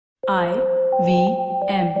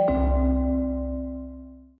IVM.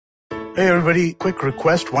 Hey everybody, quick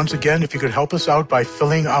request once again, if you could help us out by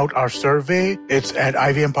filling out our survey. It's at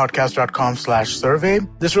ivmpodcast.com/survey.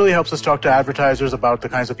 This really helps us talk to advertisers about the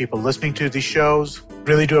kinds of people listening to these shows.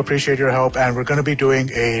 Really do appreciate your help, and we're going to be doing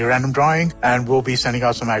a random drawing, and we'll be sending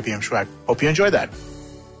out some IVM swag. Hope you enjoy that.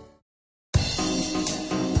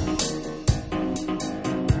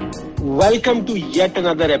 Welcome to yet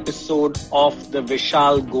another episode of the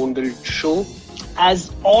Vishal Gondal show.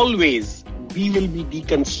 As always, we will be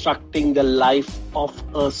deconstructing the life of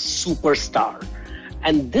a superstar.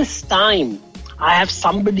 And this time, I have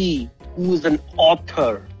somebody who is an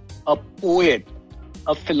author, a poet,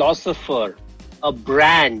 a philosopher, a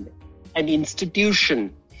brand, an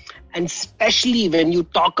institution. And especially when you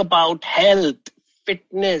talk about health,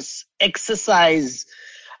 fitness, exercise,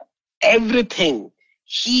 everything,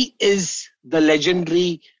 he is the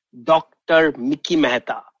legendary Dr.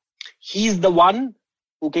 Mehta. He's the one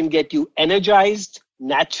who can get you energized,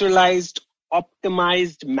 naturalized,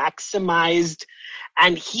 optimized, maximized.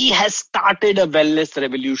 And he has started a wellness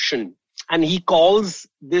revolution. And he calls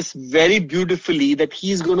this very beautifully that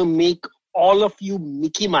he's going to make all of you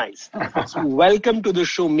Mickemised. So welcome to the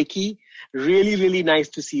show, Mickey. Really, really nice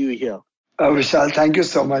to see you here. Vishal, thank you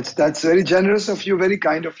so much. That's very generous of you, very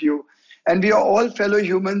kind of you. And we are all fellow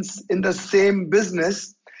humans in the same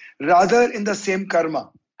business, rather in the same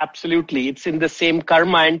karma. Absolutely. It's in the same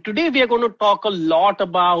karma. And today we are going to talk a lot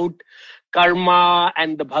about karma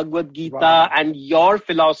and the Bhagavad Gita and your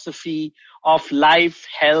philosophy of life,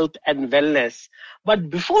 health, and wellness.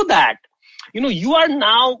 But before that, you are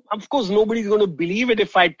now, of course, nobody's going to believe it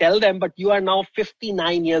if I tell them, but you are now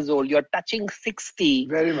 59 years old. You're touching 60.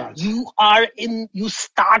 Very much. You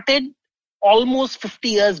started almost 50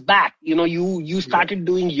 years back. You started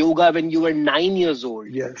doing yoga when you were 9 years old.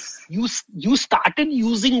 Yes. You started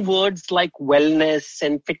using words like wellness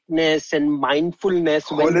and fitness and mindfulness.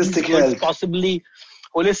 Holistic health. Possibly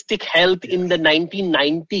holistic health in the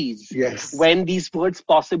 1990s. Yes. When these words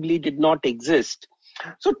possibly did not exist.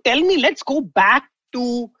 So tell me, let's go back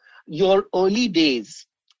to your early days.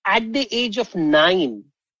 At the age of 9,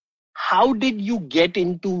 how did you get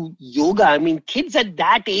into yoga? I mean, kids at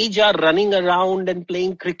that age are running around and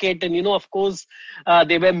playing cricket. And, of course,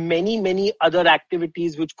 there were many, many other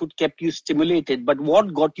activities which could kept you stimulated. But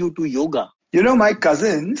what got you to yoga? My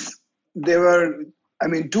cousins, they were,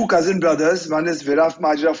 two cousin brothers. One is Viraf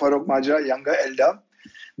Majra, Farokh Majra, younger, elder.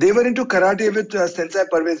 They were into karate with Sensei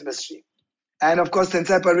Parvez Mistry. And, of course,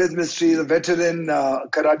 Sensei Parvez Mistry is a veteran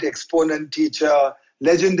karate exponent, teacher,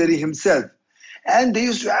 legendary himself. And they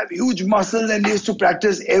used to have huge muscles and they used to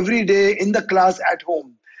practice every day in the class at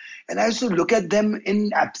home. And I used to look at them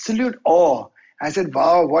in absolute awe. I said,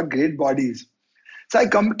 wow, what great bodies. So I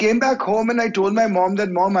came back home and I told my mom that,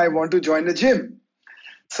 Mom, I want to join the gym.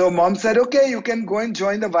 So Mom said, okay, you can go and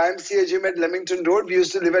join the YMCA gym at Leamington Road. We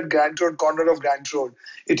used to live at Grant Road, corner of Grant Road.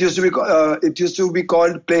 It used to be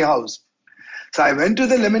called Playhouse. So I went to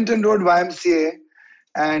the Leamington Road YMCA.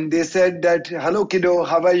 And they said that, hello, kiddo,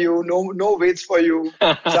 how are you? No weights for you.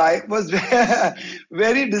 So I was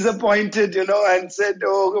very disappointed, and said,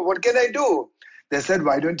 oh, what can I do? They said,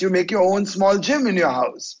 why don't you make your own small gym in your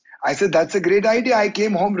house? I said, that's a great idea. I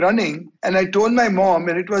came home running and I told my mom,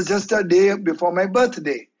 and it was just a day before my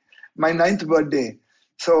birthday, my 9th birthday.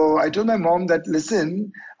 So I told my mom that,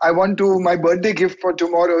 listen, my birthday gift for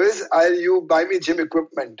tomorrow is, you buy me gym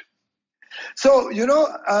equipment. So,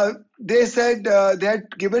 they said they had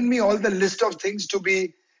given me all the list of things to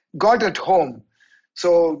be got at home.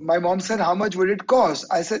 So my mom said, how much would it cost?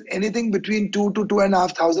 I said, anything between $2,000 to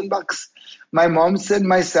 $2,500. My mom said,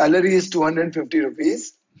 my salary is 250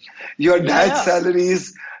 rupees. Your dad's salary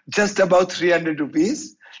is just about 300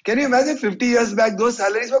 rupees. Can you imagine 50 years back, those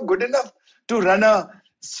salaries were good enough to run a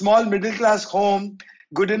small middle class home,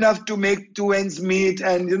 good enough to make 2 ends meet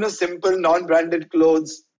and, simple non-branded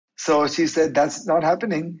clothes. So she said, that's not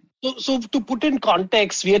happening. So to put in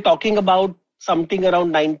context, we are talking about something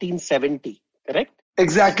around 1970, correct?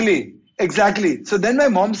 Exactly. So then my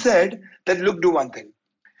mom said that, look, do one thing.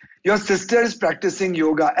 Your sister is practicing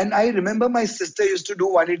yoga. And I remember my sister used to do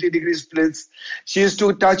 180-degree splits. She used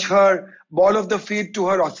to touch her ball of the feet to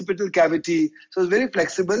her occipital cavity. So it was very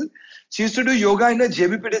flexible. She used to do yoga in a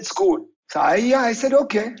JB Pitted school. So I said,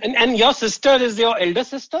 okay. And your sister is your elder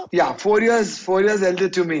sister? Yeah, 4 years elder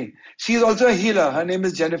to me. She's also a healer. Her name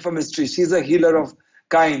is Jennifer Mystery. She's a healer of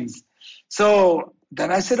kinds. So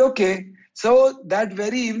then I said, okay. So that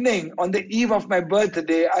very evening, on the eve of my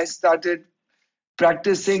birthday, I started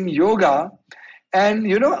practicing yoga. And,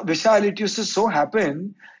 Vishal, it used to so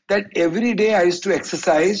happen that every day I used to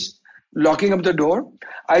exercise locking up the door.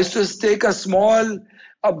 I used to take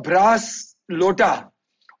a brass lota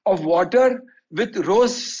of water with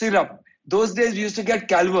rose syrup. Those days we used to get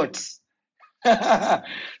Calverts.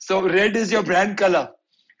 So red is your brand color.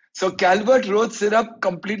 So Calvert rose syrup,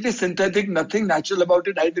 completely synthetic, nothing natural about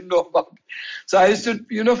it. I didn't know about. So I used to,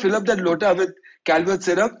 fill up that lota with Calvert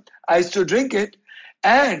syrup. I used to drink it,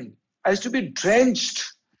 and I used to be drenched.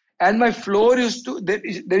 And my floor there used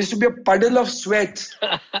to be a puddle of sweat.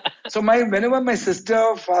 So whenever my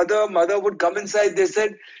sister, father, mother would come inside, they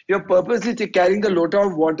said, you're purposely carrying the lota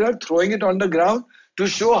of water, throwing it on the ground to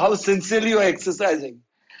show how sincerely you're exercising.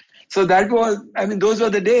 So those were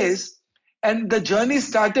the days. And the journey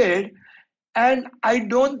started, and I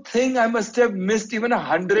don't think I must have missed even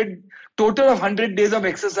total of 100 days of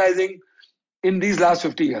exercising in these last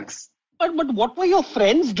 50 years. But what were your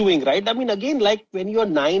friends doing, right? I mean, again, like when you're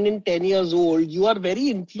 9 and 10 years old, you are very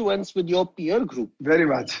influenced with your peer group. Very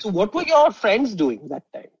much. So what were your friends doing that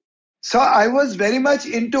time? So I was very much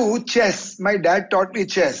into chess. My dad taught me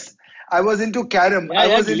chess. I was into carom. I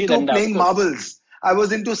was into playing marbles. I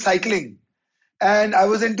was into cycling. And I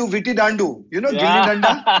was into Viti Dandu, Gilli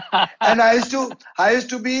Danda. And I used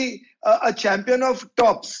to be a champion of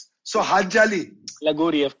tops. So Hath Jali.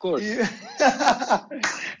 Lagori, of course.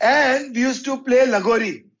 And we used to play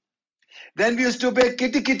Lagori. Then we used to play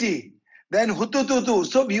Kitty Kitty. Then Hutu Tutu.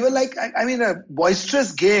 So we were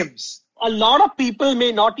boisterous games. A lot of people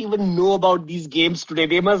may not even know about these games today.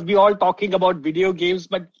 They must be all talking about video games,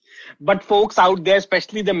 but folks out there,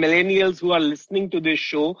 especially the millennials who are listening to this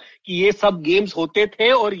show, कि ये सब games होते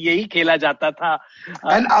थे और यही खेला जाता था.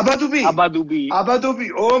 And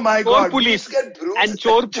Abadubi. Oh my God. Police. And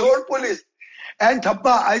Chor Police. And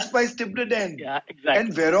Thappa, I Spice Tipped End. Yeah, exactly.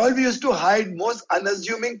 And where all we used to hide, most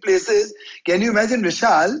unassuming places. Can you imagine,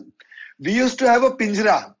 Vishal? We used to have a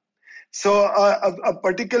pinjra. So a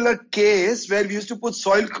particular case where we used to put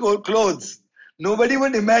soiled clothes. Nobody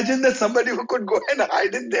would imagine that somebody who could go and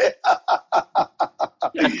hide in there.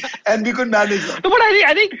 And we could manage that. No, but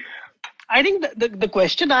I think the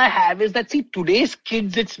question I have is that, see, today's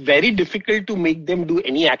kids, it's very difficult to make them do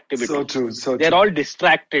any activity. So true. They're all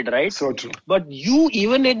distracted, right? So true. But you,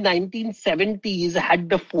 even in 1970s, had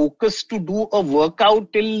the focus to do a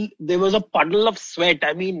workout till there was a puddle of sweat.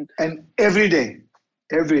 I mean... And every day.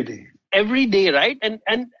 Every day, right? And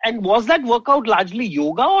was that workout largely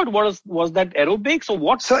yoga, or was that aerobics, or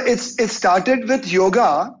what? So it started with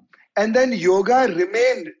yoga, and then yoga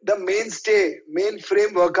remained the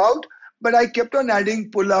mainframe workout. But I kept on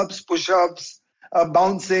adding pull-ups, push-ups,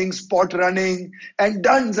 bouncing, spot running, and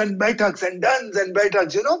duns and baithaks.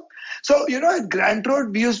 So, at Grant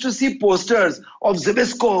Road, we used to see posters of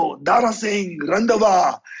Zbyszko, Dara Singh,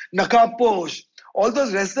 Randhawa, Nakab Posh. All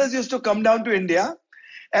those wrestlers used to come down to India.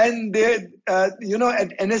 And they, at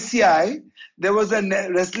NSCI, there was a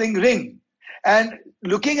wrestling ring. And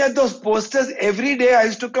looking at those posters every day, I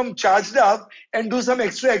used to come charged up and do some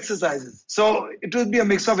extra exercises. So it would be a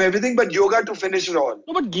mix of everything, but yoga to finish it all.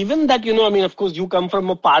 No, but given that, of course, you come from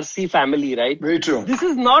a Parsi family, right? Very true. This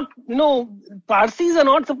is not, Parsis are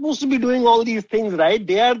not supposed to be doing all these things, right?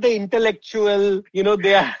 They are the intellectual,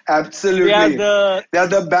 they are... Absolutely. They are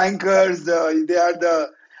the bankers, they are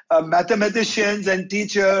the mathematicians and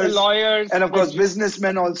teachers. The lawyers. And of course,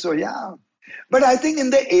 businessmen also, yeah. But I think in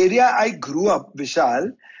the area I grew up,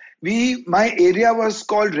 Vishal, my area was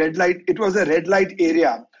called red light. It was a red light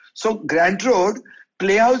area. So Grant Road,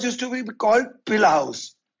 Playhouse used to be called Pilla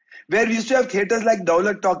House, where we used to have theatres like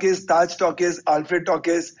Daulat Talkies, Taj Talkies, Alfred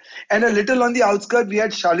Talkies, and a little on the outskirts we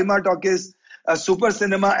had Shalimar Talkies, Super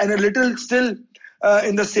Cinema, and a little still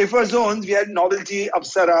in the safer zones we had Novelty,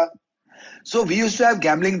 Apsara. So we used to have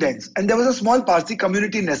gambling dens, and there was a small Parsi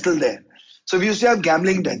community nestled there. So we used to have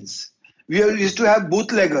gambling dens. We used to have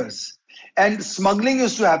bootleggers, and smuggling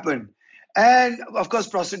used to happen, and of course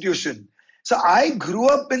prostitution. So I grew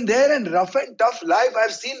up in there, and rough and tough life.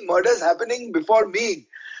 I've seen murders happening before me.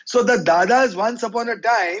 So the dadas, once upon a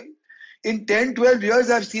time, in 10, 12 years,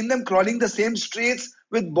 I've seen them crawling the same streets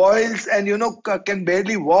with boils and, can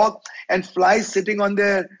barely walk, and flies sitting on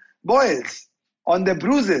their boils, on their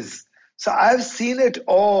bruises. So I've seen it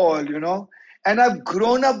all, and I've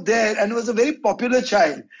grown up there and was a very popular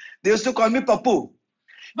child. They used to call me Pappu,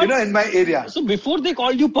 in my area. So before they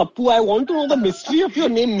called you Pappu, I want to know the mystery of your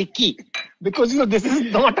name, Mickey. Because, this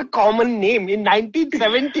is not a common name. In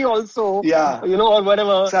 1970 also, yeah. Or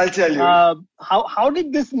whatever. So I'll tell you. How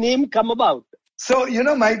did this name come about? So,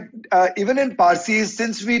 even in Parsis,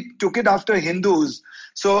 since we took it after Hindus,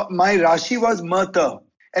 so my Rashi was Mehta.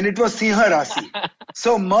 And it was Sinha Rasi.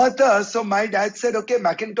 So my dad said, okay,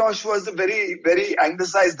 Macintosh was very, very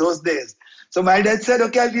anglicized those days. So my dad said,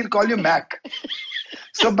 okay, we'll call you Mac.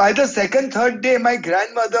 So by the second, third day, my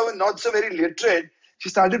grandmother was not so very literate. She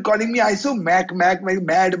started calling me Isu Mac,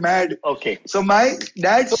 mad. Okay. So my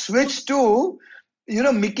dad switched to,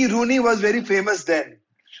 Mickey Rooney was very famous then.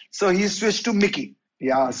 So he switched to Mickey.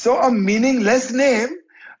 Yeah. So a meaningless name,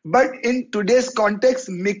 but in today's context,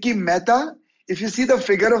 Mickey Mehta, if you see the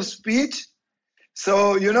figure of speech,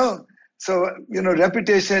 so,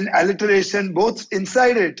 repetition, alliteration, both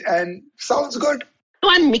inside it, and sounds good. No,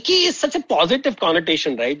 and Mickey is such a positive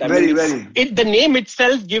connotation, right? Very. The name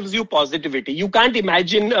itself gives you positivity. You can't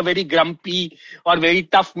imagine a very grumpy or very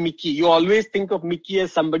tough Mickey. You always think of Mickey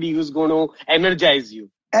as somebody who's going to energize you.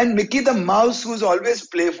 And Mickey the mouse, who's always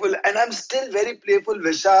playful, and I'm still very playful,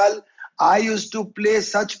 Vishal. I used to play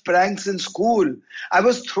such pranks in school. I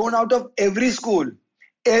was thrown out of every school.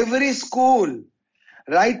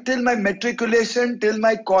 Right till my matriculation, till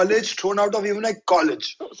my college, thrown out of even my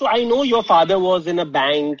college. So I know your father was in a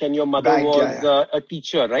bank and your mother was a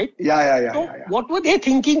teacher, right? Yeah. What were they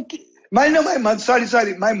thinking? My mother,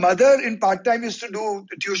 my mother in part-time used to do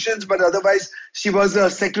tuitions, but otherwise she was a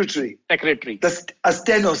secretary. A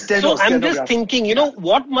steno. So I'm just thinking,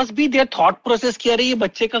 what must be their thought process? Ki, "Arey, ye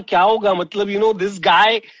bacche ka kya hoga?" Matlab, this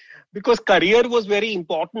guy, because career was very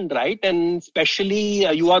important, right? And especially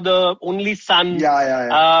you are the only son.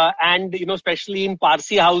 Yeah. And, especially in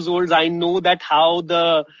Parsi households, I know that how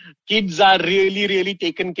the kids are really, really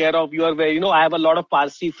taken care of. You are very, I have a lot of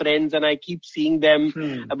Parsi friends and I keep seeing them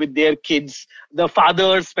with their kids. The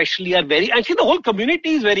fathers especially are actually the whole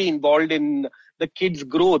community is very involved in the kids'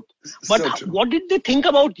 growth. But so what did they think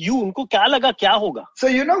about you? Unko kya laga, kya hoga? So,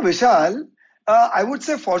 Vishal, I would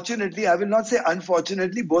say fortunately, I will not say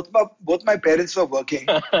unfortunately, both my parents were working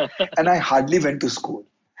and I hardly went to school.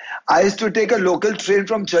 I used to take a local train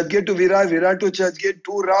from Churchgate to Virar to Churchgate,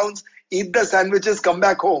 2 rounds, eat the sandwiches, come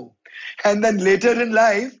back home. And then later in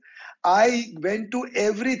life, I went to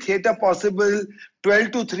every theatre possible,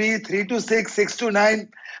 12 to 3, 3 to 6, 6 to 9.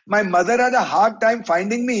 My mother had a hard time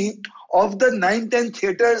finding me. Of the 9-10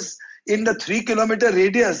 theatres in the 3-kilometer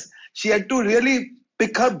radius, she had to really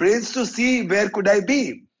pick her brains to see where could I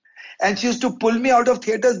be. And she used to pull me out of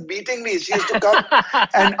theatres, beating me. She used to come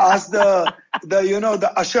and ask the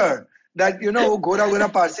usher that, wo gora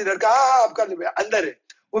Parsi ladka, aapka andar hai.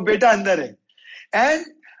 Wo beta andar hai. And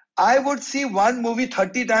I would see one movie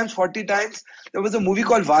 30 times, 40 times. There was a movie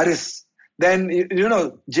called Varis. Then,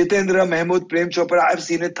 Jitendra, Mahmood, Prem Chopra, I've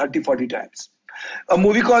seen it 30, 40 times. A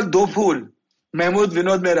movie called Do Phool, Mahmood,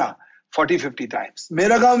 Vinod Mehra, 40, 50 times.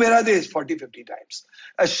 Mera Gaon, Mera Desh, 40, 50 times.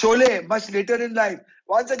 A Sholay, much later in life,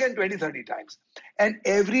 once again 20, 30 times. And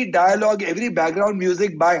every dialogue, every background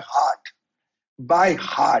music by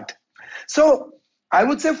heart. So I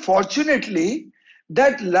would say fortunately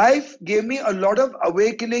that life gave me a lot of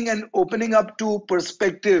awakening and opening up to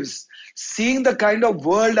perspectives, seeing the kind of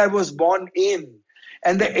world I was born in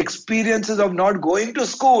and the experiences of not going to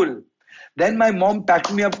school. Then my mom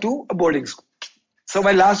packed me up to a boarding school. So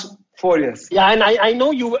my last 4 years. Yeah, and I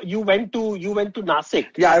know you went to Nasik.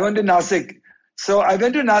 Yeah, I went to Nasik. So I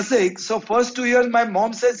went to Nasik. So first 2 years, my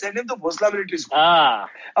mom said, send him to Bhosla Military School.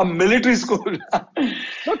 A military school.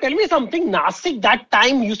 No, tell me something. Nasik that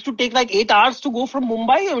time used to take like 8 hours to go from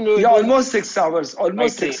Mumbai? Yeah, almost 6 hours.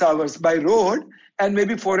 Almost 6 hours by road and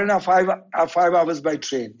maybe 4.5 hours by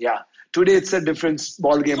train. Yeah. Today it's a different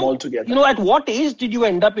ball game altogether. At what age did you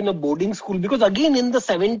end up in a boarding school? Because again, in the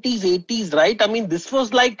 70s, 80s, right? I mean, this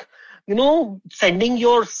was like, sending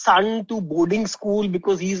your son to boarding school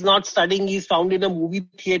because he's not studying, he's found in a movie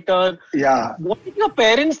theater. Yeah. What did your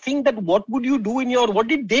parents think that what would you do what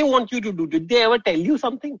did they want you to do? Did they ever tell you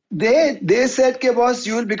something? They said, "Ke boss,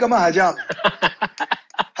 you will become a hajam."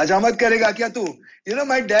 Hajamat karega kya tu?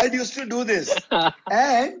 My dad used to do this.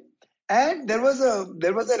 And there was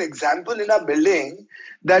an example in our building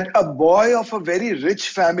that a boy of a very rich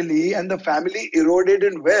family and the family eroded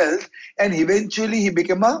in wealth and eventually he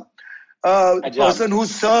became a person who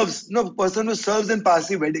serves in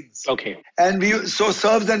Parsi weddings. Okay. And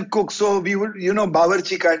serves and cooks. So we would,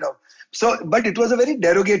 bawarchi kind of. So, but it was a very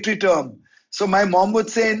derogatory term. So my mom would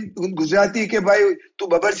say in Gujarati, ke bhai, tu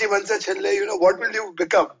bawarchi bansa challe, what will you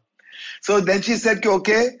become? So then she said,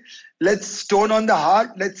 okay, let's stone on the heart.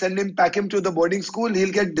 Let's pack him to the boarding school.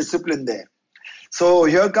 He'll get discipline there. So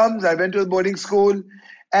here comes, I went to the boarding school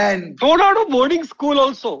and... Thrown out of boarding school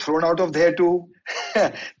also? Thrown out of there too.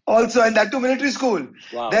 Also, and that to military school.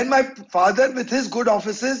 Wow. Then my father with his good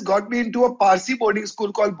offices got me into a Parsi boarding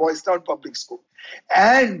school called Boys Town Public School.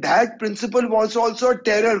 And that principal was also a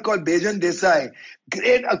terror called Bejan Desai.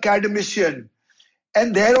 Great academician.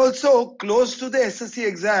 And there also, close to the SSC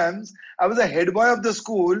exams, I was a head boy of the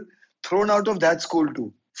school. thrown out of that school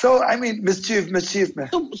too. So, I mean, mischief, man.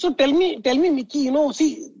 So tell me, Mickey,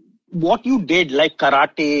 see, what you did, like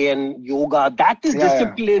karate and yoga, that is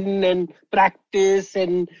discipline and practice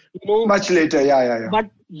and, Much later, yeah. But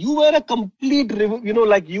you were a complete,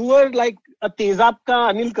 like you were like a Tezab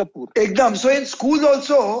ka Anil Kapoor. Ekdam. So in schools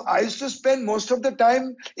also, I used to spend most of the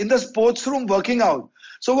time in the sports room working out.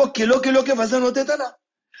 So वो kilo के वजन होते थे ना,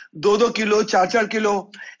 2 kilo, 4 kilo,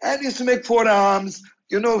 and used to make forearms,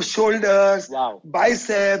 shoulders,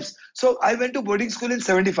 biceps. So I went to boarding school in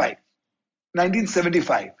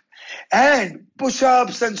 1975. And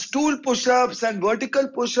push-ups and stool push-ups and vertical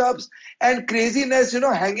push-ups and craziness,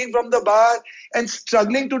 hanging from the bar and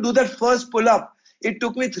struggling to do that first pull-up. It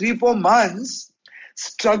took me 3-4 months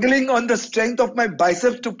struggling on the strength of my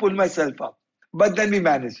biceps to pull myself up. But then we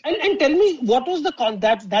managed. And tell me, what was the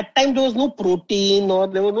that time there was no protein or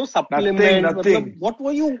there was no supplement. Nothing. What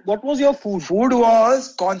was your food? Food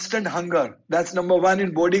was constant hunger. That's number one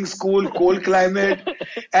in boarding school, cold climate,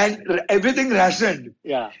 and everything rationed.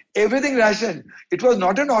 Yeah. Everything rationed. It was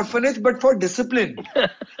not an orphanage, but for discipline.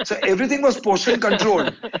 So everything was portion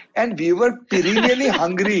controlled. And we were perennially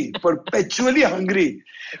hungry, perpetually hungry.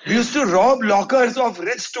 We used to rob lockers of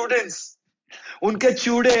rich students. Unke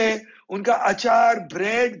chude, unka achar,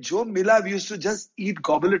 bread, jo mila, we used to just eat,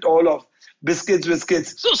 gobble it all off.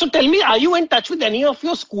 Biscuits. So tell me, are you in touch with any of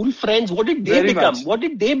your school friends? What did they become? Much. What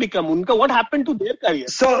did they become? What happened to their career?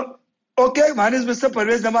 So, okay, one is Mr.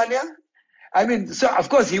 Parvez Damania. I mean, so of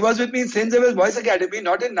course he was with me in St. Xavier's Boys Academy,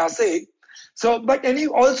 not in Nasik. So, but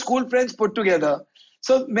all school friends put together.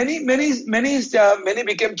 So many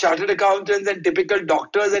became chartered accountants and typical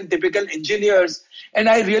doctors and typical engineers. And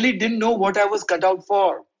I really didn't know what I was cut out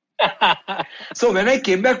for. So when I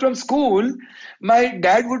came back from school, my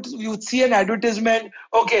dad you'd see an advertisement,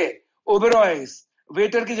 okay, Oberoi's,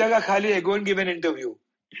 waiter ki jagah khali hai, go and give an interview.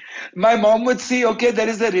 My mom would see, okay, there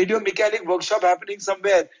is a radio mechanic workshop happening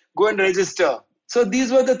somewhere, go and register. So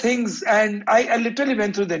these were the things, and I literally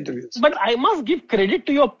went through the interviews. But I must give credit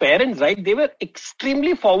to your parents, right? They were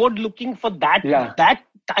extremely forward-looking for that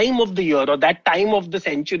time of the year or that time of the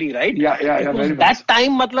century, right? Yeah, very that much.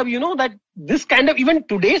 Time, that this kind of, even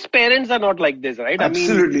today's parents are not like this, right?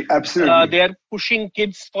 Absolutely. They are pushing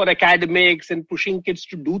kids for academics and pushing kids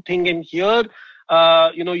to do things. And here,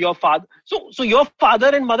 your father. So your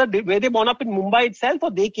father and mother, were they born up in Mumbai itself,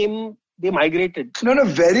 or they migrated? No,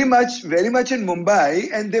 very much in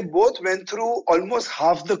Mumbai, and they both went through almost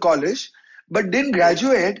half the college, but didn't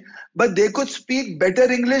graduate, but they could speak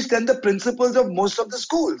better English than the principals of most of the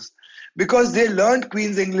schools. Because they learned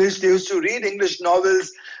Queen's English, they used to read English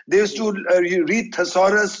novels, they used to read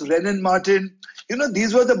Thesaurus, Renan Martin.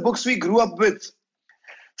 These were the books we grew up with.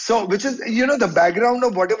 So, which is, the background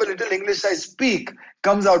of whatever little English I speak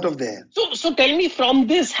comes out of there. So tell me, from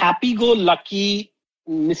this happy-go-lucky,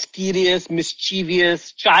 mysterious,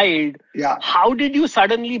 mischievous child, how did you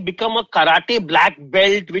suddenly become a karate black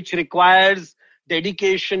belt, which requires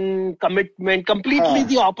dedication, commitment, completely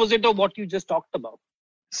the opposite of what you just talked about?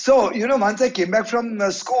 So, once I came back from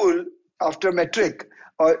school after metric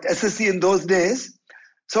or SSC in those days,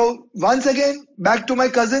 so once again, back to my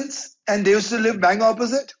cousins, and they used to live bang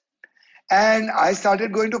opposite. And I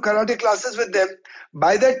started going to karate classes with them.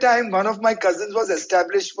 By that time, one of my cousins was an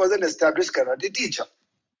established karate teacher.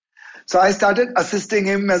 So I started assisting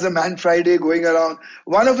him as a Man Friday, going around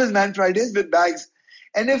one of his Man Fridays with bags.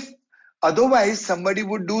 And if otherwise somebody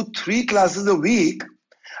would do 3 classes a week,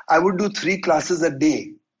 I would do 3 classes a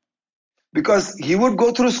day. Because he would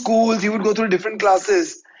go through schools, he would go through different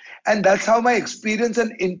classes. And that's how my experience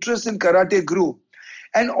and interest in karate grew.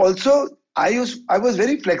 And also, I was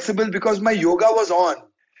very flexible because my yoga was on.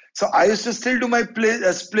 So I used to still do my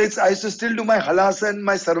splits. I used to still do my halasan,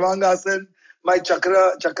 my sarvangasan, my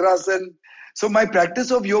chakrasan. So my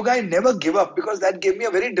practice of yoga, I never give up because that gave me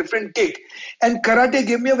a very different kick. And karate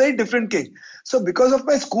gave me a very different kick. So because of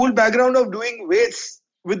my school background of doing weights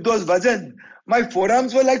with those vajan, my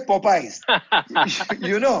forearms were like Popeyes,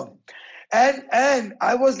 And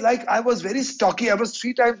I was very stocky. I was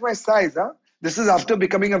 3 times my size. This is after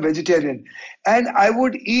becoming a vegetarian. And I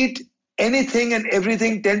would eat anything and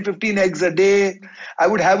everything, 10, 15 eggs a day. I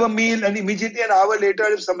would have a meal, and immediately an hour later,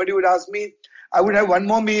 if somebody would ask me, I would have one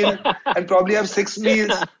more meal and probably have 6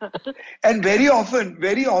 meals. And very often,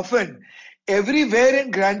 everywhere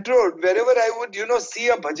in Grant Road, wherever I would, see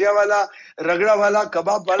a bhajia wala, ragda wala,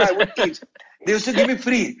 kebab wala, I would eat. They used to give me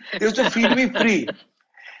free. They used to feed me free.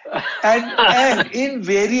 And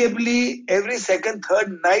invariably, every second,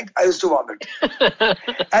 third night, I used to vomit.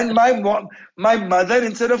 And my mother,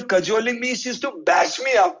 instead of cajoling me, she used to bash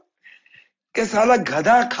me up. कि साला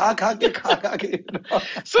गधा खा के. You know?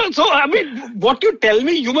 So, I mean, what you tell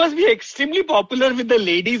me, you must be extremely popular with the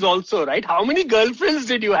ladies also, right? How many girlfriends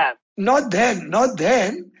did you have? Not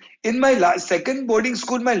then. In my second boarding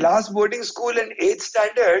school, my last boarding school in 8th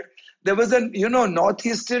standard, there was a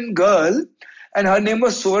northeastern girl, and her name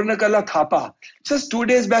was Suvarnakala Thapa. Just 2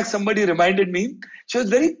 days back, somebody reminded me. She was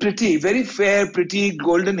very pretty, very fair, pretty,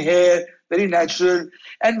 golden hair, very natural,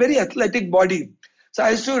 and very athletic body. So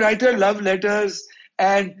I used to write her love letters,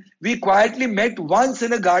 and we quietly met once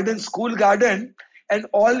in a garden, school garden, and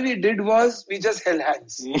all we did was we just held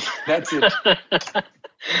hands. That's it.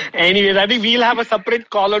 Anyways, I think we'll have a separate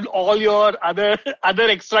call on all your other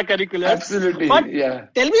extracurriculars. Absolutely, but yeah.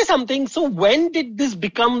 Tell me something. So when did this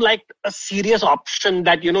become like a serious option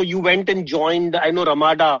that, you went and joined, I know,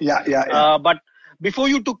 Ramada. Yeah. But before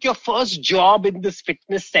you took your first job in this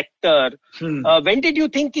fitness sector, when did you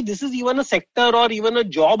think this is even a sector or even a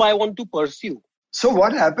job I want to pursue? So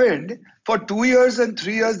what happened, for 2 years and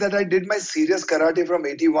 3 years that I did my serious karate from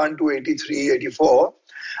 81 to 83, 84,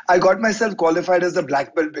 I got myself qualified as a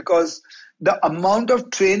black belt because the amount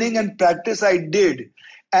of training and practice I did,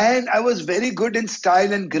 and I was very good in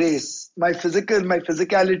style and grace. My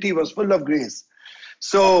physicality was full of grace.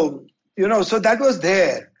 So, so that was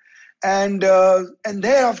there. And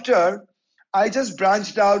thereafter, I just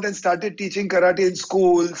branched out and started teaching karate in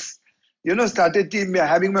schools. Started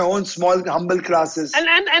having my own small, humble classes.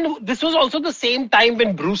 And this was also the same time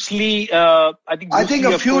when Bruce Lee, I think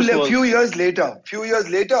a few years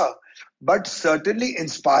later, but certainly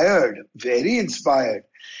inspired, very inspired.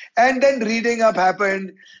 And then reading up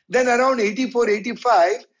happened. Then around 84,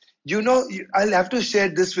 85, I'll have to share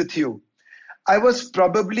this with you. I was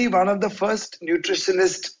probably one of the first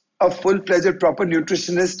nutritionists, a full-fledged proper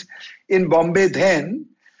nutritionist in Bombay then,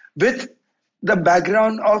 with the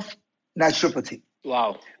background of naturopathy.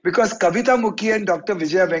 Wow. Because Kavita Mukhi and Dr.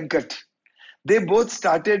 Vijaya Venkat, they both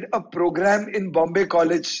started a program in Bombay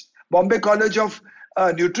College of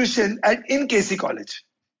Nutrition in KC College.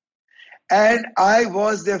 And I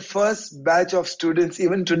was their first batch of students.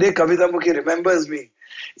 Even today, Kavita Mukhi remembers me.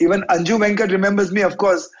 Even Anju Venkat remembers me, of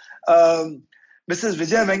course. Mrs.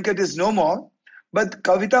 Vijaya Venkat is no more. But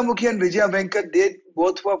Kavita Mukhi and Vijaya Venkat, they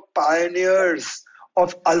both were pioneers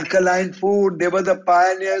of alkaline food. They were the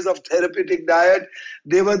pioneers of therapeutic diet.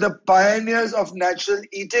 They were the pioneers of natural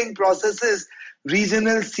eating processes,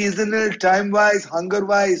 regional, seasonal, time-wise,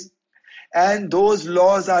 hunger-wise. And those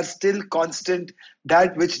laws are still constant,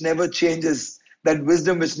 that which never changes, that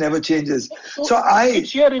wisdom which never changes. So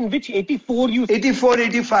which year, in which 84 you... 84,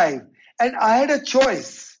 85. And I had a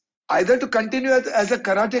choice, either to continue as a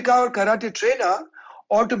karateka or karate trainer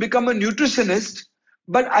or to become a nutritionist.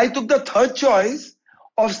 But I took the third choice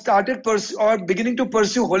of beginning to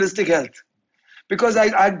pursue holistic health, because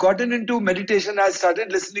I'd gotten into meditation. I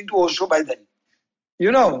started listening to Osho by then,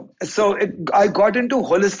 so I got into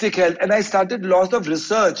holistic health and I started lots of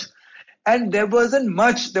research, and there wasn't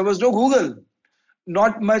much. There was no Google,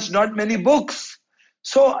 not many books.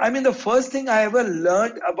 So, the first thing I ever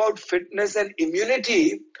learned about fitness and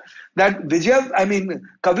immunity, that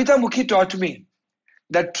Kavita Mukhi taught me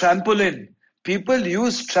that people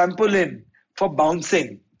use trampoline for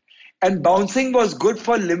bouncing. And bouncing was good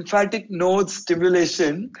for lymphatic node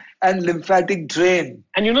stimulation and lymphatic drain.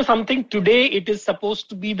 And something, today it is supposed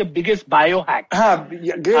to be the biggest biohack.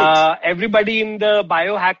 Yeah, great. Everybody in the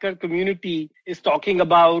biohacker community is talking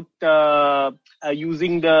about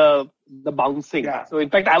using the bouncing. Yeah. So in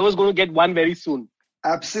fact, I was going to get one very soon.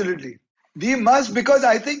 Absolutely. We must, because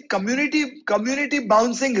I think community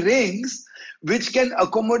bouncing rings, which can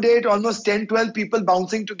accommodate almost 10, 12 people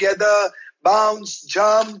bouncing together, bounce,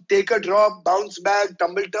 jump, take a drop, bounce back,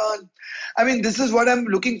 tumble turn. This is what I'm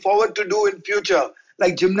looking forward to do in future,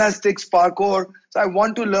 like gymnastics, parkour. So I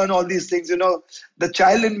want to learn all these things. The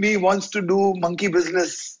child in me wants to do monkey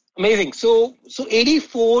business. Amazing. So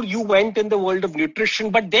 84, you went in the world of nutrition,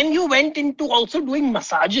 but then you went into also doing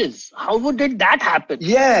massages. How did that happen?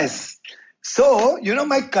 Yes. So,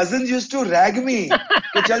 my cousins used to rag me.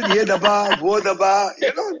 Chal ye daba, wo daba,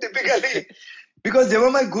 typically. Because they were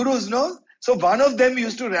my gurus, no? So one of them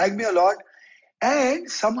used to rag me a lot. And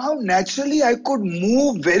somehow, naturally, I could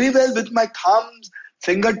move very well with my thumbs,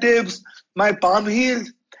 fingertips, my palm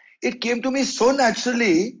heels. It came to me so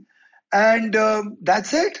naturally. And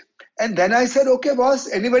that's it. And then I said, okay, boss,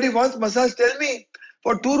 anybody wants massage, tell me.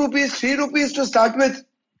 For 2 rupees, 3 rupees to start with.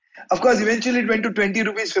 Of course, eventually it went to 20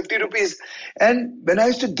 rupees, 50 rupees. And when I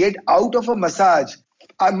used to get out of a massage,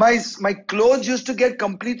 my clothes used to get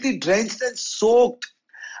completely drenched and soaked.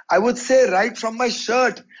 I would say right from my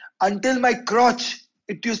shirt until my crotch,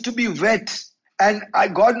 it used to be wet. And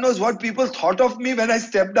God knows what people thought of me when I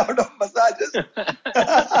stepped out of massages.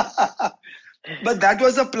 But that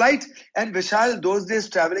was a plight. And Vishal, those days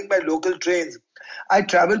traveling by local trains, I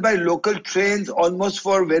traveled by local trains almost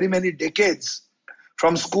for very many decades,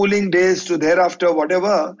 from schooling days to thereafter,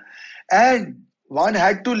 whatever. And one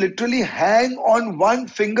had to literally hang on one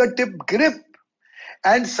fingertip grip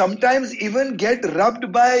and sometimes even get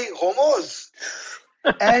rubbed by homos.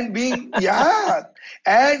 And being,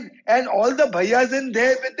 and all the bhaiyas in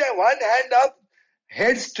there with their one hand up,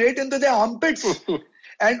 head straight into their armpits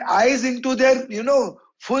and eyes into their,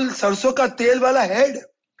 full sarso ka tel wala head.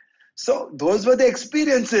 So those were the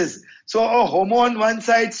experiences. So a homo on one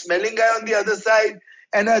side, smelling guy on the other side,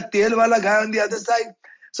 and a tel wala guy on the other side.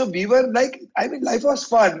 So we were like, life was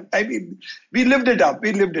fun. We lived it up.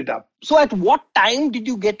 So at what time did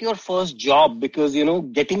you get your first job? Because,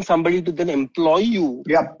 getting somebody to then employ you,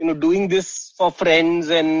 doing this for friends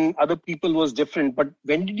and other people was different. But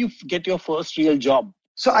when did you get your first real job?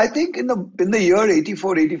 So I think in the year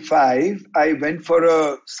 84, 85, I went for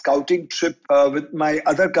a scouting trip with my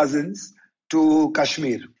other cousins to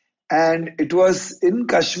Kashmir. And it was in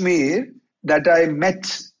Kashmir that I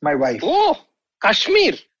met my wife. Oh,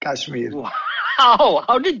 Kashmir. Wow.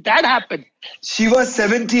 How did that happen? She was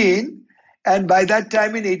 17. And by that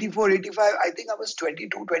time in 84, 85, I think I was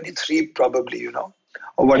 22, 23 probably, or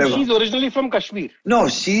whatever. And she's originally from Kashmir? No,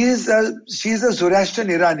 she's a Zoroastrian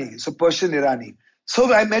Irani, so Persian Irani.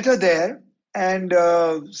 So I met her there, and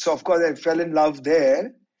so of course I fell in love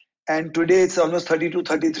there. And today it's almost 32,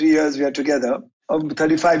 33 years we are together.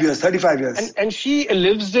 35 years. And she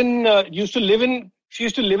lives in, she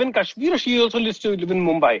used to live in Kashmir, or she also used to live in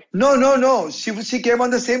Mumbai? No. She came on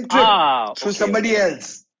the same trip through somebody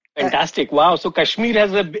else. Fantastic. Wow. So Kashmir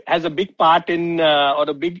has a big part in, or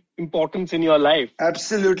a big importance in your life.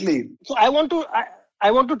 Absolutely. So I want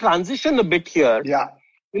to transition a bit here. Yeah.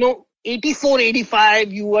 84,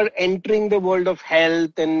 85, you were entering the world of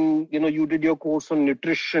health, and, you did your course on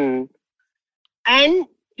nutrition. And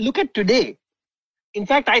look at today. In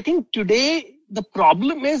fact, I think today the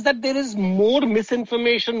problem is that there is more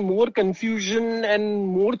misinformation, more confusion, and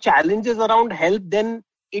more challenges around health than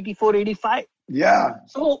 84, 85. Yeah.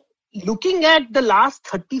 So looking at the last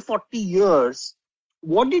 30, 40 years,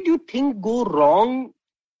 what did you think go wrong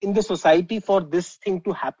in the society for this thing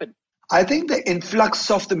to happen? I think the influx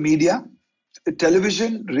of the media,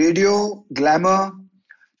 television, radio, glamour,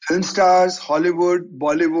 film stars, Hollywood,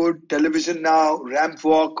 Bollywood, television now, ramp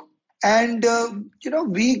walk. And,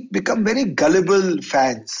 we become very gullible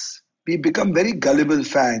fans.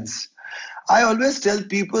 I always tell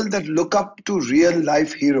people that look up to real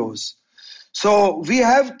life heroes. So we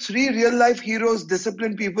have 3 real life heroes,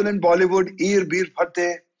 disciplined people in Bollywood, Eer, Beer,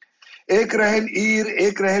 Fateh. Ek rahen Eer,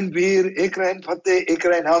 ek rahen Veer, ek rahen Fateh, ek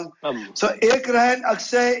rahen Hum. So ek rahen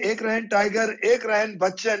Akshay, ek rahen Tiger, ek rahen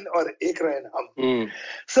Bachchan, or ek rahen Hum.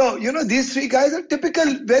 So, these 3 guys are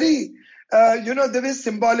typical, very, very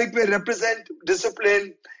symbolic, they represent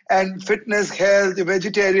discipline and fitness, health,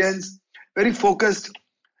 vegetarians, very focused.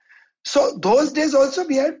 So those days also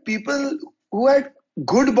we had people who had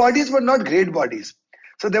good bodies but not great bodies.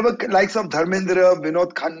 So there were likes of Dharmendra,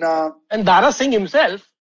 Vinod Khanna. And Dara Singh himself.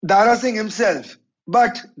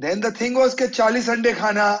 But then the thing was that 40 Sunday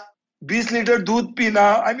khana, 20 liter doodh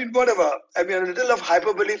pina, whatever. A little of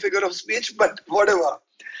hyperbole, figure of speech, but whatever.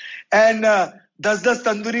 And 10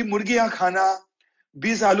 tandoori murgiyan khana,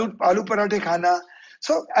 20 aloo parathe khana.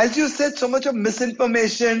 So as you said, so much of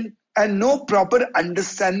misinformation and no proper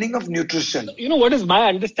understanding of nutrition. What is my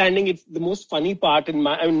understanding? It's the most funny part in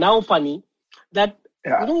now funny, that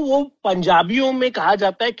वो पंजाबियों में कहा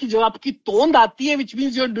जाता है कि जब आपकी तोंद आती है, which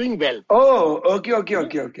means you're doing well. Oh,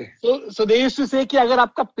 okay. So they used to say कि अगर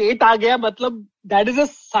आपका पेट आ गया, मतलब that is a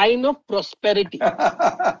sign of prosperity.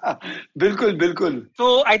 बिल्कुल.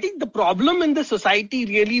 So I think the problem in the society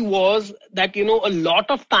really was that, a lot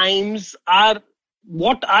of times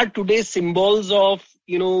what are today's symbols of,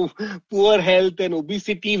 poor health and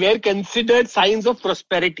obesity were considered signs of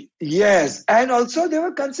prosperity. Yes. And also they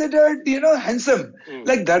were considered, handsome.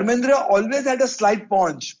 Like Dharmendra always had a slight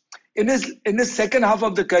paunch in his second half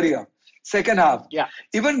of the career. Second half. Yeah.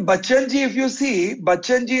 Even Bachchan ji, if you see,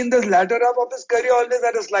 Bachchan ji in the latter half of his career always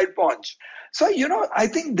had a slight paunch. So, I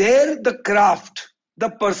think there the craft, the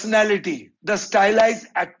personality, the stylized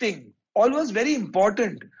acting, all was very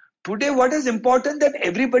important. Today, what is important that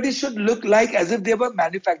everybody should look like as if they were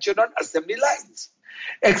manufactured on assembly lines.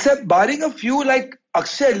 Except barring a few like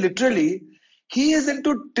Akshay, literally, he is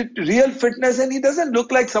into real fitness and he doesn't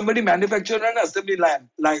look like somebody manufactured on assembly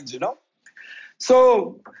lines,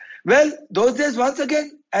 So, well, those days, once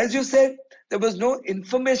again, as you said, There was no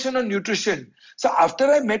information on nutrition. So after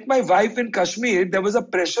I met my wife in Kashmir, there was a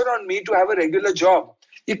pressure on me to have a regular job.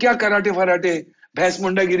 Ye kya karate farate, bhais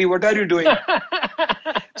mundagiri, what are you doing?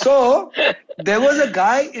 So there was a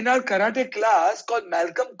guy in our karate class called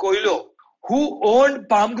Malcolm Coelho who owned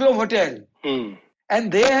Palm Grove Hotel.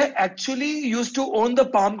 And they actually used to own the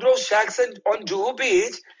Palm Grove shacks on Juhu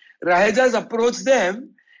Beach. Rahejas approached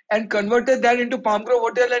them and converted that into Palm Grove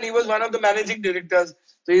Hotel, and he was one of the managing directors.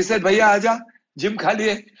 So he said, Bhaiya, aaja, gym khali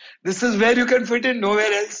hai. This is where you can fit in,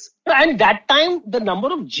 nowhere else. And that time, the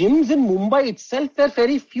number of gyms in Mumbai itself were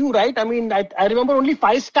very few, right? I mean, I remember only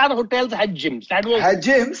 5-star hotels had gyms. Had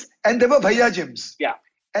gyms, and there were Bhaiya gyms. Yeah.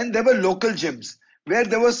 And there were local gyms where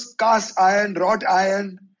there was cast iron, wrought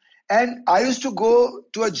iron. And I used to go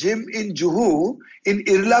to a gym in Juhu, in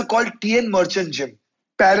Irla, called TN Merchant Gym.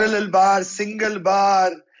 Parallel bar, single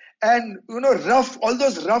bar, and rough, all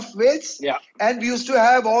those rough weights. Yeah. And we used to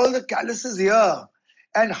have all the calluses here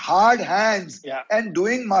and hard hands. Yeah. And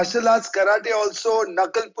doing martial arts karate also,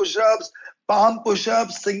 knuckle push-ups, palm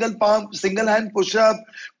push-ups, single hand push-up,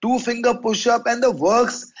 2-finger push-up, and the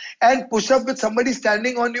works, and push-up with somebody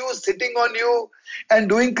standing on you, sitting on you, and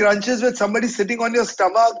doing crunches with somebody sitting on your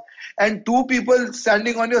stomach, and 2 people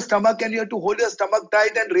standing on your stomach, and you have to hold your stomach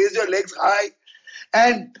tight and raise your legs high.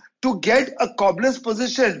 And to get a cobbler's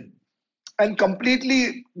position and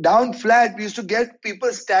completely down flat, we used to get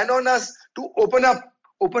people stand on us to open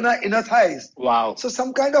our inner thighs. Wow. So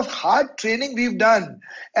some kind of hard training we've done.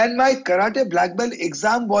 And my karate black belt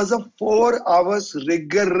exam was a 4 hours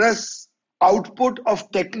rigorous output of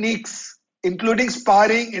techniques, including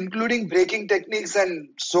sparring, including breaking techniques, and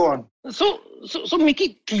so on. So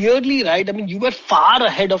Mickey, clearly, right? I mean, you were far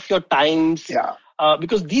ahead of your times. Yeah.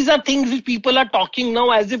 Because these are things which people are talking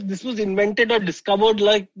now as if this was invented or discovered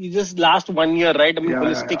like just last 1 year, right? I mean,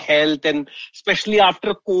 holistic health, and especially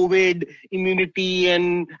after COVID, immunity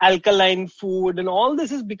and alkaline food, and all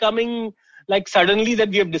this is becoming like suddenly that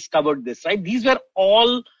we have discovered this, right? These were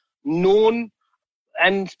all known,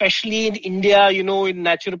 and especially in India, in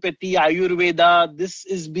naturopathy, Ayurveda, this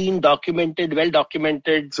is being documented, well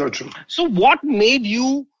documented. So true. So what made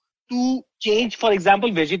you to change, for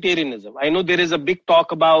example, vegetarianism? I know there is a big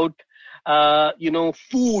talk about,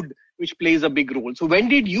 food, which plays a big role. So when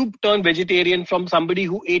did you turn vegetarian from somebody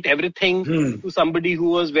who ate everything to somebody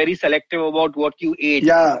who was very selective about what you ate?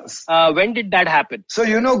 Yes. When did that happen? So,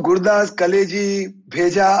 gurdas, kaleji,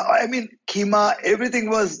 bheja, keema, everything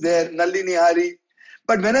was there, nalli nihari.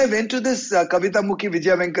 But when I went to this Kavita Mukhi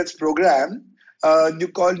Vijaya Venkat's program,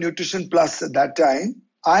 called Nutrition Plus at that time,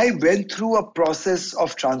 I went through a process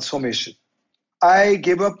of transformation. I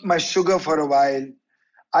gave up my sugar for a while.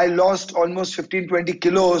 I lost almost 15-20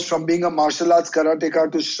 kilos from being a martial arts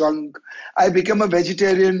karateka to shrunk. I became a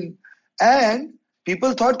vegetarian, and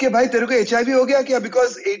people thought, "Ke bhai, tere ko HIV ho gaya kya?"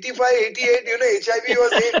 Because 85, 88, HIV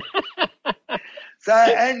was in. So,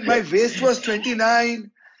 and my waist was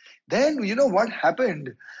 29. Then, what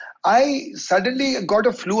happened? I suddenly got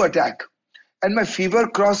a flu attack. And my fever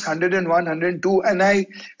crossed 101, 102. And I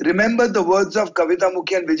remember the words of Kavita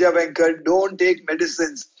Mukhi and Vijaya Venkat, don't take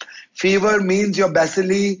medicines. Fever means your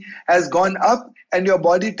bacilli has gone up and your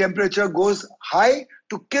body temperature goes high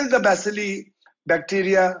to kill the bacilli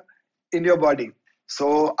bacteria in your body.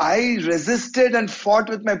 So I resisted and fought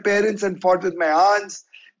with my parents and fought with my aunts.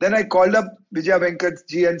 Then I called up Vijaya Venkat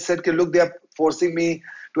ji and said, look, they are forcing me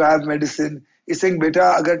to have medicine. He's saying,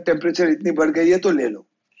 beta, agar temperature itni badh gayi hai, to le lo.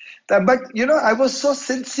 But, I was so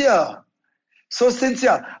sincere. So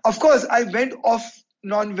sincere. Of course, I went off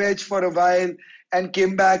non-veg for a while and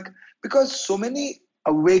came back because so many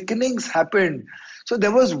awakenings happened. So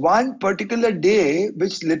there was one particular day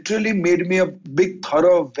which literally made me a big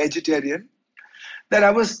thorough vegetarian. That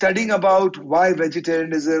I was studying about why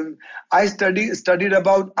vegetarianism. I studied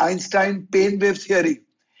about Einstein pain wave theory.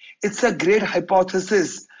 It's a great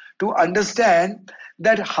hypothesis to understand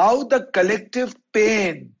that how the collective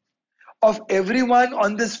pain of everyone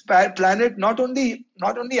on this planet, not only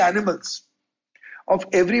animals, of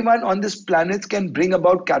everyone on this planet can bring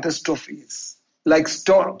about catastrophes like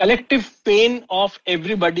storm. Collective pain of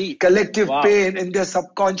everybody. Collective pain in their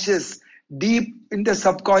subconscious, deep in their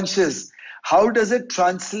subconscious. How does it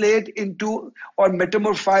translate into or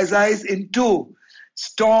metamorphosize into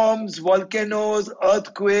storms, volcanoes,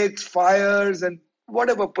 earthquakes, fires, and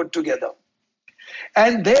whatever put together?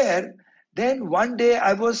 And then one day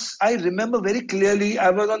I remember very clearly, I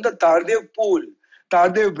was on the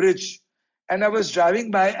Tardev Bridge, and I was driving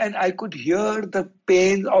by and I could hear the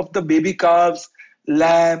pain of the baby calves,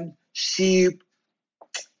 lamb, sheep,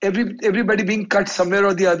 everybody being cut somewhere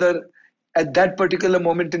or the other at that particular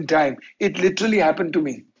moment in time. It literally happened to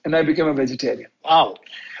me. and I became a vegetarian. Wow.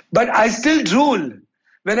 But I still drool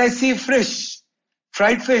when I see fish,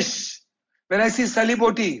 fried fish, when I see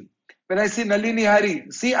saliboti, when I see Nalini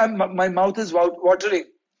Hari. See, my mouth is watering.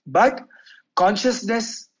 But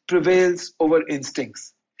consciousness prevails over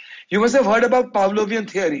instincts. You must have heard about Pavlovian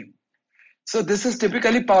theory. So this is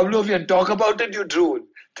typically Pavlovian. Talk about it, you drool.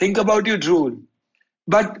 Think about you drool.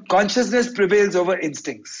 But consciousness prevails over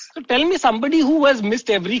instincts. So tell me, somebody who has missed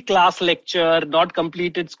every class lecture, not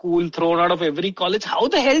completed school, thrown out of every college, how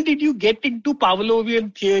the hell did you get into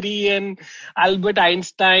Pavlovian theory and Albert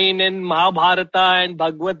Einstein and Mahabharata and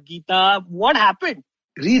Bhagavad Gita? What happened?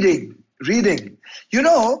 Reading.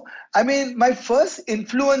 My first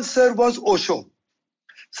influencer was Osho.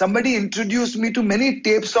 Somebody introduced me to many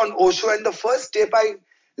tapes on Osho, and the first tape I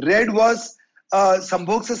read was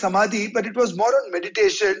Sambhog Se Samadhi, but it was more on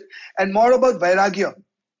meditation and more about Vairagya.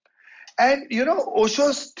 And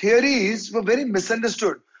Osho's theories were very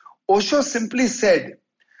misunderstood. Osho simply said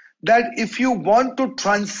that if you want to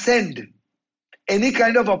transcend any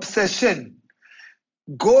kind of obsession,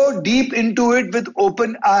 go deep into it with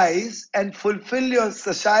open eyes and fulfill your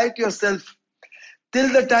society yourself till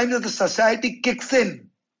the time that the society kicks in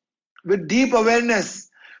with deep awareness.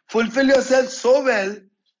 Fulfill yourself so well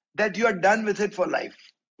that you are done with it for life.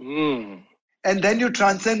 And then you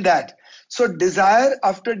transcend that. So desire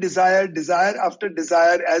after desire, desire after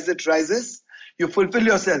desire, as it rises, you fulfill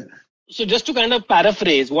yourself. So just to kind of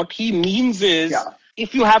paraphrase, what he means is,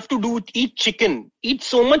 if you have to eat chicken, eat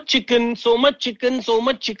so much chicken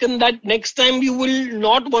that next time you will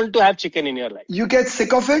not want to have chicken in your life. You get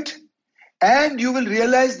sick of it and you will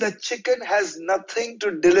realize that chicken has nothing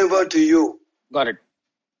to deliver to you. Got it.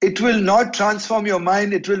 It will not transform your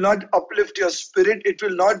mind. It will not uplift your spirit. It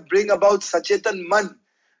will not bring about Sachetan Man.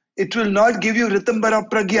 It will not give you Ritambara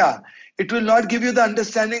Pragya. It will not give you the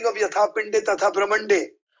understanding of Yatha Pinde Tatha Brahmande.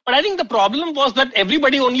 But I think the problem was that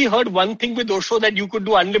everybody only heard one thing with Osho, that you could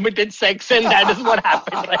do unlimited sex, and that is what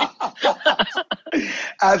happened, right?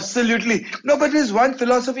 Absolutely. No, but his one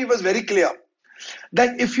philosophy was very clear.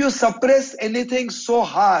 That if you suppress anything so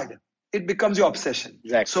hard, it becomes your obsession.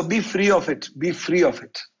 Exactly. So be free of it. Be free of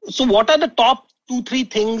it. So what are the top 2-3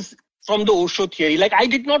 things from the Osho theory? Like, I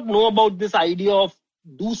did not know about this idea of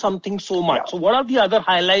do something so much. So what are the other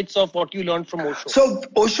highlights of what you learned from Osho? So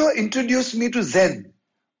Osho introduced me to Zen.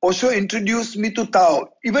 Osho introduced me to Tao.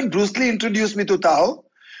 Even Bruce Lee introduced me to Tao.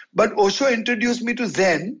 But Osho introduced me to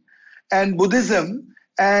Zen and Buddhism.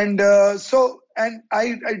 And I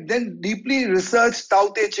then deeply researched Tao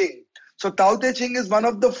Te Ching. So Tao Te Ching is one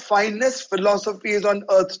of the finest philosophies on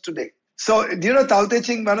earth today. So, Tao Te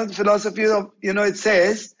Ching, one of the philosophies of, it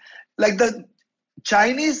says, like the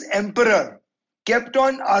Chinese emperor kept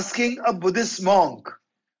on asking a Buddhist monk,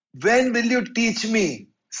 when will you teach me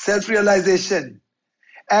self-realization?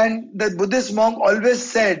 And the Buddhist monk always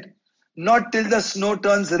said, not till the snow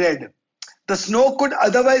turns red. The snow could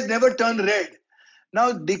otherwise never turn red.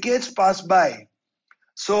 Now decades pass by.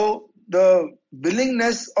 So the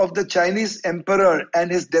willingness of the Chinese emperor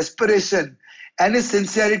and his desperation and his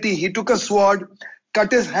sincerity, he took a sword,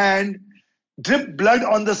 cut his hand, dripped blood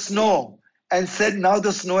on the snow and said, now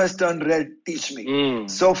the snow has turned red, teach me.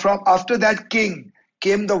 So from after that king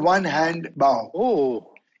came the one hand bow. Oh.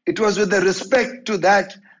 It was with the respect to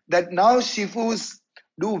that now Shifus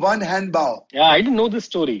do one hand bow. Yeah, I didn't know this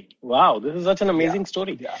story. Wow, this is such an amazing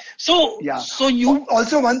story. Yeah. So you...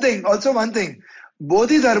 Also one thing,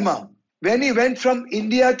 Bodhidharma, when he went from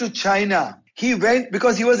India to China, he went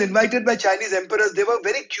because he was invited by Chinese emperors. They were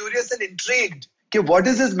very curious and intrigued. Okay, what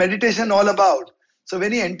is this meditation all about? So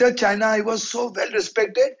when he entered China, he was so well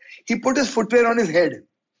respected. He put his footwear on his head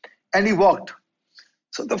and he walked.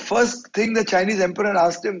 So the first thing the Chinese emperor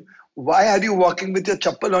asked him, why are you walking with your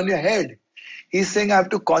chappal on your head? He's saying, I have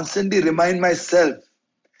to constantly remind myself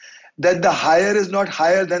that the higher is not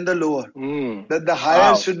higher than the lower. That the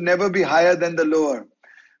higher should never be higher than the lower.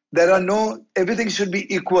 Everything should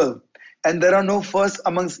be equal. And there are no first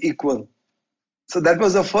amongst equal. So that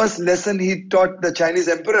was the first lesson he taught the Chinese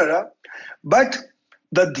emperor. But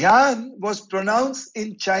the dhyan was pronounced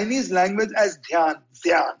in Chinese language as dhyan,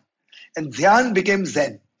 dhyan. And dhyan became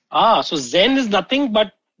Zen. So Zen is nothing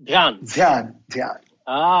but dhyan. Dhyan.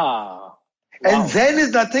 Wow. And Zen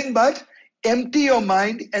is nothing but empty your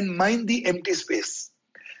mind and mind the empty space.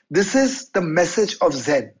 This is the message of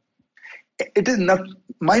Zen. It is not,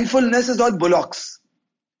 mindfulness is all bullocks.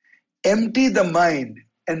 Empty the mind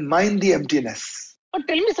and mind the emptiness. But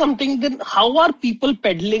tell me something, then how are people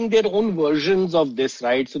peddling their own versions of this,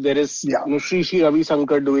 right? So there is Sri Ravi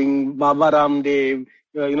Shankar doing, Baba Ramdev,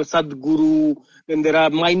 Sadhguru, then there are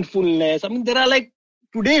mindfulness. I mean, there are like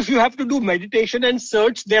today, if you have to do meditation and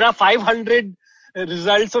search, there are 500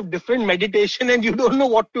 results of different meditation, and you don't know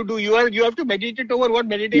what to do. You have to meditate over what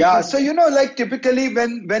meditation. Yeah, so like typically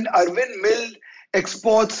when Arvind Mill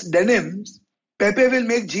exports denims, Pepe will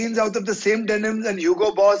make jeans out of the same denims, and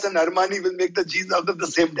Hugo Boss and Armani will make the jeans out of the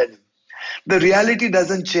same denim. The reality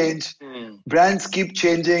doesn't change. Brands keep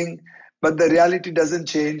changing, but the reality doesn't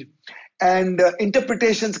change. And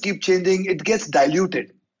interpretations keep changing. It gets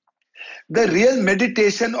diluted. The real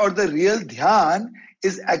meditation or the real dhyan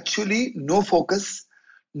is actually no focus,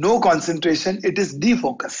 no concentration. It is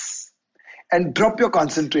defocus. And drop your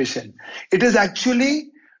concentration. It is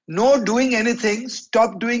actually no doing anything,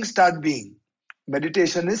 stop doing, start being.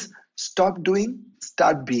 Meditation is stop doing,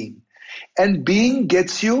 start being. And being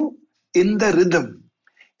gets you in the rhythm.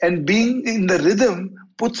 And being in the rhythm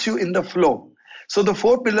puts you in the flow. So the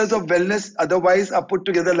 4 pillars of wellness otherwise are put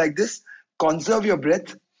together like this. Conserve your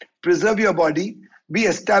breath, preserve your body, be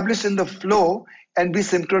established in the flow, and be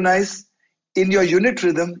synchronized in your unit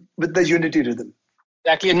rhythm with the unity rhythm.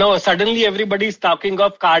 Exactly. No, suddenly everybody's talking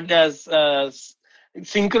of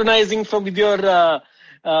synchronizing with your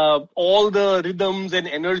all the rhythms and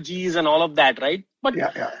energies and all of that, right? But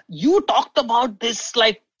you talked about this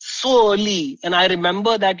like so early, and I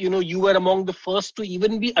remember that you were among the first to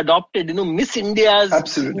even be adopted. Miss India's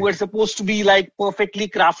Absolutely. Who were supposed to be like perfectly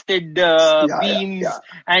crafted beings,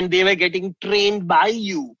 and they were getting trained by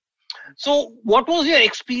you. So what was your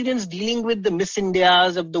experience dealing with the Miss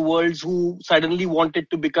Indias of the world who suddenly wanted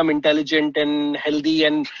to become intelligent and healthy,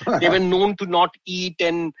 and they were known to not eat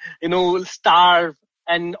and, starve,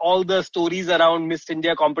 and all the stories around Miss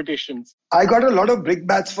India competitions? I got a lot of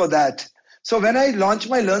brickbats for that. So when I launched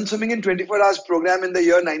my Learn Swimming in 24 Hours program in the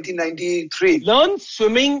year 1993. Learn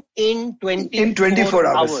Swimming in 24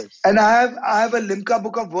 hours. And I have a Limca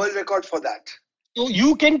Book of World Record for that. So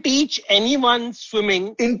you can teach anyone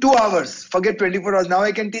swimming in 2 hours. Forget 24 hours. Now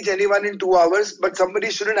I can teach anyone in 2 hours, but somebody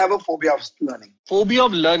shouldn't have a phobia of learning. Phobia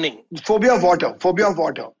of learning. Phobia of water. Phobia of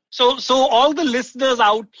water. So all the listeners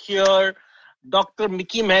out here, Dr.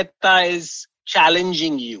 Mickey Mehta is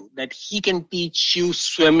challenging you that he can teach you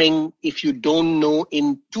swimming if you don't know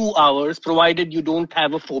in 2 hours, provided you don't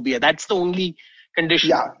have a phobia. That's the only condition.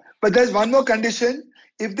 Yeah, but there's one more condition.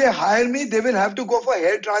 If they hire me, they will have to go for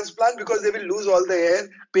hair transplant because they will lose all the hair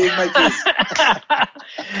paying my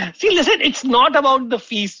fees. See, listen, it's not about the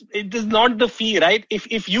fees. It is not the fee, right?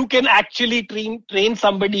 If you can actually train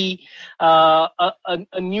somebody a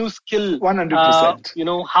new skill,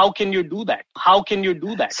 100%. How can you do that? How can you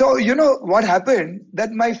do that? So, what happened?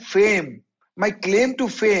 That my claim to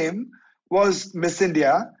fame was Miss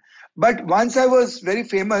India. But once I was very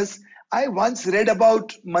famous, I once read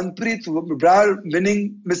about Manpreet Brar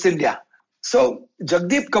winning Miss India. So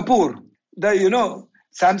Jagdeep Kapoor, the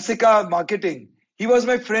Samsika marketing, he was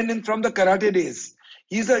my friend from the karate days.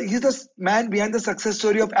 He's the man behind the success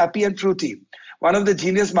story of Appy and Fruity, one of the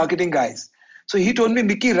genius marketing guys. So he told me,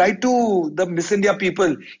 Mickey, write to the Miss India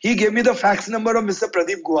people. He gave me the fax number of Mr.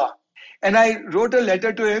 Pradeep Guha. And I wrote a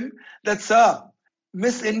letter to him that, sir,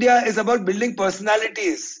 Miss India is about building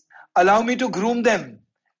personalities. Allow me to groom them.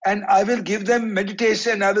 And I will give them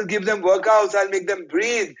meditation, I will give them workouts, I'll make them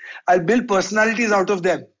breathe, I'll build personalities out of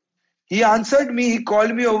them. He answered me, he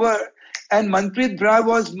called me over, and Manpreet Brar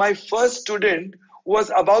was my first student who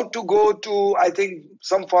was about to go to, I think,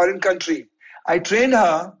 some foreign country. I trained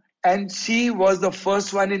her, and she was the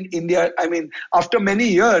first one in India. I mean, after many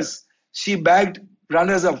years, she bagged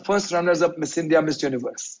first runners-up Miss India, Miss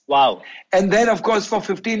Universe. Wow. And then, of course, for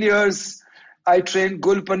 15 years, I trained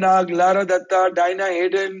Gul Panag, Lara Datta, Dinah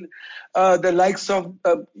Hayden, the likes of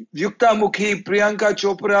Yukta Mukhi, Priyanka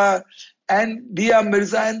Chopra, and Dia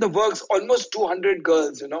Mirza, and the works, almost 200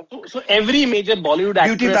 girls, So every major Bollywood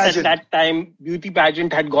actress at that time, beauty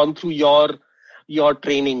pageant, had gone through your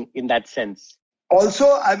training in that sense. Also,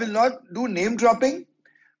 I will not do name dropping,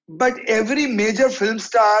 but every major film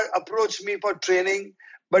star approached me for training,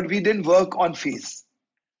 but we didn't work on fees.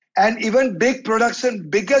 And even biggest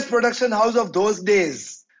production house of those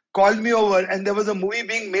days called me over, and there was a movie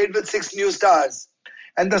being made with 6 new stars,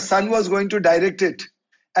 and the son was going to direct it.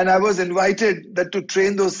 And I was invited to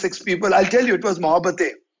train those 6 people. I'll tell you, it was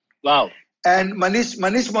Mohabbatein. Wow. And Manish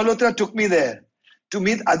Malhotra took me there to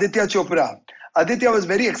meet Aditya Chopra. Aditya was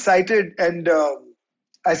very excited, and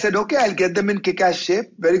I said, okay, I'll get them in kick-ass shape,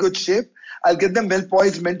 very good shape. I'll get them well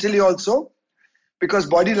poised mentally also, because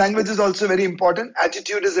body language is also very important.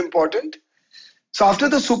 Attitude is important. So after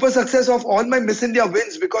the super success of all my Miss India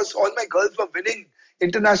wins, because all my girls were winning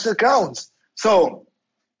international crowns. So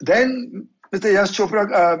then Mr. Yash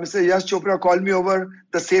Chopra called me over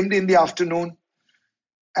the same day in the afternoon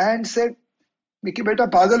and said, Mickey बेटा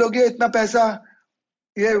पागल हो गया, इतना पैसा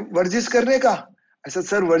ये वर्जिश करने का? ऐसा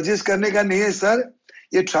सर वर्जिश करने का नहीं है सर,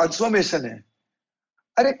 ये ट्रांसफॉर्मेशन है।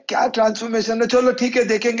 अरे क्या ट्रांसफॉर्मेशन है, चलो ठीक है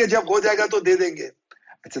देखेंगे, जब हो जाएगा तो दे देंगे।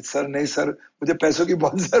 अच्छा सर नहीं सर, मुझे पैसों की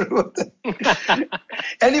बहुत जरूरत है।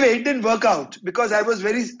 Anyway, it didn't work out because I was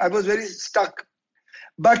very stuck.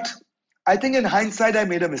 But I think in hindsight, I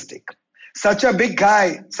made a mistake. Such a big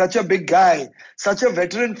guy, such a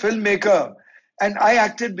veteran filmmaker, and I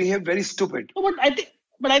behaved very stupid. No,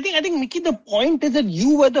 but I think, Mickey, the point is that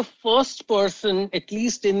you were the first person, at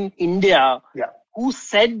least in India, Yeah. who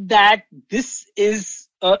said that this is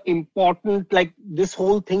important, like this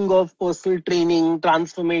whole thing of personal training,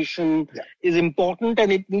 transformation is important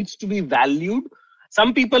and it needs to be valued.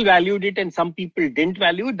 Some people valued it and some people didn't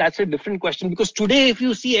value it. That's a different question. Because today, if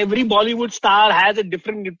you see, every Bollywood star has a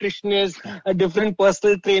different nutritionist, a different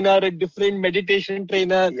personal trainer, a different meditation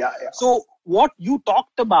trainer. Yeah. So what you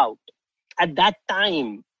talked about at that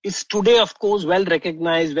time is today, of course, well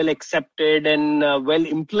recognized, well accepted, and well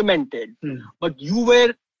implemented. But you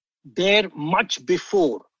were there much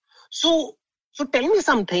before. So tell me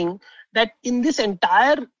something, that in this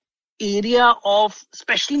entire area of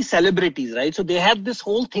especially celebrities, right? So they have this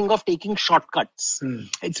whole thing of taking shortcuts.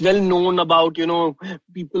 It's well known about,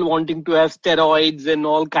 people wanting to have steroids and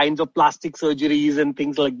all kinds of plastic surgeries and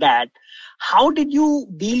things like that. How did you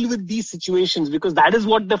deal with these situations? Because that is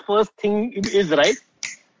what the first thing is, right?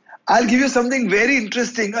 I'll give you something very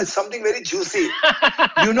interesting, something very juicy.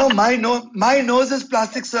 My nose is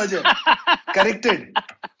plastic surgeon. Corrected.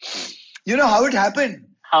 You know how it happened?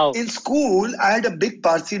 How? In school, I had a big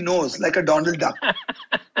Parsi nose, like a Donald Duck.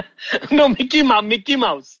 No, Mickey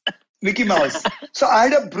Mouse. Mickey Mouse. So I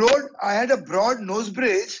had a broad nose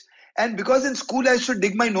bridge, and because in school I should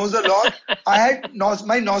dig my nose a lot,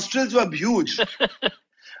 my nostrils were huge.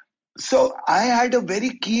 So I had a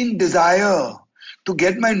very keen desire to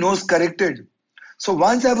get my nose corrected. So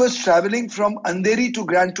once I was traveling from Andheri to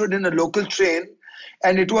Grantwood in a local train,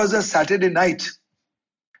 and it was a Saturday night.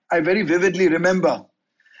 I very vividly remember.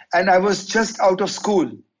 And I was just out of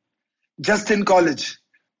school, just in college.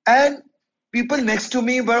 And people next to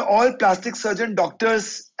me were all plastic surgeon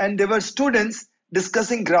doctors, and they were students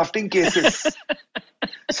discussing grafting cases.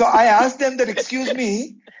 So I asked them that, excuse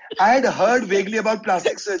me, I had heard vaguely about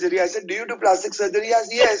plastic surgery. I said, do you do plastic surgery?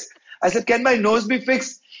 Yes. I said, can my nose be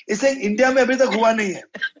fixed? He said, India mein abhi tak hua nahi hai.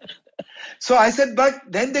 So I said, but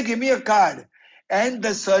then they gave me a card. And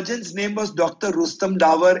the surgeon's name was Dr. Rustam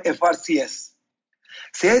Dawar, FRCS.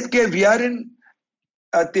 Says that we are in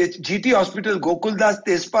GT Hospital, Gokuldas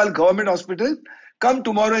Tejpal Government Hospital. Come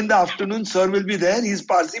tomorrow in the afternoon, sir will be there. He's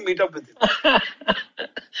Parsi, meet up with him.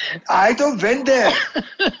 I went there.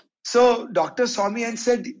 So doctor saw me and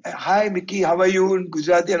said, hi Mickey, how are you, in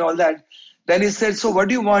Gujarati and all that. Then he said, so what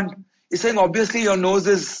do you want? He's saying, obviously your nose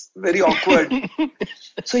is very awkward.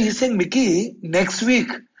 So he's saying, Mickey, next week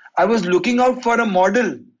I was looking out for a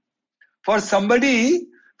model, for somebody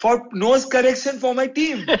for nose correction for my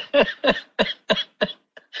team.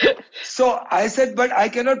 So I said, but I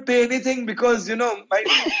cannot pay anything because, my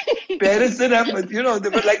parents didn't have, they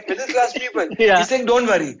were like middle class people. Yeah. He's saying, don't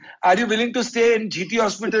worry. Are you willing to stay in GT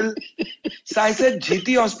hospital? So I said,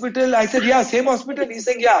 GT hospital? I said, yeah, same hospital. He's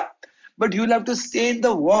saying, yeah. But you'll have to stay in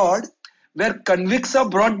the ward where convicts are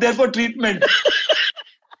brought there for treatment.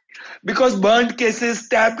 Because burnt cases,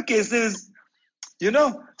 stabbed cases,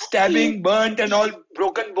 stabbing, burnt and all,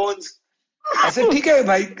 broken bones. I said, ठीक है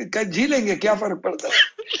भाई, जी लेंगे, क्या फर्क पड़ता है?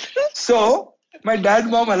 So, my dad,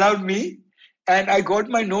 mom allowed me and I got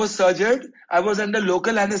my nose surgered. I was under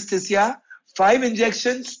local anesthesia, 5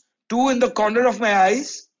 injections, 2 in the corner of my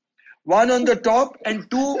eyes, 1 on the top and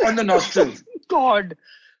 2 on the nostrils. God.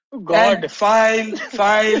 And file,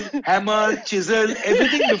 hammer, chisel,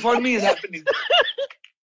 everything before me is happening.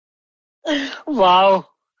 Wow.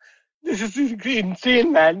 This is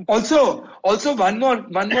insane, man. Also one more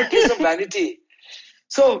case of vanity.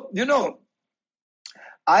 So,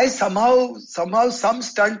 I somehow some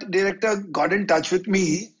stunt director got in touch with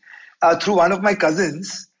me through one of my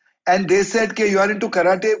cousins, and they said, you are into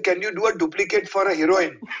karate, can you do a duplicate for a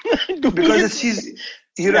heroine? Because she's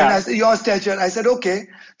heroine. Yeah. I said, your stature. I said, okay.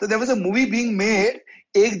 So there was a movie being made,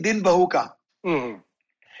 Ek Din Bahu Ka.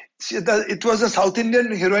 It was a South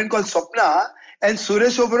Indian heroine called Swapna, and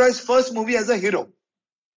Suresh Oberoi's first movie as a hero.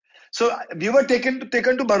 So we were taken to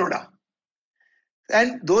Baroda.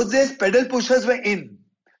 And those days pedal pushers were in.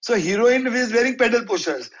 So heroine was wearing pedal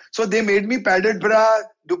pushers. So they made me padded bra,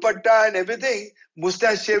 dupatta and everything,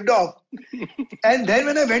 mustache shaved off. And then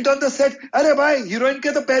when I went on the set, arey bhai, heroine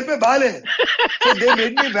ke to pair pe baal hai. So they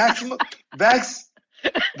made me wax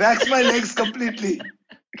my legs completely.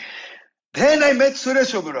 Then I met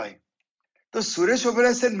Suresh Oberoi. So Suresh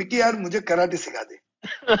Oberoi said, Mickey, yaar, mujhe karate sikha de.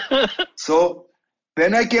 So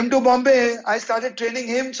when I came to Bombay, I started training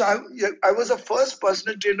him. So I was the first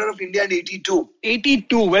personal trainer of India in 82.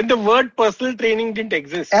 82, when the word personal training didn't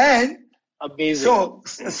exist. And amazing.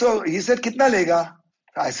 So he said, kitna lega?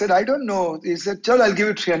 I said, I don't know. He said, chal, I'll give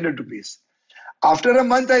you 300 rupees. After a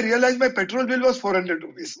month, I realized my petrol bill was 400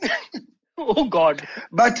 rupees. Oh God.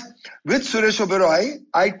 But with Suresh Oberoi,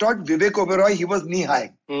 I taught Vivek Oberoi. He was knee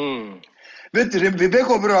high. With Vivek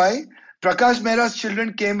Oberoi, Prakash Mehra's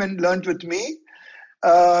children came and learned with me.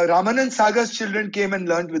 Ramanand Sagar's children came and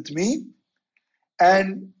learned with me.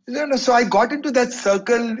 And so I got into that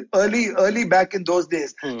circle early back in those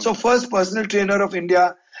days. So first personal trainer of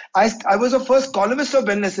India. I was the first columnist of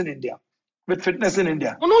wellness in India, with fitness in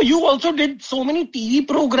India. Oh no, you also did so many TV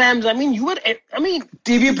programs.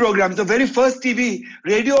 TV programs, the very first TV,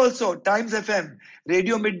 radio also, Times FM,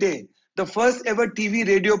 Radio Midday. The first ever TV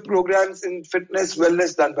radio programs in fitness,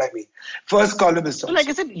 wellness done by me. First columnist. So like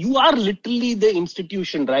I said, you are literally the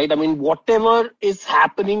institution, right? I mean, whatever is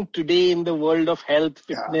happening today in the world of health,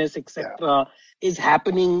 fitness, etc. is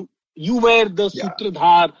happening. You were the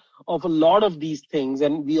sutradhar of a lot of these things,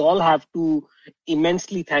 and we all have to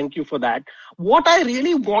immensely thank you for that. What I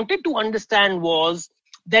really wanted to understand was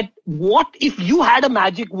that what if you had a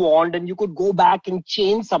magic wand and you could go back and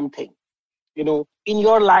change something, in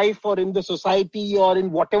your life or in the society or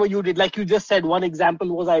in whatever you did. Like you just said, one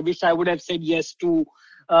example was, I wish I would have said yes to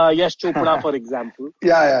Yash Chopra, for example.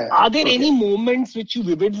 Yeah. Are there any moments which you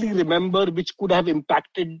vividly remember which could have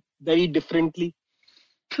impacted very differently?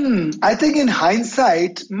 I think in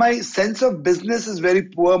hindsight, my sense of business is very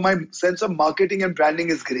poor. My sense of marketing and branding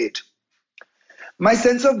is great. My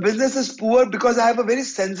sense of business is poor because I have a very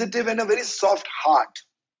sensitive and a very soft heart.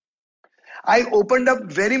 I opened up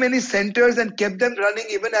very many centers and kept them running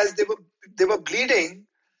even as they were bleeding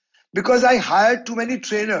because I hired too many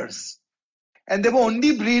trainers. And they were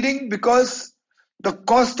only bleeding because the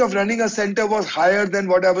cost of running a center was higher than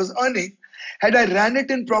what I was earning. Had I ran it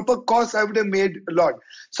in proper cost, I would have made a lot.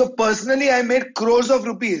 So personally, I made crores of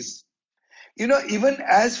rupees. Even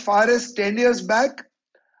as far as 10 years back,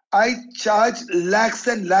 I charged lakhs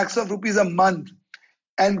and lakhs of rupees a month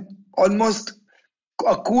and almost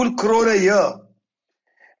a cool crore a year.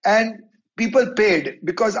 And people paid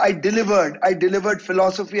because I delivered. I delivered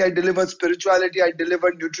philosophy, I delivered spirituality, I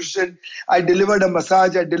delivered nutrition, I delivered a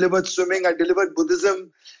massage, I delivered swimming, I delivered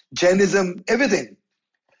Buddhism, Jainism, everything.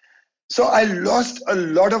 So I lost a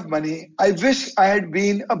lot of money. I wish I had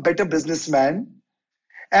been a better businessman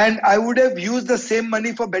and I would have used the same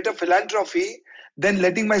money for better philanthropy than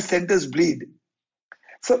letting my centers bleed.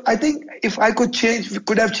 So I think if I could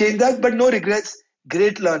have changed that, but no regrets.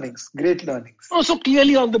 Great learnings. Oh, so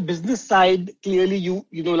clearly on the business side, clearly you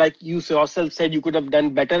like you yourself said, you could have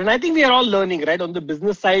done better. And I think we are all learning, right? On the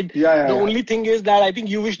business side, the only thing is that I think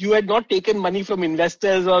you wish you had not taken money from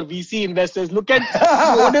investors or VC investors. Look at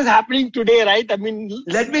what is happening today, right? I mean,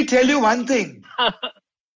 let me tell you one thing.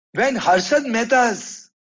 When Harshad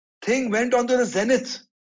Mehta's thing went onto the zenith,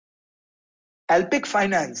 Alpic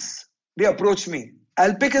Finance, they approached me.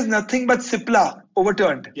 Alpic is nothing but Cipla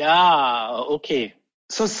overturned. Yeah, okay.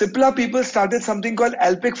 So Cipla people started something called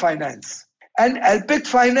Alpic Finance. And Alpic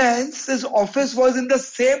Finance's office was in the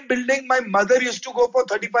same building my mother used to go for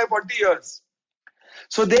 35, 40 years.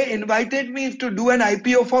 So they invited me to do an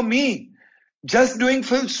IPO for me. Just doing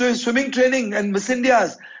swimming training and Miss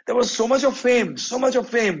India's. There was so much of fame. So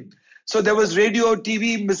there was radio,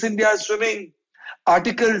 TV, Miss India, swimming,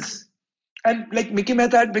 articles. And like Mickey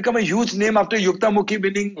Mehta had become a huge name after Yukta Mukhi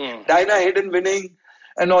winning, Dinah Hayden winning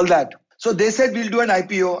and all that. So they said, we'll do an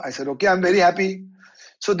IPO. I said, okay, I'm very happy.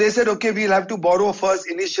 So they said, okay, we'll have to borrow first,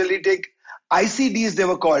 initially take ICDs, they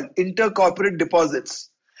were called, intercorporate deposits.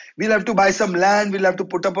 We'll have to buy some land. We'll have to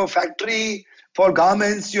put up a factory for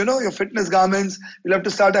garments, your fitness garments. We'll have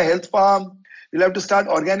to start a health farm. We'll have to start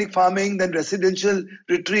organic farming, then residential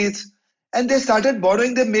retreats. And they started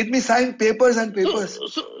borrowing. They made me sign papers and papers.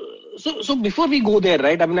 So before we go there,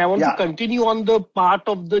 right? I mean, I want to continue on the part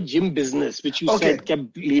of the gym business, which you said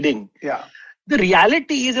kept leading. Yeah. The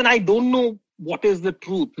reality is, and I don't know what is the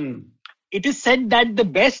truth. It is said that the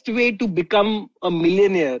best way to become a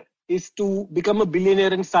millionaire is to become a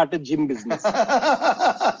billionaire and start a gym business.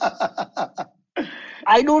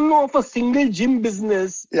 I don't know of a single gym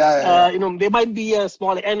business. There might be a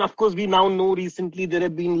small, and of course we now know recently there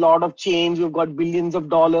have been a lot of change. We've got billions of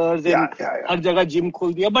dollars and har jagah gym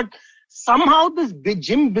khol diya. But somehow this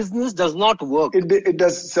gym business does not work. It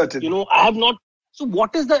does certainly. I have not So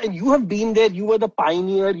what is and you have been there, you were the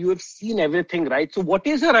pioneer, you have seen everything, right? So what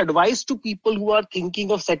is your advice to people who are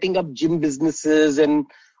thinking of setting up gym businesses, and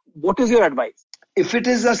what is your advice? If it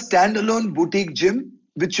is a standalone boutique gym,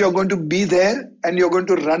 which you're going to be there and you're going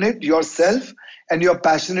to run it yourself, and you're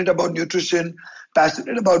passionate about nutrition,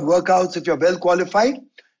 passionate about workouts, if you're well qualified,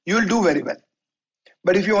 you'll do very well.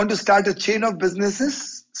 But if you want to start a chain of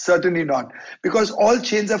businesses, certainly not, because all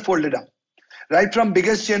chains are folded up. Right from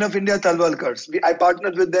biggest chain of India, Talwalkars. I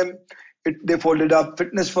partnered with them. They folded up.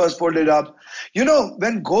 Fitness First folded up. You know,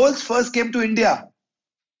 when Goals first came to India,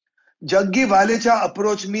 Jaggi Valecha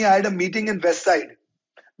approached me. I had a meeting in West Side,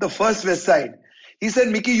 the first West Side. He said,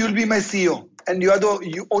 Mickey, you'll be my CEO. And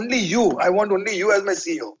only you. I want only you as my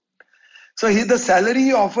CEO. So the salary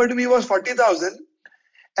he offered me was 40,000.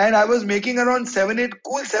 And I was making around 7, 8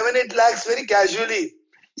 lakhs very casually,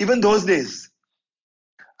 even those days.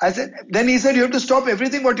 Then he said, you have to stop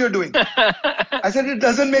everything what you're doing. I said, it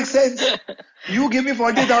doesn't make sense. You give me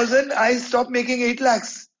 40,000, I stop making 8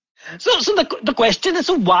 lakhs. So the question is,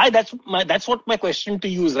 so why? That's what my question to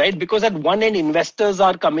you is, right? Because at one end, investors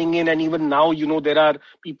are coming in, and even now, there are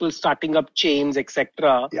people starting up chains,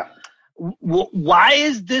 etc. Yeah. Why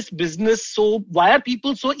is this business why are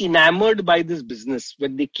people so enamored by this business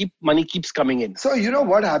when money keeps coming in? So you know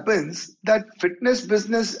what happens, that fitness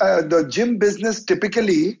business, the gym business,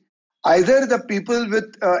 typically either the people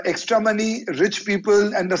with extra money, rich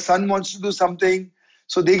people, and the son wants to do something,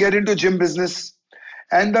 so they get into gym business.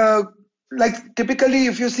 And like typically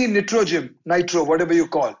if you see Nitro, whatever you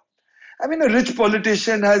call, I mean, a rich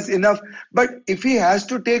politician has enough, but if he has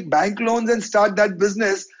to take bank loans and start that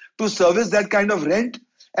business to service that kind of rent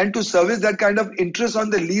and to service that kind of interest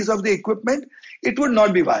on the lease of the equipment, it would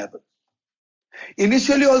not be viable.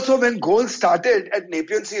 Initially also, when Goals started at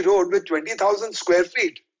Nepean Sea Road with 20,000 square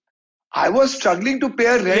feet, I was struggling to pay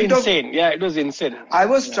a rent insane. Yeah, it was insane. I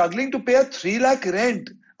was struggling to pay a 3 lakh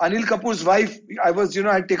rent. Anil Kapoor's wife, I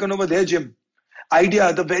had taken over their gym.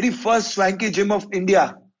 Idea, the very first swanky gym of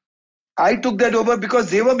India. I took that over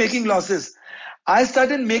because they were making losses. I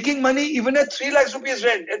started making money even at 3 lakhs rupees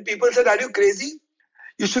rent. And people said, are you crazy?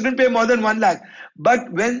 You shouldn't pay more than 1 lakh.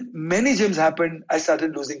 But when many gyms happened, I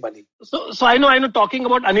started losing money. So I know, talking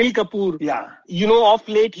about Anil Kapoor. Yeah. Of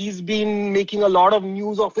late, he's been making a lot of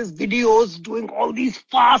news of his videos, doing all these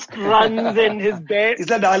fast runs and his bare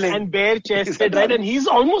chested, right? And he's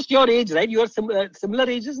almost your age, right? You are similar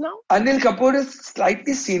ages now? Anil Kapoor is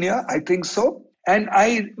slightly senior, I think so. And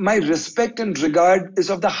my respect and regard is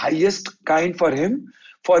of the highest kind for him,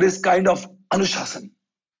 for his kind of Anushasan,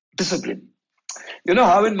 discipline. You know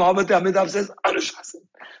how in Mohabbat Amitabh says Anushasan.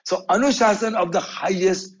 So Anushasan of the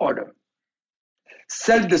highest order.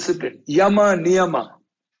 Self-discipline, Yama, Niyama,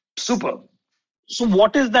 superb. So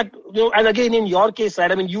what is that, and again in your case,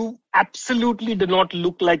 right, I mean, you absolutely do not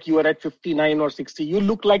look like you are at 59 or 60. You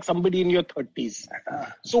look like somebody in your 30s.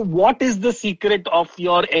 So what is the secret of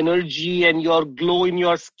your energy and your glow in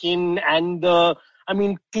your skin and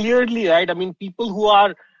clearly, right, I mean, people who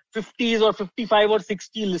are 50s or 55 or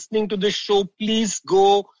 60 listening to this show, please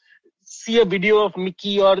go see a video of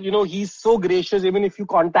Mickey, or, he's so gracious. Even if you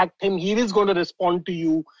contact him, he is going to respond to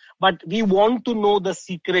you. But we want to know the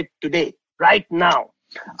secret today. Right now,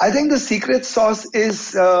 I think the secret sauce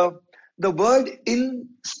is the word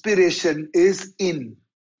inspiration is in,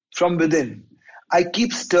 from within. I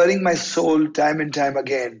keep stirring my soul time and time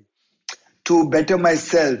again to better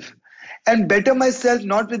myself, and better myself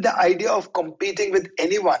not with the idea of competing with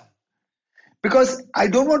anyone, because I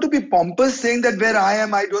don't want to be pompous saying that where I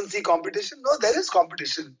am I don't see competition. No, there is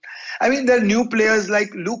competition. I mean, there are new players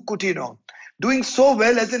like Luke Coutinho, doing so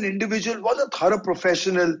well as an individual, was a thorough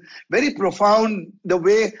professional, very profound the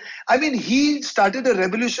way. I mean, he started a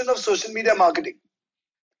revolution of social media marketing.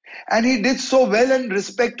 And he did so well, and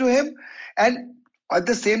respect to him. And at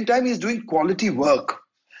the same time, he's doing quality work.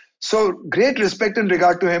 So great respect and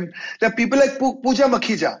regard to him. There are people like Pooja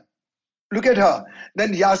Makhija. Look at her.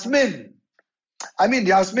 Then Yasmin. I mean,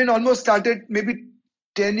 Yasmin almost started maybe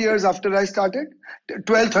 10 years after I started,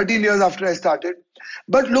 12, 13 years after I started.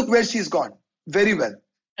 But look where she's gone. Very well.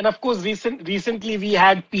 And of course, recently we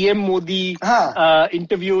had PM Modi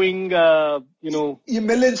interviewing, Milind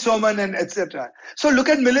Soman and etc. So look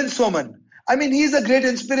at Milind Soman. I mean, he's a great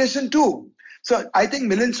inspiration too. So I think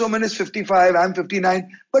Milind Soman is 55, I'm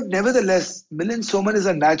 59. But nevertheless, Milind Soman is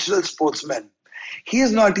a natural sportsman.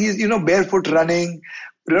 He's barefoot running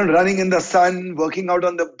in the sun, working out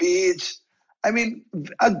on the beach. I mean,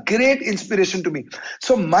 a great inspiration to me.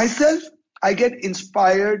 So myself, I get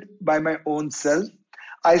inspired by my own self.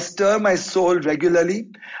 I stir my soul regularly.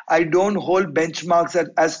 I don't hold benchmarks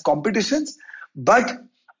as competitions, but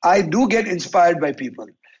I do get inspired by people.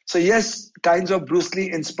 So yes, kinds of Bruce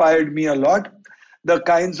Lee inspired me a lot. The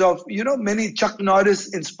kinds of, many Chuck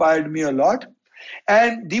Norris inspired me a lot.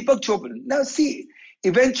 And Deepak Chopra. Now see,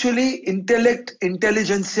 eventually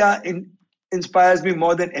intelligentsia inspires me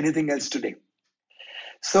more than anything else today.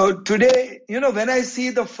 So today, when I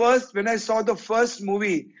saw the first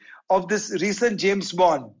movie of this recent James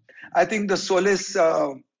Bond, I think the Solace,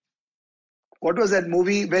 what was that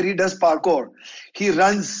movie where he does parkour? He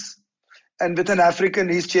runs and with an African,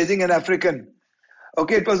 he's chasing an African.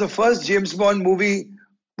 Okay, it was the first James Bond movie.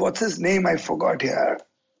 What's his name? I forgot here.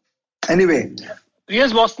 Anyway.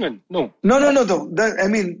 Pierce Brosnan. No. No.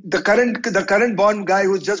 The current Bond guy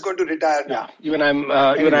who's just going to retire now.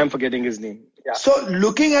 Yeah, even I'm forgetting his name. Yeah. So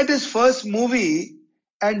looking at his first movie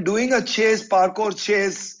and doing a parkour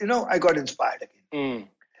chase, I got inspired again.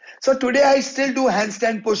 So today I still do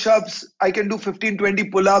handstand push-ups. I can do 15,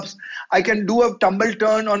 20 pull-ups. I can do a tumble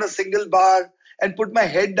turn on a single bar and put my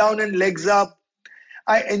head down and legs up.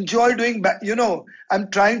 I enjoy doing,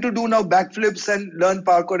 I'm trying to do now backflips and learn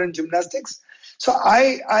parkour and gymnastics. So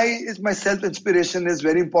my self-inspiration is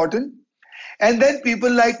very important. And then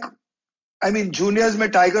people juniors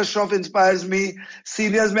mein Tiger Shroff inspires me.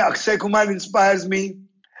 Seniors mein Akshay Kumar inspires me.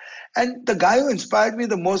 And the guy who inspired me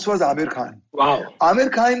the most was Amir Khan. Wow. Amir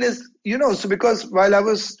Khan is, so because while I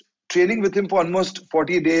was training with him for almost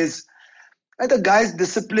 40 days, and the guy's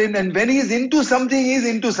discipline, and when he's into something, he's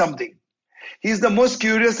into something. He's the most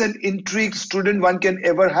curious and intrigued student one can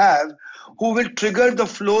ever have, who will trigger the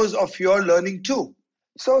flows of your learning too.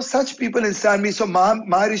 So such people inspire me. So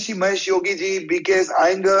Maharishi Mahesh Yogi ji, BKS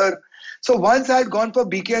Iyengar. So once I had gone for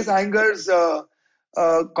BKS Iyengar's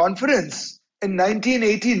conference in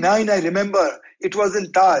 1989, I remember, it was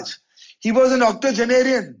in Taj. He was an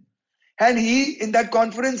octogenarian. And he, in that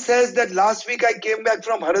conference, says that last week I came back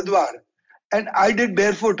from Haridwar and I did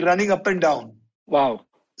barefoot running up and down. Wow.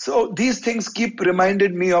 So these things keep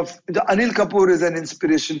reminded me of, Anil Kapoor is an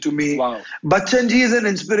inspiration to me. Wow. Bachchan ji is an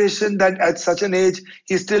inspiration that at such an age,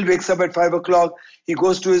 he still wakes up at 5 o'clock. He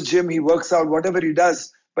goes to his gym, he works out, whatever he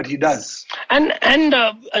does. But he does. And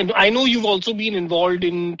I know you've also been involved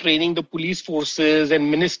in training the police forces and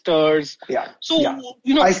ministers. Yeah. So,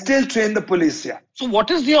 I still train the police, yeah. So what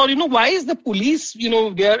is why is the police,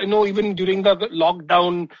 there, even during the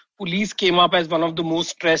lockdown, police came up as one of the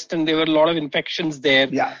most stressed and there were a lot of infections there.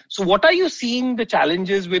 Yeah. So what are you seeing the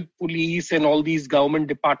challenges with police and all these government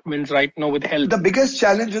departments right now with health? The biggest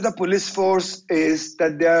challenge with the police force is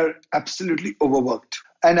that they are absolutely overworked.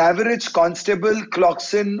 An average constable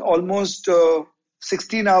clocks in almost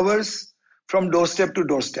 16 hours from doorstep to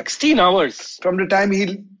doorstep. 16 hours? From the time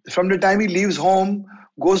he leaves home,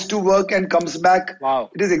 goes to work and comes back.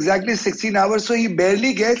 Wow. It is exactly 16 hours. So he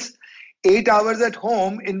barely gets 8 hours at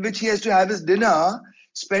home in which he has to have his dinner,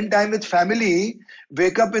 spend time with family,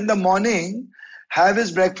 wake up in the morning, have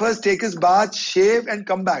his breakfast, take his bath, shave and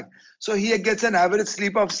come back. So he gets an average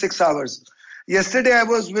sleep of 6 hours. Yesterday, I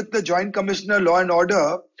was with the Joint Commissioner Law and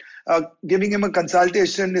Order, giving him a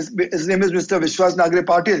consultation. His name is Mr. Vishwas Nagre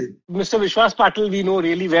Patil. Mr. Vishwas Patil, we know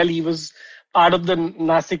really well. He was part of the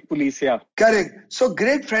Nasik police, yeah. Correct. So,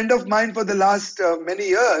 great friend of mine for the last many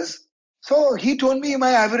years. So, he told me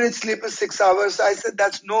my average sleep is 6 hours. I said,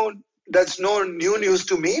 that's no new news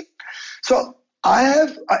to me. So, I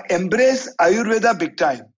have embraced Ayurveda big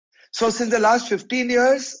time. So, since the last 15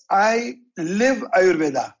 years, I live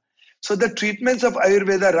Ayurveda. So the treatments of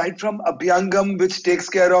Ayurveda, right from Abhyangam, which takes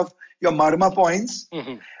care of your marma points, to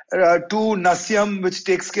Nasyam, which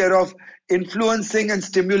takes care of influencing and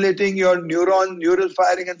stimulating your neural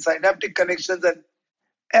firing and synaptic connections. And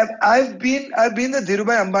I've been the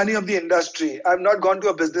Dhirubhai Ambani of the industry. I've not gone to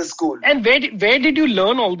a business school. And where did you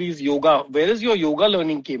learn all these yoga? Where is your yoga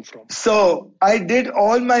learning came from? So I did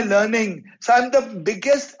all my learning. So I'm the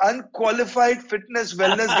biggest unqualified fitness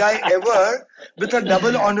wellness guy ever with a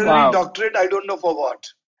double honorary doctorate. I don't know for what.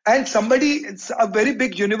 And it's a very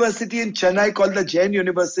big university in Chennai called the Jain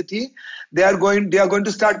University. They are going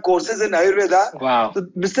to start courses in Ayurveda. Wow. So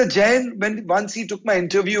Mr. Jain, once he took my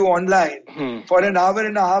interview online for an hour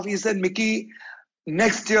and a half, he said, Mickey,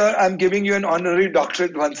 next year I'm giving you an honorary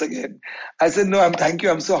doctorate once again. I said, no, thank you.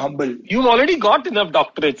 I'm so humble. You've already got enough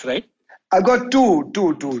doctorates, right? I've got two.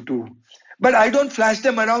 But I don't flash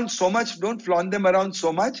them around so much, don't flaunt them around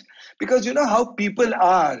so much, because you know how people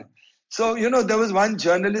are. So, there was one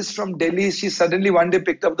journalist from Delhi. She suddenly one day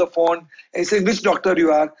picked up the phone and said, which doctor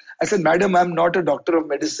you are? I said, madam, I'm not a doctor of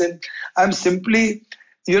medicine. I'm simply,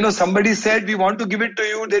 somebody said, we want to give it to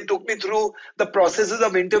you. They took me through the processes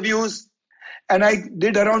of interviews. And I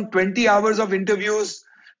did around 20 hours of interviews,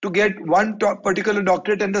 to get one particular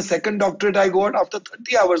doctorate, and the second doctorate I got after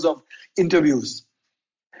 30 hours of interviews.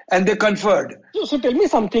 And they conferred. So tell me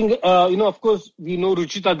something, of course, we know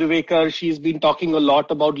Ruchita Divekar. She's been talking a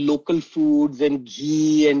lot about local foods and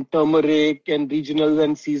ghee and turmeric and regional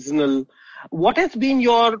and seasonal. What has been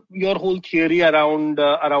your whole theory around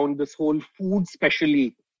this whole food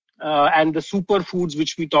specially and the superfoods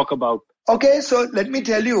which we talk about? Okay, so let me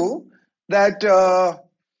tell you that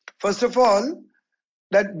first of all,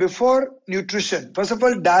 that before nutrition, first of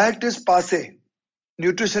all, diet is passe,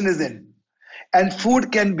 nutrition is in. And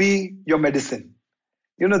food can be your medicine.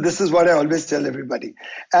 This is what I always tell everybody.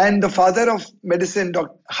 And the father of medicine,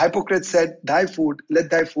 Dr. Hippocrates, said, let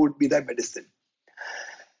thy food be thy medicine.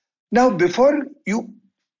 Now, before you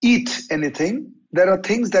eat anything, there are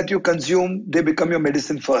things that you consume, they become your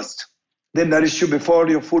medicine first. They nourish you before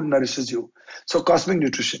your food nourishes you. So, cosmic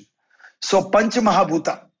nutrition. So, Panch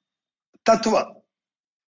Mahabhuta, Tattva.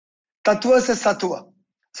 Tattva se Sattva.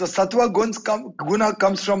 So sattva guna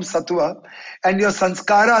comes from sattva, and your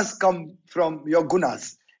sanskaras come from your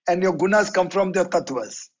gunas, and your gunas come from the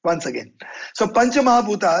tattvas. Once again, so pancha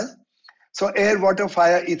mahabhutas, so air, water,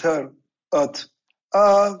 fire, ether, earth.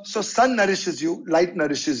 So sun nourishes you, light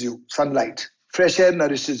nourishes you, sunlight. Fresh air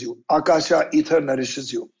nourishes you, akasha, ether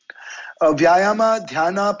nourishes you. Vyayama,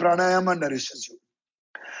 dhyana, pranayama nourishes you.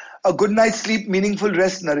 A good night's sleep, meaningful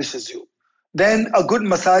rest nourishes you. Then a good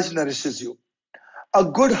massage nourishes you. A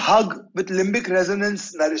good hug with limbic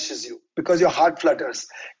resonance nourishes you because your heart flutters.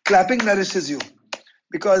 Clapping nourishes you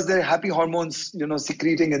because there are happy hormones,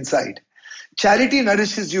 secreting inside. Charity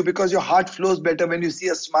nourishes you because your heart flows better when you see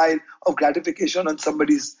a smile of gratification on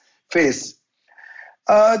somebody's face.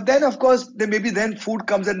 Then, of course, then food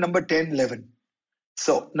comes at number 10, 11.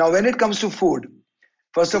 So now when it comes to food,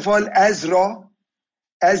 first of all, as raw,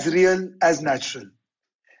 as real, as natural.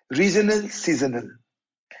 Regional, seasonal.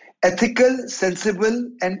 Ethical,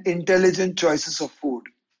 sensible, and intelligent choices of food.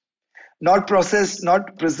 Not processed,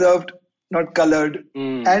 not preserved, not colored.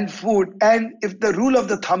 And food. And if the rule of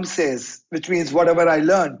the thumb says, which means whatever I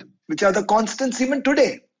learned, which are the constants even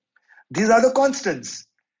today. These are the constants.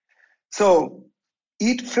 So,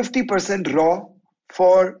 eat 50% raw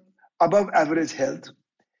for above average health.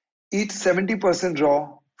 Eat 70%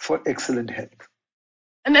 raw for excellent health.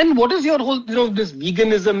 And then what is your whole, this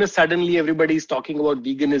veganism is suddenly everybody's talking about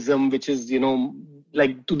veganism, which is,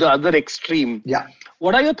 like to the other extreme. Yeah.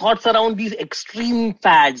 What are your thoughts around these extreme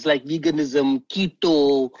fads like veganism,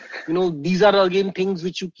 keto? These are again things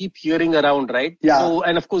which you keep hearing around, right? Yeah. So,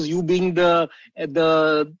 and of course, you being the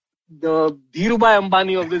Dhirubhai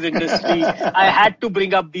Ambani of this industry, I had to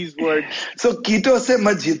bring up these words. So keto se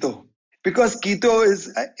mat jeeto. Because keto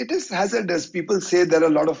is hazardous. People say there are a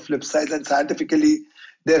lot of flip sides, and scientifically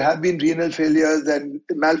there have been renal failures and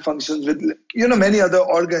malfunctions with, many other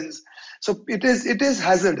organs. So it is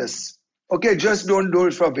hazardous. Okay, just don't do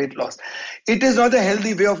it for weight loss. It is not a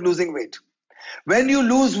healthy way of losing weight. When you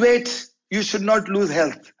lose weight, you should not lose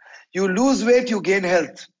health. You lose weight, you gain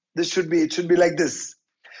health. It should be like this.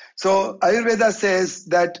 So Ayurveda says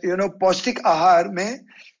that, पौष्टिक आहार में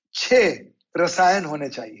 6 रसायन होने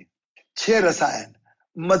चाहिए. 6 रसायन.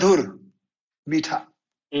 मधुर, मीठा.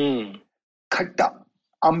 खट्टा,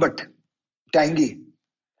 ambat, tangy.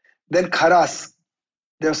 Then kharas,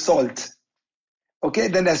 they're salt. Okay,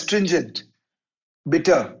 then astringent,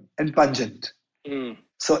 bitter, and pungent.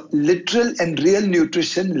 So literal and real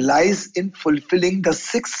nutrition lies in fulfilling the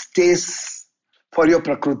 6 tastes for your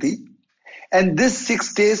prakriti. And this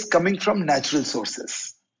 6 tastes coming from natural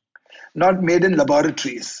sources, not made in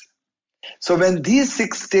laboratories. So when these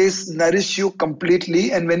 6 tastes nourish you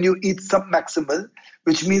completely, and when you eat submaximal,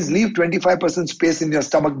 which means leave 25% space in your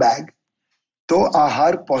stomach bag, तो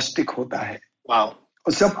आहार पौष्टिक होता है. Wow.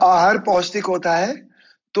 और जब आहार पौष्टिक होता है,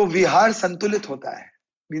 तो विहार संतुलित होता है.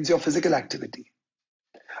 Means your physical activity.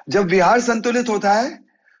 जब विहार संतुलित होता है,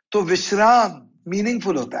 तो विश्राम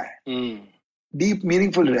meaningful होता है. Deep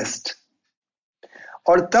meaningful rest.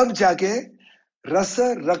 और तब जाके रस,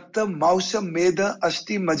 रक्त, मांस, मेद,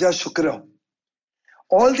 अष्टि, मज्जा, शुक्र.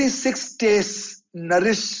 All these 6 tastes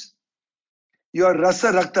nourish your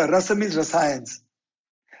rasa, rakta. Rasa means rasayans.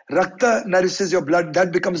 Rakta nourishes your blood,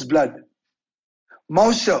 that becomes blood.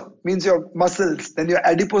 Mausha means your muscles, then your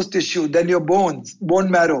adipose tissue, then your bones, bone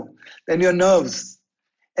marrow, then your nerves.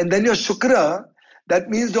 And then your shukra, that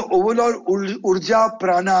means the overall urja,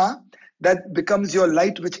 prana, that becomes your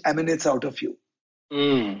light which emanates out of you.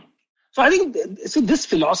 So I think, this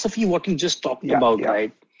philosophy, what you just talked about,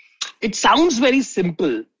 right? It sounds very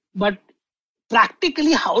simple, but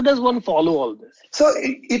practically, how does one follow all this? So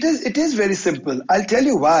it is very simple. I'll tell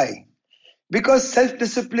you why. Because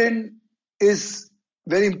self-discipline is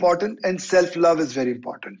very important, and self-love is very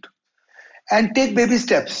important. And take baby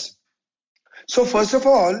steps. So first of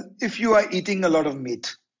all, if you are eating a lot of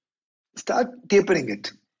meat, start tapering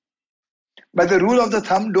it. By the rule of the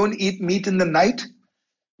thumb, don't eat meat in the night,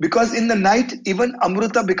 because in the night, even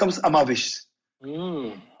Amruta becomes Amavish.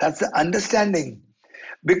 That's the understanding.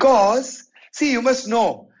 Because, see, you must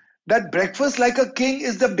know that breakfast like a king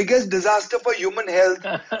is the biggest disaster for human health.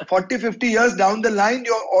 40, 50 years down the line,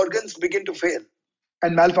 your organs begin to fail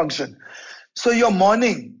and malfunction. So your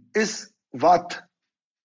morning is Vat,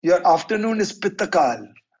 your afternoon is Pittakal,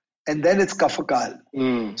 and then it's Kafakal.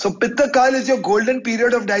 So Pittakal is your golden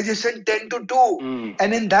period of digestion, 10 to 2.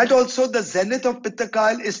 And in that also, the zenith of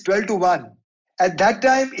Pittakal is 12 to 1. At that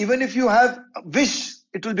time, even if you have wish,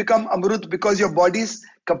 it will become Amrut, because your body's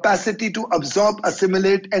capacity to absorb,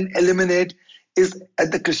 assimilate, and eliminate is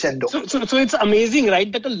at the crescendo. So it's amazing,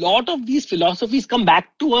 right, that a lot of these philosophies come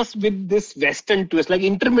back to us with this Western twist. Like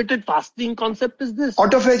intermittent fasting concept is this.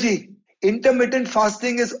 Autophagy. Intermittent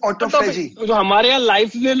fasting is autophagy. So हमारे यहाँ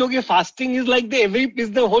life में लोग ये fasting is like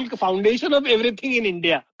the whole foundation of everything in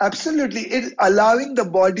India. Absolutely. It's allowing the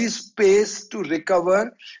body space to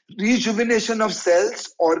recover, rejuvenation of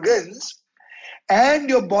cells, organs, and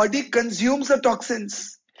your body consumes the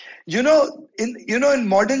toxins. In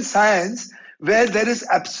modern science, where there is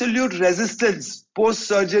absolute resistance,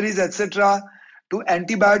 post-surgeries, etc., to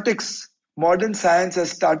antibiotics, modern science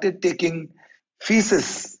has started taking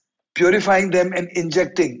feces, purifying them and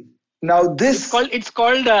injecting. Now this it's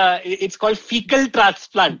called fecal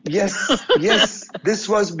transplant. Yes. This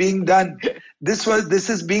was being done. This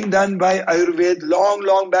is being done by Ayurveda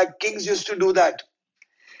long back. Kings used to do that.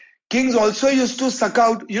 Kings also used to suck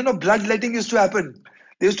out, bloodletting used to happen.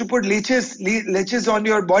 They used to put leeches on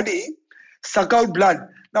your body, suck out blood.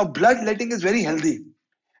 Now bloodletting is very healthy,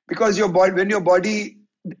 because when your body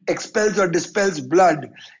expels or dispels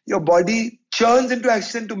blood, your body churns into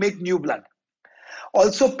action to make new blood.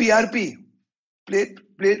 Also PRP,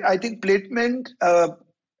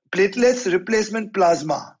 platelets replacement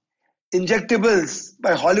plasma, injectables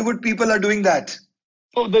by Hollywood people are doing that.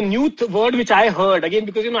 Oh, the new word which I heard, again,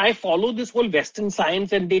 because I follow this whole Western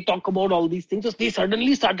science and they talk about all these things. So they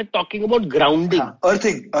suddenly started talking about grounding.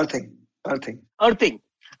 Earthing. I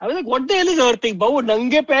was like, what the hell is earthing? Babu,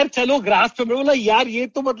 nange pair chalo grass pe. Bola, yaar, ye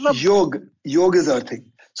to matlab... Yoga is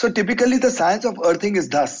earthing. So typically the science of earthing is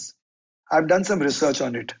thus. I've done some research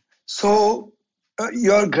on it. So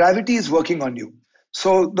your gravity is working on you.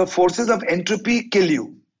 So the forces of entropy kill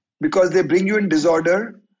you, because they bring you in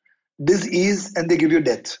disorder, disease, and they give you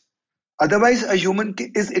death. Otherwise, a human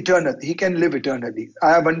is eternal. He can live eternally.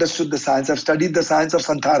 I have understood the science. I've studied the science of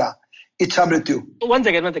Santhara, Ichha Mrityu. One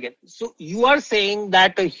second. So you are saying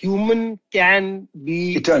that a human can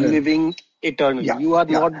be living eternally. Yeah, you are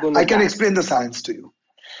not going to I can explain the science to you.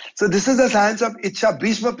 So this is the science of Ichha,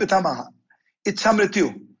 Bhishma Pitamaha, Ichha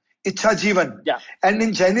Mrityu, Ichha Jivan. Yeah. And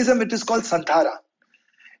in Jainism, it is called Santhara.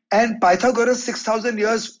 And Pythagoras, 6,000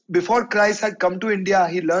 years before Christ had come to India,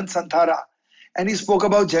 he learned Santhara. And he spoke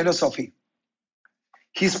about Jainosophy.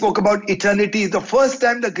 He spoke about eternity. The first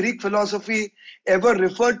time the Greek philosophy ever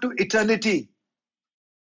referred to eternity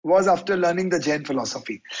was after learning the Jain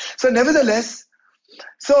philosophy. So nevertheless,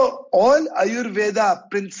 all Ayurveda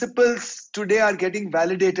principles today are getting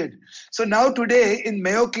validated. So now today in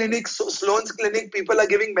Mayo Clinic, Sloan's Clinic, people are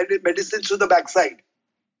giving medicines to the backside,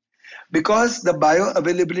 because the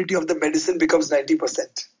bioavailability of the medicine becomes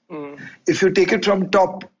 90%. If you take it from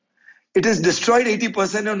top, it is destroyed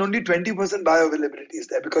 80% and only 20% bioavailability is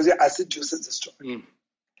there, because your acid juice is destroyed.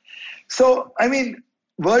 So,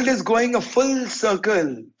 world is going a full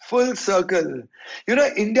circle.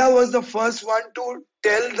 India was the first one to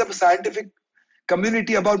tell the scientific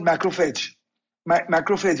community about macrophages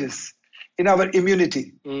in our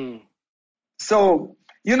immunity. So,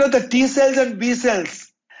 the T cells and B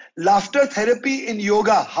cells, laughter therapy in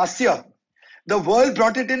yoga, hasya, the world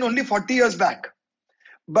brought it in only 40 years back.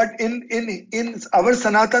 But in our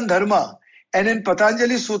Sanatan Dharma and in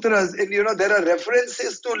Patanjali Sutras, there are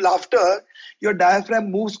references to laughter. Your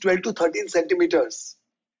diaphragm moves 12 to 13 centimeters.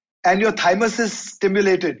 And your thymus is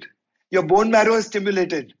stimulated. Your bone marrow is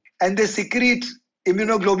stimulated. And they secrete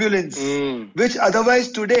immunoglobulins, which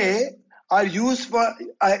otherwise today are used for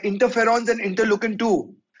interferons and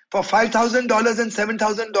interleukin-2 for $5,000 and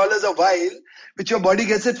 $7,000 a while, which your body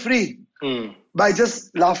gets it free by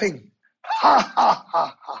just laughing.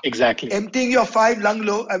 Exactly. Emptying your five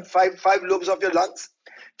lobes of your lungs,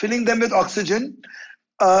 filling them with oxygen,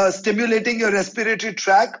 stimulating your respiratory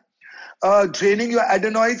tract, draining your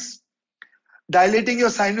adenoids, dilating your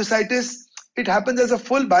sinusitis. It happens as a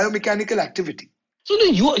full biomechanical activity. So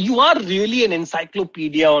you are really an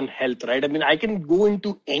encyclopedia on health, right? I mean, I can go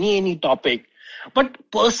into any topic, but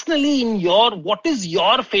personally, what is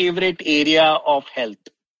your favorite area of health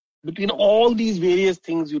between all these various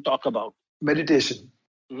things you talk about? Meditation.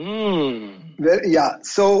 Mm.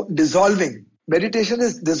 So dissolving. Meditation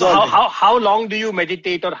is So dissolving. how long do you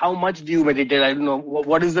meditate, or how much do you meditate? I don't know.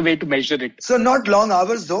 What is the way to measure it? So not long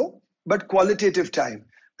hours though, but qualitative time.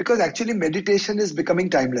 Because actually meditation is becoming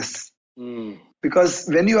timeless. Because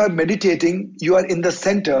when you are meditating, you are in the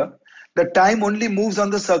center. The time only moves on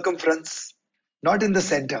the circumference, not in the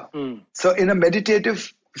center. So in a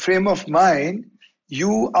meditative frame of mind,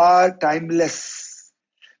 you are timeless.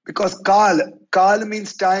 Because Kal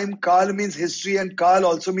means time, Kal means history, and Kal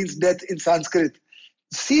also means death in Sanskrit.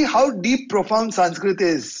 See how deep, profound Sanskrit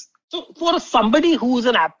is. So for somebody who is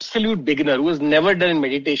an absolute beginner, who has never done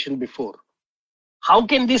meditation before, how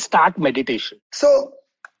can they start meditation? So,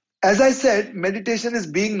 as I said, meditation is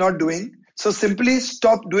being, not doing. So simply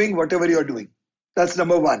stop doing whatever you're doing. That's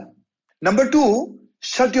number one. Number two,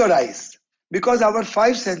 shut your eyes. Because our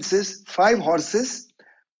five senses, five horses,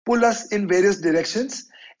 pull us in various directions,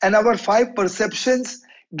 and our five perceptions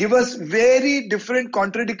give us very different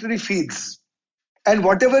contradictory feeds. And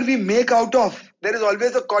whatever we make out of, there is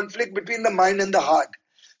always a conflict between the mind and the heart.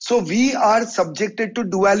 So we are subjected to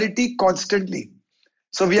duality constantly.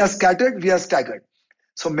 So we are scattered, we are staggered.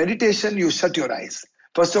 So meditation, you shut your eyes.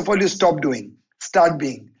 First of all, you stop doing, start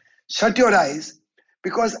being. Shut your eyes,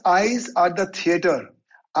 because eyes are the theater.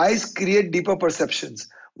 Eyes create deeper perceptions.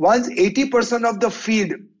 Once 80% of the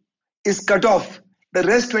feed is cut off, the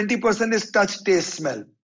rest 20% is touch, taste, smell.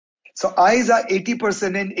 So eyes are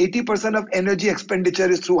 80%, and 80% of energy expenditure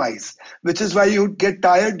is through eyes, which is why you get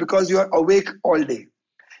tired, because you are awake all day.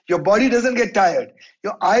 Your body doesn't get tired.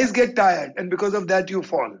 Your eyes get tired, and because of that you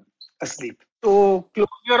fall asleep. So close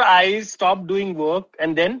your eyes, stop doing work,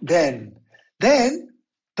 and then? Then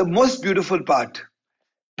the most beautiful part,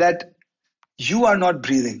 that you are not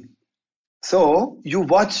breathing. So you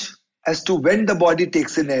watch as to when the body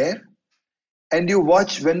takes in air, and you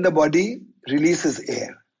watch when the body releases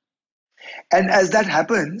air. And as that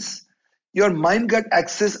happens, your mind-gut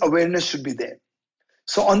axis awareness should be there.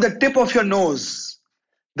 So on the tip of your nose,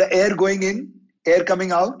 the air going in, air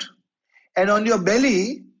coming out, and on your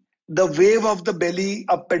belly, the wave of the belly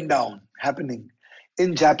up and down happening.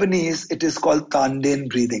 In Japanese, it is called tanden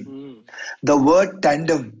breathing. The word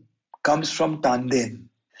tandem comes from tanden.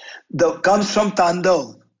 Comes from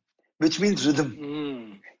tandal, which means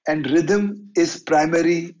rhythm. And rhythm is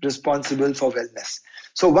primary responsible for wellness.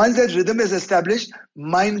 So once that rhythm is established,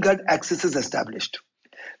 mind-gut axis is established.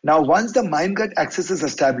 Now once the mind-gut axis is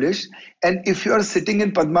established, and if you are sitting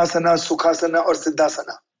in Padmasana, Sukhasana or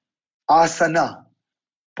Siddhasana, asana,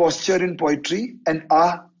 posture in poetry, and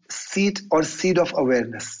seat or seed of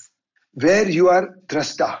awareness, where you are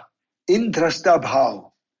drashta, in drashta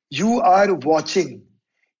bhav, you are watching.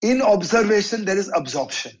 In observation, there is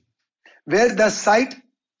absorption, where the sight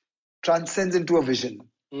transcends into a vision.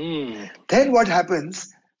 Then what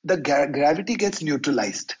happens? The gravity gets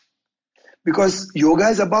neutralized. Because yoga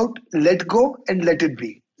is about let go and let it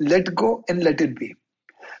be. Let go and let it be.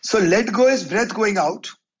 So let go is breath going out,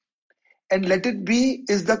 and let it be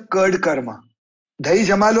is the curd karma. Dahi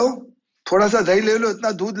jama lo, thoda sa dahi le lo,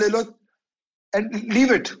 itna doodh le lo, and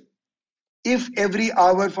leave it. If every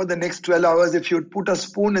hour for the next 12 hours, if you put a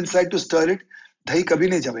spoon inside to stir it, dahi kabhi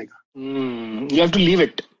nahi jamega. You have to leave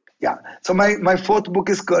it. Yeah. So my fourth book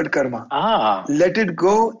is Curd Karma. Let it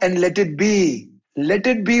go and let it be. Let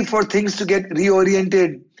it be for things to get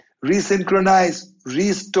reoriented, resynchronized,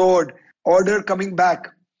 restored, order coming back.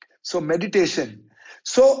 So meditation.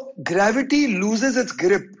 So gravity loses its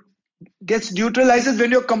grip, gets neutralizes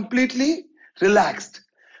when you're completely relaxed.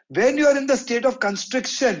 When you are in the state of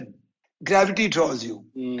constriction, gravity draws you.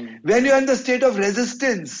 When you are in the state of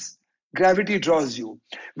resistance, gravity draws you.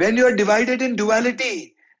 When you are divided in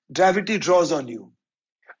duality, gravity draws on you.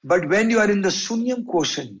 But when you are in the shunyam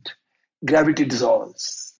quotient, gravity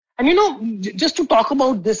dissolves. And just to talk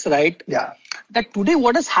about this, right? Yeah. That today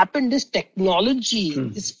what has happened is technology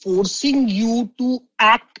is forcing you to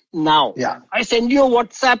act now. Yeah. I send you a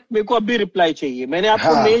WhatsApp, मेरे को अभी reply चाहिए. मैंने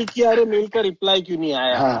आपको mail किया, अरे mail का reply क्यों नहीं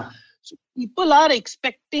आया? So people are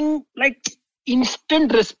expecting like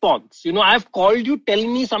instant response. I've called you, tell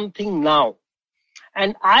me something now.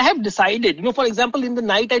 And I have decided, for example, in the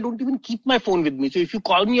night, I don't even keep my phone with me. So if you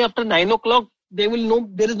call me after 9 o'clock, they will know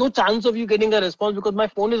there is no chance of you getting a response because my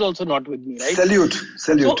phone is also not with me, right?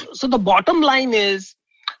 Salute. So the bottom line is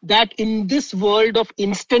that in this world of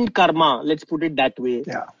instant karma, let's put it that way,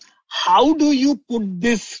 how do you put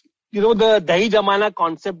this the Dahi Jamana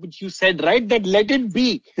concept which you said, right? That let it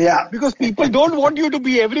be. Yeah. Because people don't want you to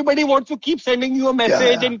be. Everybody wants to keep sending you a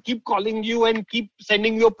message and keep calling you and keep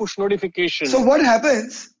sending you a push notification. So what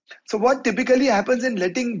happens? So what typically happens in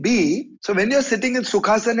letting be? So when you're sitting in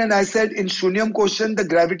Sukhasana and I said in Shunyam question, the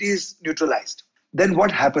gravity is neutralized. Then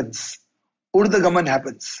what happens? Urdhagaman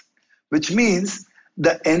happens, which means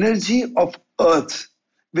the energy of earth,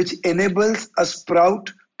 which enables a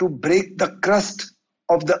sprout to break the crust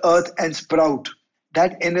of the earth and sprout,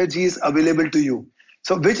 that energy is available to you.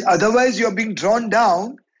 So which otherwise you're being drawn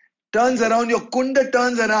down, turns around, your kunda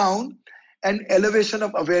turns around, and elevation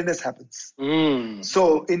of awareness happens.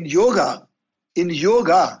 So in yoga,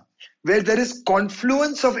 where there is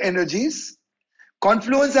confluence of energies,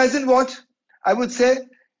 confluence as in what? I would say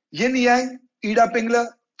yin yang, Ida Pingla,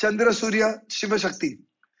 Chandra Surya, Shiva Shakti.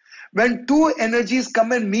 When two energies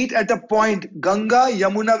come and meet at a point, Ganga,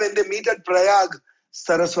 Yamuna, when they meet at Prayag,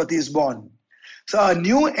 Saraswati is born. So a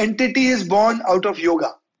new entity is born out of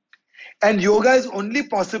yoga. And yoga is only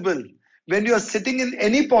possible when you are sitting in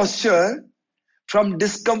any posture, from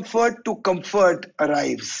discomfort to comfort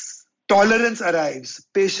arrives. Tolerance arrives.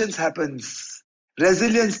 Patience happens.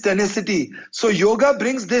 Resilience, tenacity. So yoga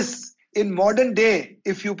brings this. In modern day,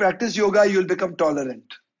 if you practice yoga, you'll become tolerant.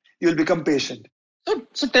 You'll become patient.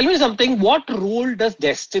 So tell me something. What role does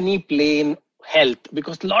destiny play in health?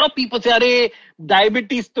 Because a lot of people say, "Arey,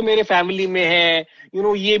 diabetes to mere family mein hai.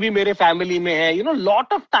 Ye bhi mere family mein hai."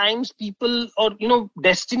 Lot of times people or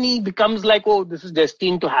destiny becomes like, oh, this is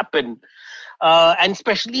destined to happen. And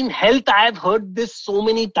especially in health, I have heard this so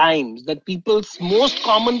many times that people's most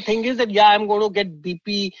common thing is that, I'm going to get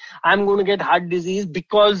BP, I'm going to get heart disease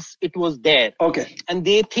because it was there. Okay. And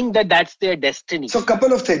they think that that's their destiny. So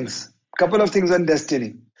couple of things on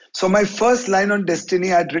destiny. So my first line on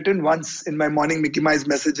destiny I had written once in my morning Mickemised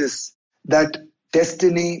messages that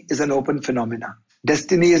destiny is an open phenomena.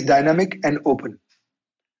 Destiny is dynamic and open.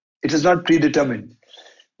 It is not predetermined.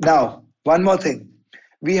 Now, one more thing.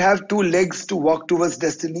 We have two legs to walk towards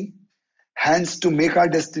destiny, hands to make our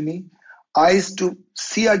destiny, eyes to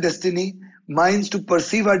see our destiny, minds to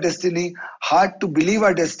perceive our destiny, heart to believe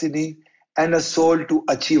our destiny, and a soul to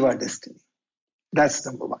achieve our destiny. That's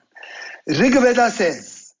number one. Rig Veda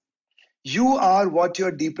says, you are what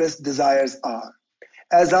your deepest desires are.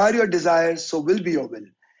 As are your desires, so will be your will.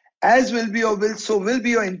 As will be your will, so will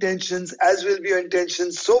be your intentions. As will be your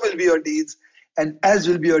intentions, so will be your deeds. And as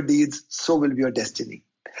will be your deeds, so will be your destiny.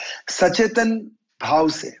 सचेतन भाव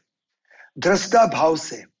से, दृष्टा भाव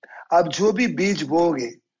से आप जो भी बीज बोगे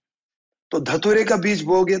तो धतूरे का बीज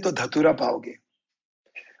बोगे तो धतूरा पाओगे,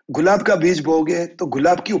 गुलाब का बीज बोगे तो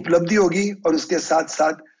गुलाब की उपलब्धि होगी और उसके साथ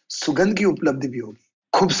साथ सुगंध की उपलब्धि भी होगी,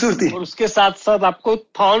 खूबसूरती, और उसके साथ साथ आपको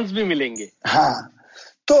थॉर्न्स भी मिलेंगे. हाँ,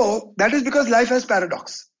 तो that is because life has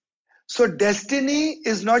paradox. So destiny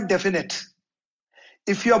is not definite.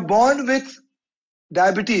 If you are born with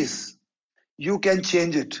diabetes, you can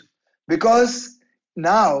change it, because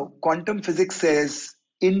now quantum physics says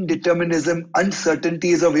indeterminism, uncertainty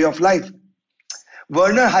is a way of life.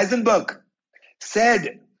 Werner Heisenberg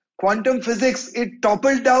said quantum physics, it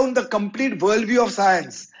toppled down the complete worldview of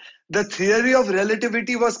science. The theory of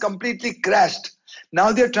relativity was completely crashed.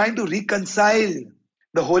 Now they are trying to reconcile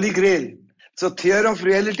the Holy Grail. So theory of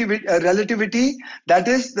relativity, that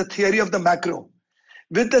is the theory of the macro,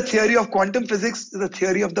 with the theory of quantum physics, the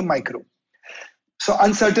theory of the micro. So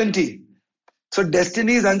uncertainty. So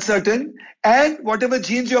destiny is uncertain, and whatever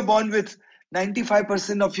genes you're born with,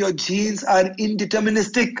 95% of your genes are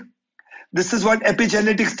indeterministic. This is what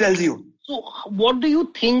epigenetics tells you. So what do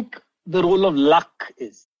you think the role of luck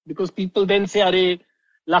is? Because people then say, "Arey,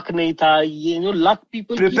 luck nahi tha." Luck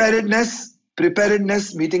people.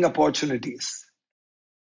 Preparedness meeting opportunities.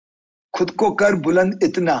 खुद को कर बुलंद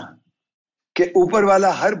इतना कि ऊपर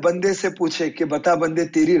वाला हर बंदे से पूछे कि बता बंदे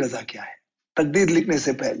तेरी रजा क्या है, तकदीर लिखने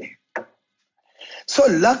से पहले. So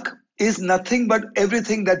luck is nothing but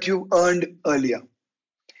everything that you earned earlier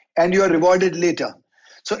and you are rewarded later.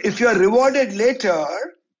 So if you are rewarded later,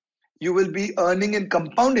 you will be earning in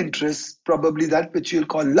compound interest probably that which you'll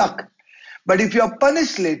call luck. But if you are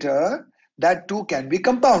punished later, that too can be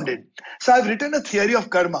compounded. So I've written a theory of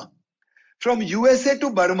karma. From USA to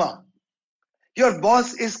Burma, your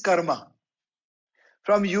boss is karma.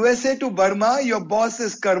 From USA to Burma, your boss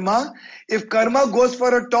is karma. If karma goes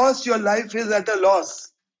for a toss, your life is at a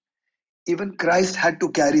loss. Even Christ had to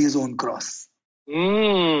carry his own cross.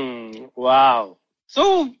 Wow.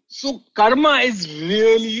 So karma is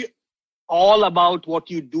really all about what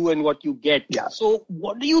you do and what you get. Yeah. So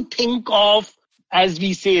what do you think of, as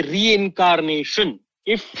we say, reincarnation?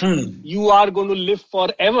 if you are going to live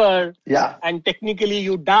forever and technically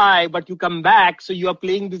you die, but you come back, so you are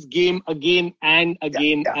playing this game again and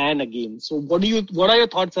again and again. So what are your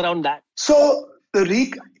thoughts around that? So,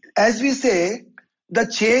 Rick, as we say, the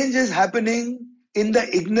change is happening in the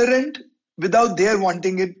ignorant without their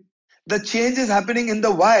wanting it. The change is happening in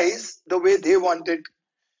the wise the way they want it.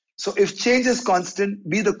 So if change is constant,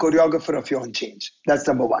 be the choreographer of your own change. That's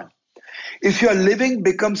number one. If your living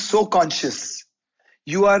becomes so conscious,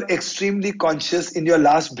 you are extremely conscious in your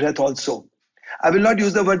last breath also. I will not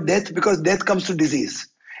use the word death because death comes to disease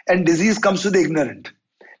and disease comes to the ignorant.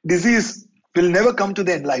 Disease will never come to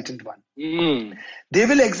the enlightened one. They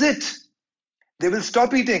will exit. They will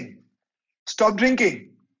stop eating, stop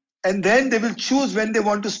drinking, and then they will choose when they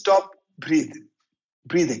want to stop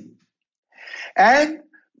breathing. And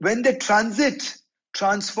when they transit,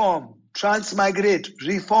 transform, transmigrate,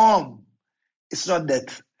 reform, it's not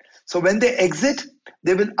death. So when they exit,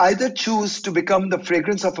 they will either choose to become the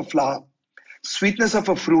fragrance of a flower, sweetness of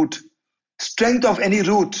a fruit, strength of any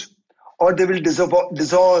root, or they will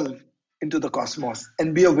dissolve into the cosmos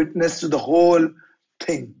and be a witness to the whole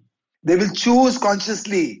thing. They will choose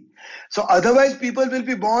consciously. So otherwise people will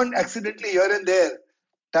be born accidentally here and there,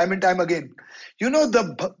 time and time again. You know,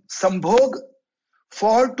 the Sambhog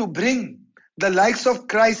for to bring the likes of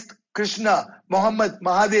Christ, Krishna, Muhammad,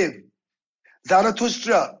 Mahadev,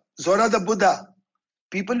 Zarathustra, Zora the Buddha,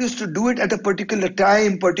 people used to do it at a particular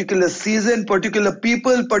time, particular season, particular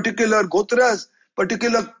people, particular gotras,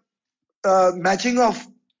 particular matching of,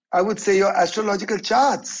 I would say, your astrological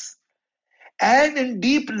charts. And in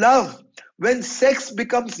deep love, when sex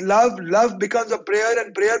becomes love, love becomes a prayer,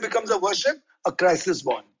 and prayer becomes a worship, a Christ is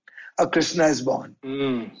born, a Krishna is born.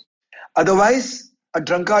 Otherwise, a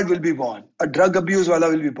drunkard will be born, a drug abuse wala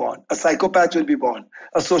will be born, a psychopath will be born,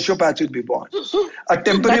 a sociopath will be born. That's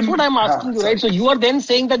what I'm asking you, right? So you are then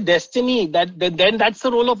saying that destiny, then that's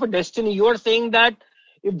the role of a destiny. You are saying that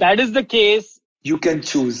if that is the case, you can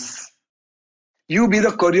choose. You be the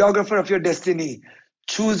choreographer of your destiny.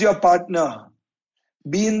 Choose your partner.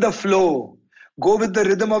 Be in the flow. Go with the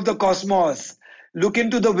rhythm of the cosmos. Look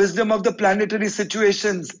into the wisdom of the planetary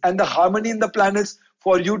situations and the harmony in the planets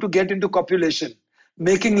for you to get into copulation.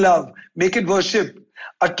 Making love. Make it worship.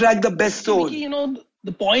 Attract the best soul. You know,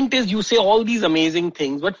 the point is you say all these amazing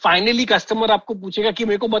things, but finally customer aapko puchega ki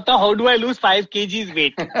meko bata, how do I lose 5 kgs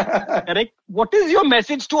weight? Correct? What is your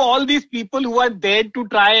message to all these people who are there to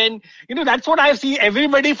try and, that's what I see.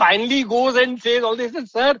 Everybody finally goes and says all this.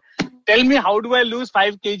 Sir, tell me, how do I lose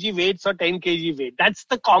 5 kg weights or 10 kg weight? That's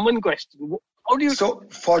the common question. How do you? So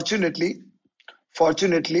fortunately,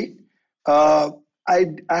 I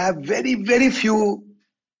have very, very few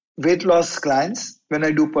weight loss clients when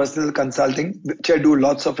I do personal consulting, which I do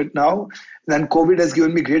lots of it now. Then COVID has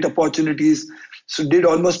given me great opportunities. So did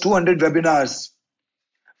almost 200 webinars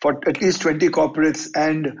for at least 20 corporates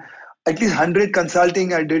and at least 100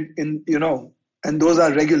 consulting I did in, and those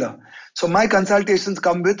are regular. So my consultations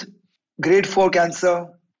come with grade 4 cancer,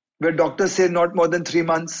 where doctors say not more than 3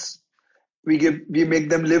 months. We make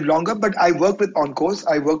them live longer, but I work with oncos,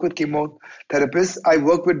 I work with chemotherapists, I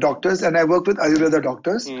work with doctors, and I work with Ayurveda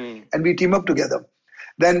doctors, and we team up together.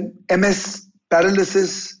 Then MS,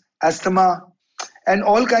 paralysis, asthma, and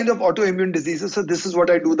all kind of autoimmune diseases. So this is what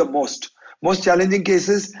I do the most. Most challenging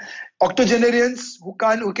cases, octogenarians who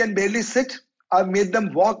can barely sit, I've made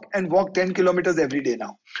them walk 10 kilometers every day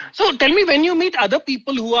now. So tell me, when you meet other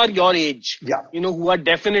people who are your age, who are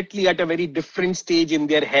definitely at a very different stage in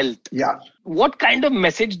their health, what kind of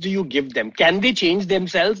message do you give them? Can they change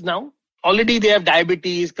themselves now? Already they have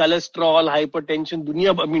diabetes, cholesterol,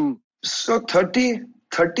 hypertension, So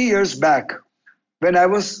 30 years back, when I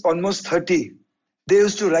was almost 30, they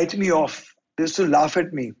used to write me off. They used to laugh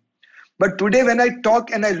at me. But today when I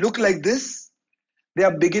talk and I look like this, they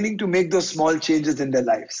are beginning to make those small changes in their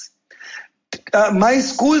lives. My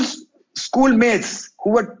schoolmates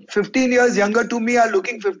who were 15 years younger to me are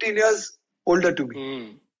looking 15 years older to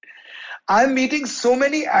me. I'm meeting so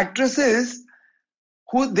many actresses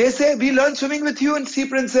who they say, we learned swimming with you in Sea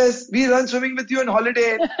Princess. We learned swimming with you on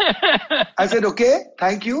holiday. I said, okay,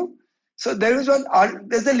 thank you. So there's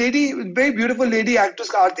a lady, very beautiful lady actress,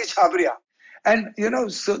 Aarti Chhabria. And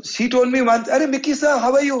so she told me once, "Arey Mickey sir,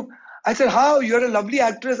 how are you?" I said, "How? You're a lovely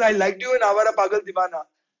actress. I liked you in Avara Pagal Divana."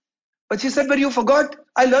 But she said, "But you forgot.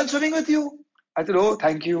 I learned swimming with you." I said, "Oh,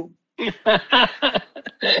 thank you."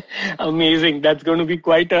 Amazing. That's going to be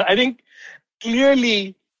quite I think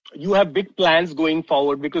clearly you have big plans going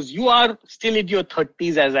forward because you are still in your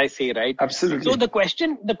 30s, as I say, right? Absolutely. So the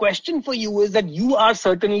question for you is that you are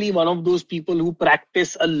certainly one of those people who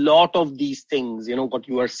practice a lot of these things, what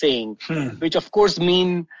you are saying, which of course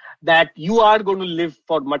mean that you are going to live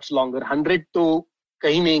for much longer. 100 to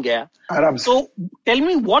kahin nahi gaya. So tell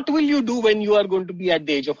me, what will you do when you are going to be at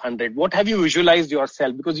the age of 100? What have you visualized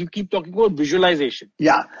yourself? Because you keep talking about visualization.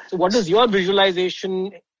 Yeah. So what is your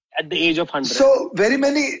visualization at the age of 100? So very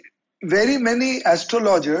many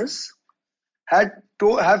astrologers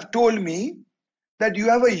have told me that you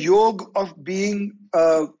have a yoga of being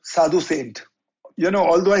a sadhu saint.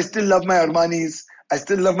 Although I still love my Armanis, I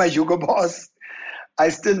still love my Hugo Boss, I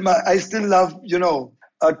still love,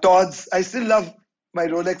 Todds, I still love my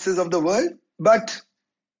Rolexes of the world, but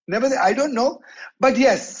nevertheless, I don't know. But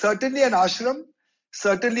yes, certainly an ashram,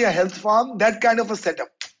 certainly a health farm, that kind of a setup.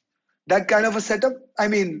 I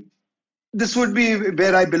mean, this would be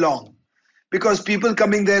where I belong. Because people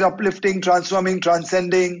coming there, uplifting, transforming,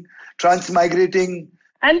 transcending, transmigrating.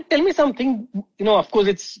 And tell me something, of course,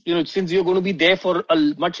 it's, since you're going to be there for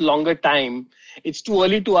a much longer time, it's too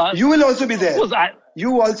early to ask. You will also be there.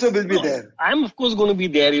 You also will be there. I'm, of course, going to be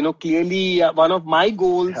there. Clearly, one of my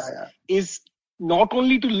goals is not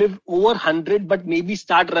only to live over 100, but maybe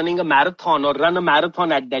start running a marathon or run a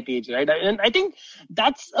marathon at that age, right? And I think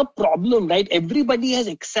that's a problem, right? Everybody has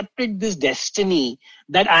accepted this destiny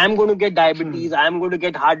that I'm going to get diabetes, I'm going to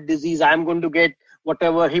get heart disease, I'm going to get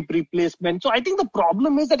whatever hip replacement. So I think the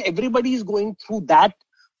problem is that everybody is going through that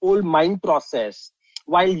whole mind process,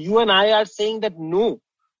 while you and I are saying that no,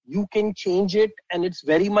 you can change it and it's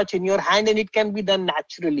very much in your hand and it can be done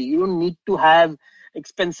naturally. You don't need to have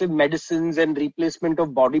expensive medicines and replacement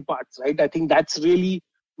of body parts, right? I think that's really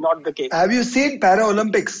not the case. Have you seen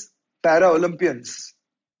Paralympians?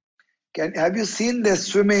 Have you seen their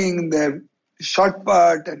swimming, their shot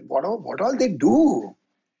put, and what all they do?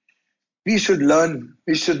 We should learn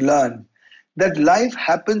that life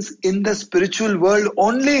happens in the spiritual world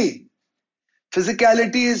only.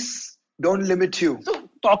 Physicalities don't limit you. So,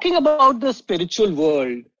 talking about the spiritual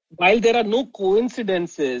world, while there are no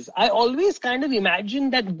coincidences, I always kind of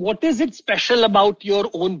imagine that what is it special about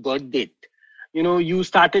your own birth date? You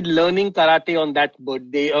started learning karate on that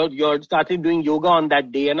birthday, or you started doing yoga on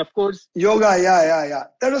that day, and of course... Yoga, yeah.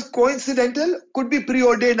 That was coincidental, could be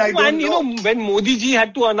preordained, I don't know. And when Modi ji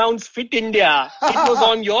had to announce Fit India, it was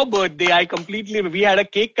on your birthday. We had a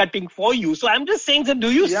cake cutting for you. So I'm just saying,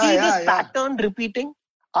 do you see this pattern repeating?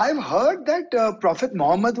 I've heard that Prophet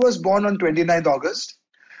Muhammad was born on 29th August.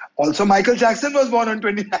 Also, Michael Jackson was born on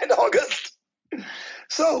 29th August.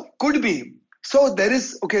 So, could be. So,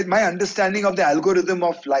 my understanding of the algorithm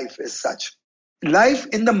of life is such. Life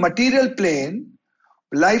on the material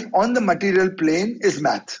plane is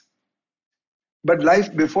math. But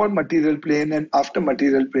life before material plane and after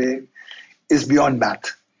material plane is beyond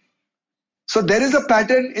math. So, there is a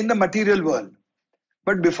pattern in the material world.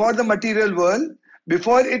 But before the material world,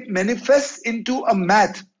 before it manifests into a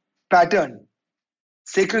math pattern,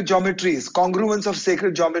 sacred geometries, congruence of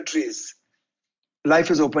sacred geometries,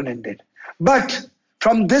 life is open-ended. But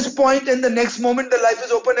from this point and the next moment, the life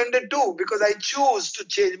is open-ended too, because I choose to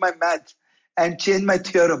change my math and change my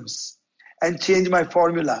theorems and change my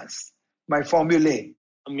formulas, my formulae.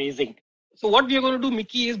 Amazing. So what we are going to do,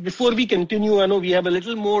 Mickey, is before we continue, I know we have a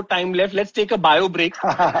little more time left. Let's take a bio break.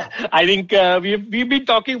 I think we've been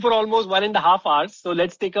talking for almost 1.5 hours. So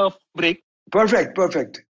let's take a break. Perfect.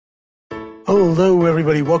 Hello,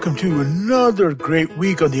 everybody. Welcome to another great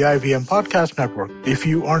week on the IVM Podcast Network. If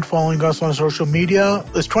you aren't following us on social media,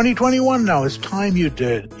 it's 2021 now. It's time you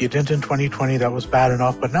did. You didn't in 2020. That was bad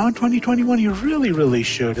enough. But now in 2021, you really, really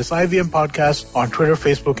should. It's IVM Podcast on Twitter,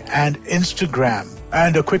 Facebook, and Instagram.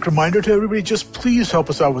 And a quick reminder to everybody, just please help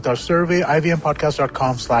us out with our survey,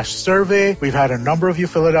 ivmpodcast.com/survey. We've had a number of you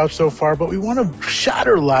fill it out so far, but we want to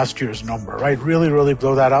shatter last year's number, right? Really, really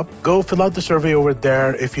blow that up. Go fill out the survey over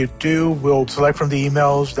there. If you do, we'll select from the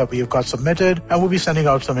emails that we have got submitted, and we'll be sending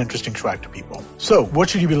out some interesting swag to people. So, what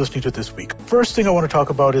should you be listening to this week? First thing I want to talk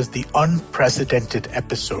about is the unprecedented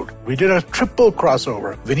episode. We did a triple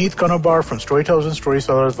crossover. Vineet Kanabar from Storytellers and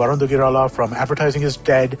Storysellers, Varun Dugirala from Advertising is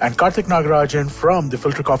Dead, and Karthik Nagarajan from the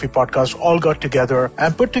Filter Coffee Podcast all got together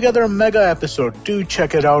and put together a mega episode. Do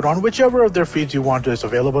check it out on whichever of their feeds you want. It's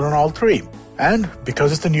available on all three. And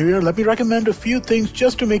because it's the new year, let me recommend a few things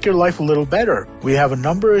just to make your life a little better. We have a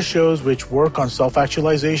number of shows which work on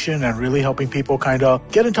self-actualization and really helping people kind of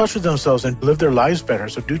get in touch with themselves and live their lives better.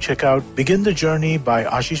 So do check out Begin the Journey by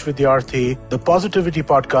Ashish Vidyarthi, the Positivity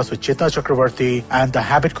Podcast with Chetna Chakravarti, and The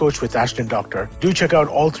Habit Coach with Ashton Doctor. Do check out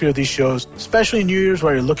all three of these shows, especially New Year's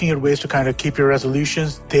where you're looking at ways to kind of keep your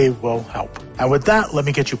resolutions. They will help. And with that, let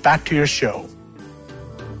me get you back to your show.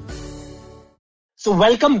 So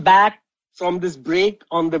welcome back from this break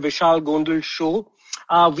on the Vishal Gondal show.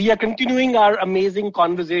 We are continuing our amazing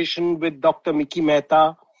conversation with Dr.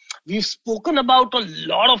 Mehta. We've spoken about a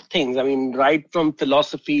lot of things. I mean, right from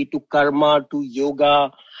philosophy to karma to yoga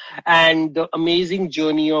and the amazing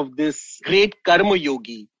journey of this great karma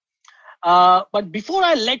yogi. But before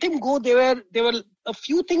I let him go, there were a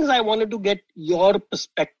few things I wanted to get your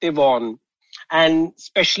perspective on, and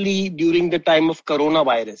especially during the time of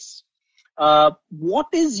coronavirus. What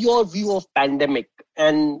is your view of pandemic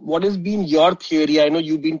and what has been your theory? I know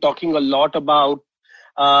you've been talking a lot about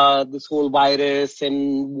this whole virus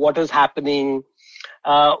and what is happening.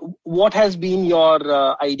 What has been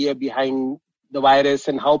your idea behind the virus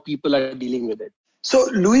and how people are dealing with it? So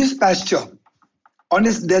Louis Pasteur, on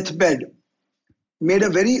his deathbed, made a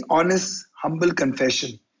very honest, humble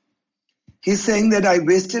confession. He's saying that I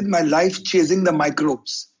wasted my life chasing the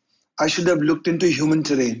microbes. I should have looked into human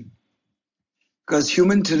terrain. Because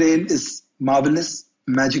human terrain is marvelous,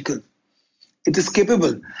 magical. It is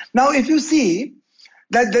capable. Now, if you see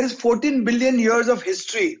that there is 14 billion years of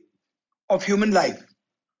history of human life.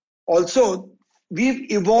 Also,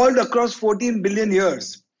 we've evolved across 14 billion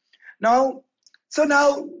years. Now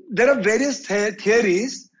there are various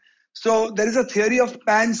theories. So there is a theory of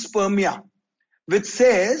panspermia, which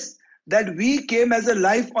says that we came as a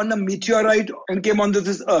life on a meteorite and came onto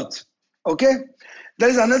this earth. Okay? There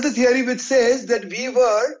is another theory which says that we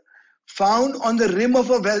were found on the rim of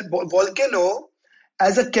a volcano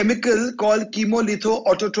as a chemical called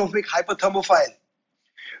chemolitho-autotrophic hyperthermophile,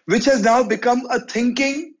 which has now become a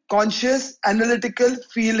thinking, conscious, analytical,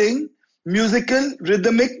 feeling, musical,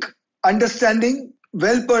 rhythmic, understanding,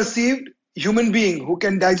 well-perceived human being who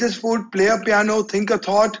can digest food, play a piano, think a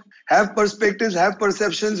thought, have perspectives, have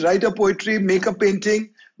perceptions, write a poetry, make a painting,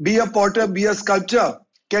 be a potter, be a sculptor,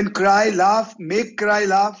 can cry, laugh, make cry,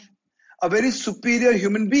 laugh, a very superior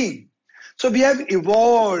human being. So we have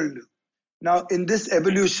evolved. Now in this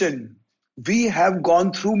evolution, we have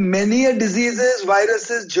gone through many diseases,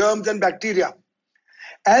 viruses, germs and bacteria.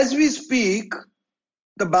 As we speak,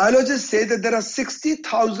 the biologists say that there are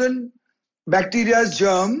 60,000 bacteria,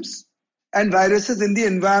 germs and viruses in the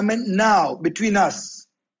environment now between us.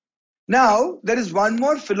 Now, there is one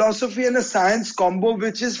more philosophy and a science combo,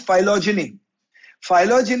 which is phylogeny.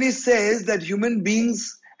 Phylogeny says that human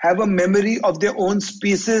beings have a memory of their own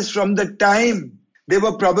species from the time they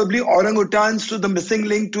were probably orangutans to the missing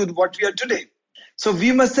link to what we are today. So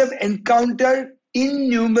we must have encountered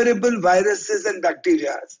innumerable viruses and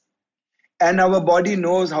bacteria, and our body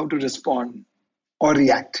knows how to respond or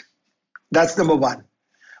react. That's number one.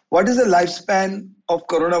 What is the lifespan of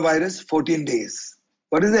coronavirus? 14 days.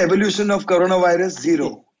 What is the evolution of coronavirus?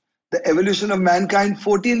 0. The evolution of mankind?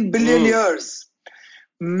 14 billion years.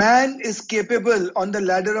 Man is capable on the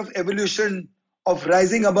ladder of evolution of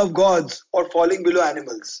rising above gods or falling below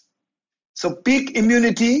animals. So peak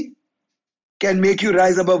immunity can make you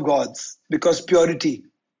rise above gods because purity.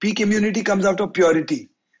 Peak immunity comes out of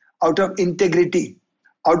purity, out of integrity,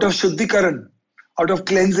 out of shuddhikaran, out of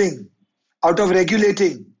cleansing, out of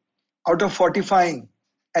regulating, out of fortifying,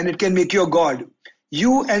 and it can make you a god.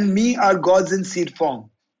 You and me are gods in seed form.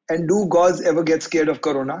 And do gods ever get scared of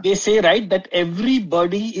corona? They say, right, that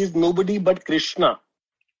everybody is nobody but Krishna.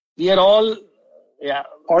 We are all,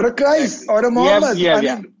 or a Christ, or a Muhammad.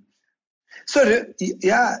 So,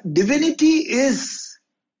 divinity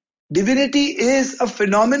is a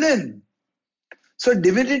phenomenon. So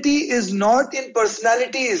divinity is not in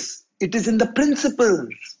personalities, it is in the principles.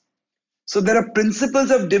 So there are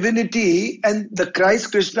principles of divinity, and the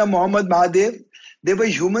Christ, Krishna, Muhammad, Mahadev, they were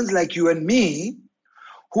humans like you and me,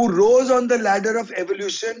 who rose on the ladder of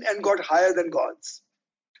evolution and got higher than gods.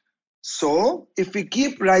 So, if we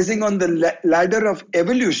keep rising on the ladder of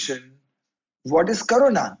evolution, what is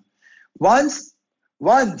corona? Once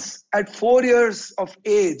at 4 years of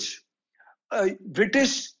age, a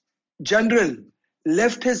British general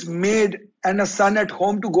left his maid and a son at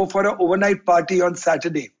home to go for an overnight party on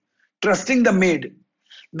Saturday, trusting the maid.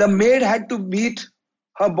 The maid had to meet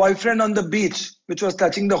her boyfriend on the beach, which was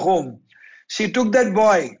touching the home. She took that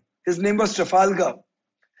boy, his name was Trafalgar,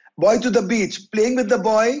 boy to the beach. Playing with the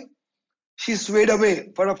boy, she swayed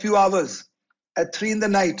away for a few hours. At 3 in the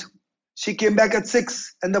night, She came back at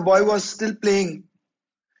 6 and the boy was still playing.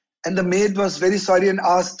 And the maid was very sorry and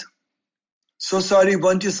asked, "So sorry,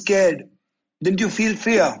 weren't you scared? Didn't you feel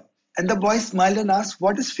fear?" And the boy smiled and asked,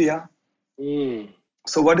 "What is fear?"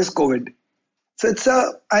 So what is COVID? So it's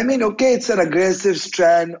it's an aggressive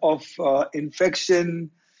strand of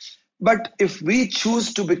infection. But if we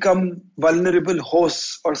choose to become vulnerable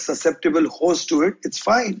hosts or susceptible hosts to it, it's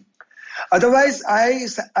fine. Otherwise,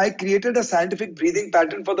 I created a scientific breathing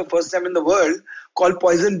pattern for the first time in the world called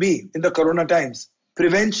Poison Bee in the Corona times.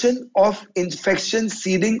 Prevention of infection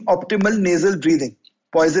seeding optimal nasal breathing.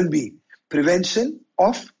 Poison Bee. Prevention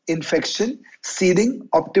of infection seeding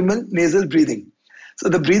optimal nasal breathing. So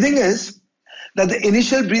the breathing is that the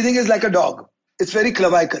initial breathing is like a dog. It's very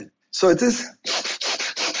clavicle. So it is.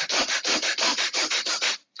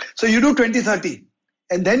 So you do 20-30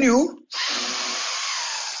 and then you.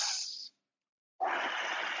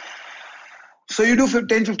 So you do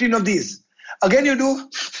 10-15 of these. Again you do.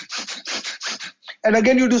 And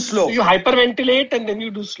again you do slow. So you hyperventilate and then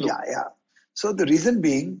you do slow. Yeah. So the reason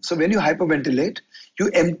being, so when you hyperventilate, you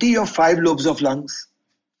empty your 5 lobes of lungs.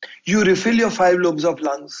 You refill your 5 lobes of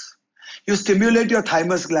lungs. You stimulate your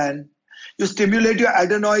thymus gland. You stimulate your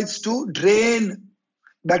adenoids to drain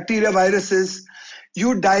bacteria, viruses.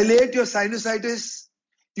 You dilate your sinusitis.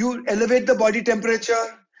 You elevate the body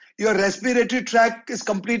temperature. Your respiratory tract is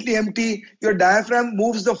completely empty. Your diaphragm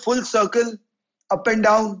moves the full circle up and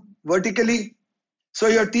down vertically. So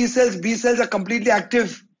your T cells, B cells are completely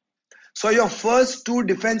active. So your first 2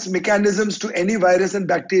 defense mechanisms to any virus and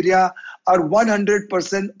bacteria are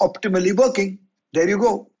 100% optimally working. There you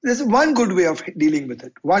go. There's one good way of dealing with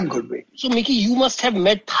it. One good way. So Mickey, you must have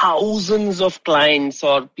met thousands of clients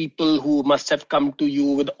or people who must have come to you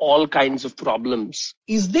with all kinds of problems.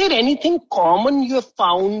 Is there anything common you have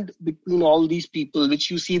found between all these people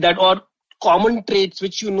which you see that, or common traits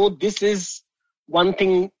which you know this is one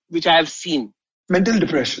thing which I have seen? Mental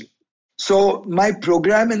depression. So my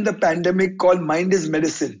program in the pandemic called Mind is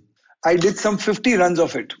Medicine. I did some 50 runs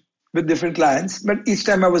of it with different clients, but each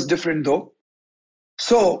time I was different though.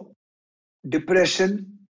 So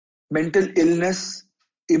depression, mental illness,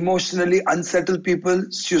 emotionally unsettled people,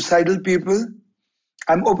 suicidal people,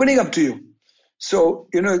 I'm opening up to you. So,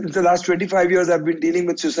 in the last 25 years, I've been dealing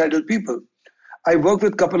with suicidal people. I work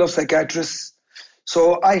with a couple of psychiatrists.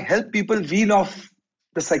 So I help people wean off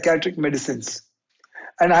the psychiatric medicines.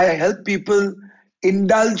 And I help people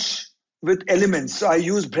indulge with elements. So I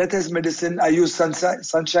use breath as medicine. I use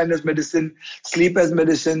sunshine as medicine, sleep as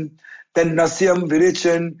medicine. Then Nasyam,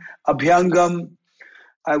 Virechan, Abhyangam,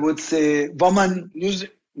 I would say Vaman.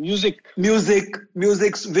 Music,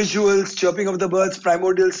 visuals, chirping of the birds,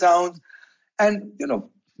 primordial sounds. And,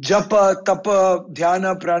 Japa, Tapa,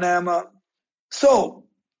 Dhyana, Pranayama. So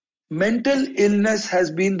mental illness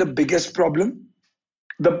has been the biggest problem.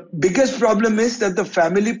 The biggest problem is that the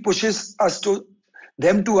family pushes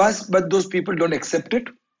them to us, but those people don't accept it.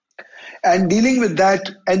 And dealing with that,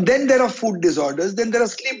 and then there are food disorders, then there are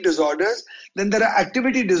sleep disorders, then there are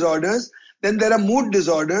activity disorders, then there are mood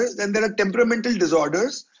disorders, then there are temperamental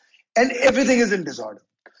disorders, and everything is in disorder.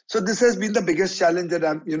 So this has been the biggest challenge that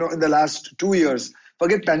I'm, in the last 2 years,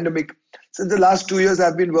 forget pandemic. Since the last 2 years,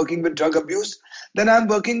 I've been working with drug abuse. Then I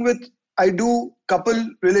do couple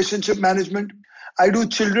relationship management. I do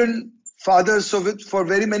children, fathers. So for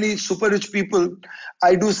very many super rich people,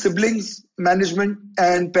 I do siblings management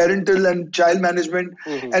and parental and child management.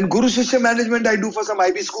 And Guru Shishya management I do for some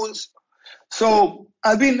IB schools. So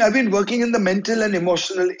I've been working in the mental and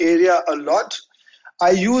emotional area a lot.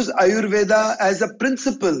 I use Ayurveda as a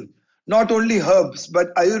principle, not only herbs,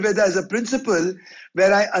 but Ayurveda as a principle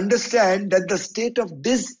where I understand that the state of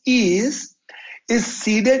dis-ease is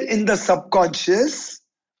seated in the subconscious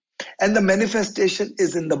and the manifestation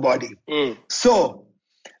is in the body. So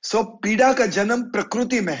पीड़ा का जन्म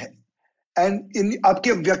प्रकृति में है and in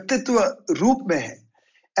आपके व्यक्तित्व रूप में है,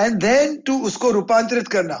 and then to उसको रूपांतरित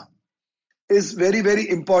करना is very, very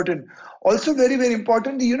important. Also very, very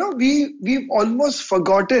important, we've almost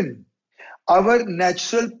forgotten our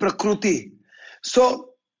natural prakriti. So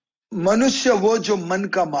मनुष्य वो जो मन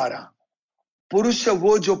का मारा, पुरुष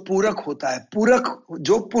वो जो पूरक होता है, पूरक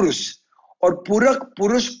जो पुरुष, और पूरक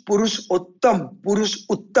पुरुष उत्तम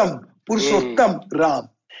Ram.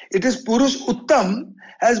 It is Purush Uttam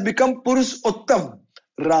has become Purush Uttam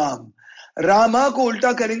Ram. Rama को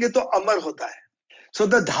उल्टा करेंगे तो अमर होता है. So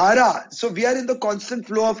the dhara, so we are in the constant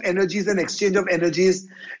flow of energies and exchange of energies,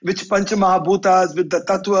 which Pancha Mahabhutas, with the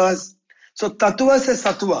tattvas. So tattva se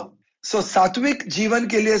sattva. So सात्विक जीवन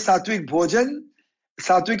के लिए सात्विक भोजन,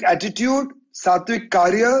 सात्विक attitude, सात्विक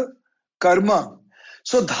कार्य, कर्म.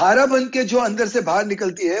 सो धारा बन के जो अंदर से बाहर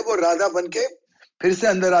निकलती है वो राधा बन के फिर से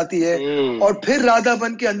अंदर आती है और फिर राधा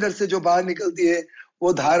बन के अंदर से जो बाहर निकलती है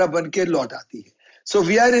वो धारा बन के लौट आती है. So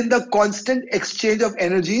we are in the constant exchange of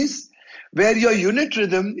energies where your unit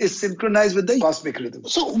rhythm is synchronized with the cosmic rhythm.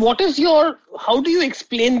 So how do you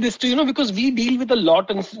explain this to, because we deal with a lot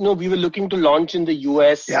and, we were looking to launch in the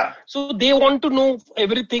US. Yeah. So they want to know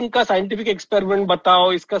everything का scientific experiment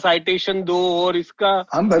बताओ, इसका citation दो और इसका.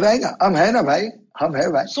 हम बताएंगे, हम है ना भाई, हम है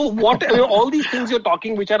भाई. So all these things you're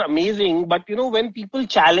talking which are amazing, but when people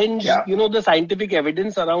challenge, the scientific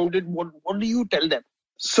evidence around it, what do you tell them?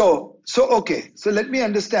 So let me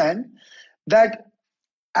understand that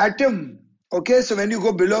atom, okay, so when you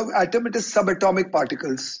go below atom, it is subatomic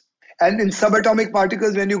particles. And in subatomic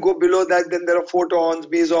particles, when you go below that, then there are photons,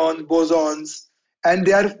 mesons, bosons, and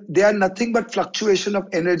they are nothing but fluctuation of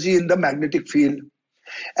energy in the magnetic field.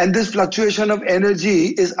 And this fluctuation of energy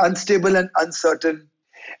is unstable and uncertain.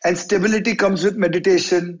 And stability comes with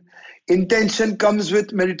meditation. Intention comes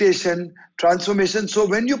with meditation, transformation. So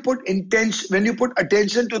when you put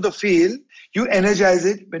attention to the field, you energize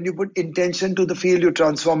it. When you put intention to the field, you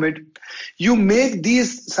transform it. You make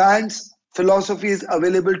these science philosophies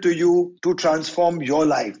available to you to transform your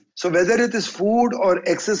life. So whether it is food or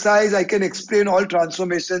exercise, I can explain all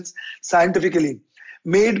transformations scientifically.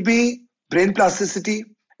 May it be brain plasticity,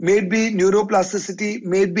 may it be neuroplasticity,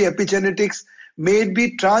 may it be epigenetics, may it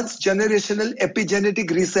be transgenerational epigenetic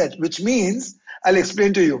reset, which means, I'll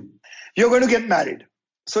explain to you. You're going to get married.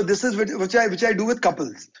 So this is which I do with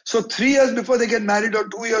couples. So 3 years before they get married or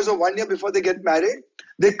 2 years or 1 year before they get married,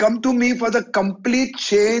 they come to me for the complete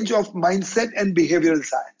change of mindset and behavioral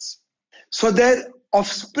science. So their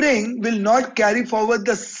offspring will not carry forward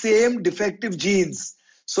the same defective genes.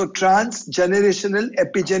 So transgenerational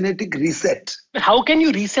epigenetic reset. How can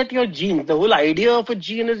you reset your genes? The whole idea of a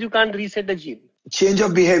gene is you can't reset a gene. Change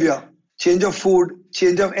of behavior, change of food,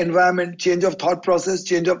 change of environment, change of thought process,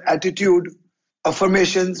 change of attitude,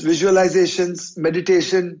 affirmations, visualizations,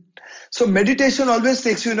 meditation. So meditation always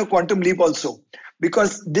takes you in a quantum leap also,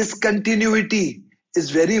 because discontinuity is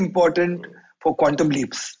very important for quantum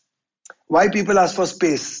leaps. Why people ask for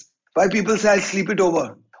space? Why people say, I'll sleep it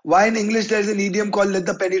over? Why in English there is an idiom called let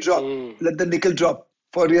the penny drop, let the nickel drop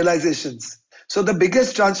for realizations. So the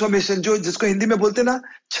biggest transformation, जिसको हिंदी में बोलते ना,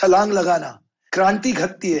 छलांग लगाना, क्रांति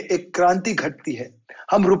घटती है, एक क्रांति घटती है.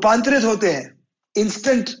 हम रूपांतरित होते हैं.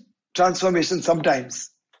 Instant transformation sometimes.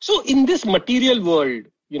 So in this material world,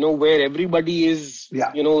 where everybody is,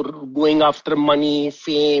 going after money,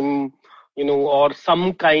 fame, or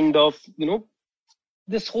some kind of,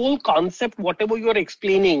 this whole concept, whatever you're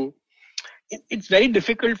explaining, it's very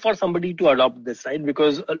difficult for somebody to adopt this, right?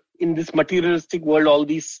 Because in this materialistic world, all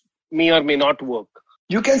these may or may not work.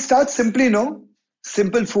 You can start simply,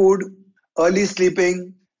 simple food, early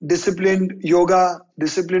sleeping, disciplined yoga,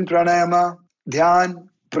 disciplined pranayama, dhyan,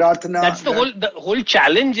 prarthana. That's the whole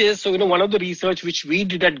challenge is, so, one of the research which we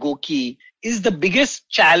did at Goki is the biggest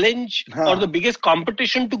challenge or the biggest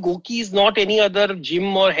competition to Goki is not any other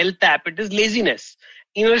gym or health app. It is laziness,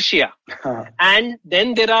 inertia. And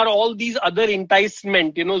then there are all these other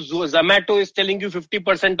enticement, Zomato is telling you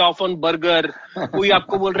 50% off on burger. कोई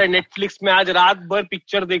आपको बोल रहा है Netflix में आज रात भर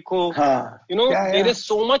picture देखो. There is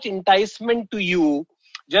so much enticement to you.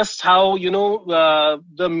 Just how,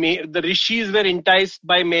 the rishis were enticed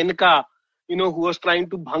by Mehta, who was trying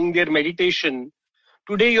to bhang their meditation.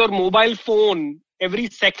 Today, your mobile phone, every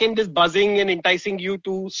second is buzzing and enticing you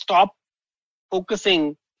to stop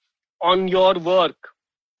focusing on your work.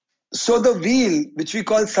 So the wheel, which we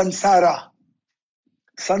call sansara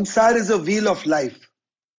is a wheel of life.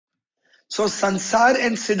 So sansar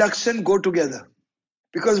and seduction go together.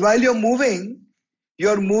 Because while you're moving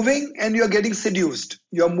and you're getting seduced.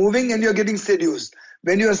 You're moving and you're getting seduced.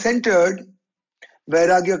 When you're centered,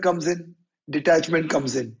 vairagya comes in, detachment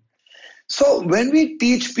comes in. So when we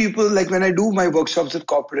teach people, like when I do my workshops with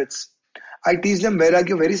corporates, I teach them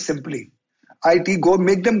vairagya very simply.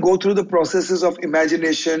 Make them go through the processes of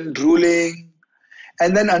imagination, drooling,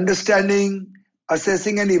 and then understanding,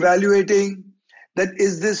 assessing and evaluating that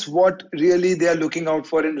is this what really they are looking out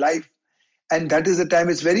for in life. And that is the time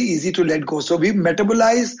it's very easy to let go. So we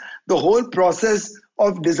metabolize the whole process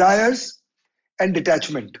of desires and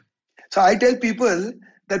detachment. So I tell people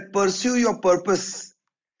that pursue your purpose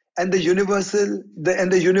and the universe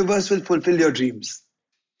will fulfill your dreams.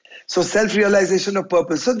 So self-realization of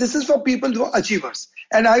purpose. So this is for people who are achievers.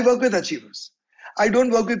 And I work with achievers. I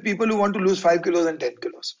don't work with people who want to lose 5 kilos and 10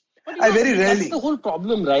 kilos. I very rarely. That's the whole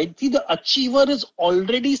problem, right? See, the achiever is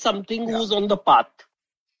already something who's on the path.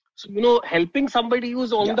 So, helping somebody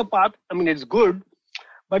who's on the path, it's good.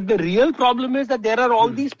 But the real problem is that there are all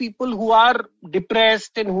these people who are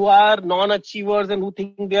depressed and who are non-achievers and who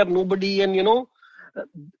think they are nobody. And,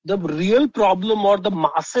 the real problem or the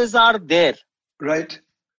masses are there. Right.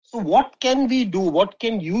 So what can we do? What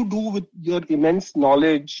can you do with your immense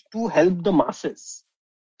knowledge to help the masses?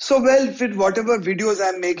 So, well, with whatever videos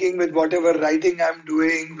I'm making, with whatever writing I'm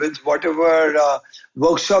doing, with whatever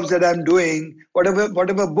workshops that I'm doing,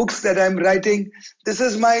 whatever books that I'm writing, this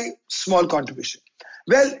is my small contribution.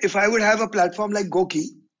 Well, if I would have a platform like Goki,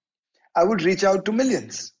 I would reach out to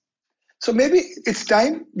millions. So maybe it's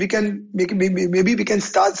time maybe we can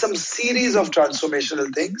start some series of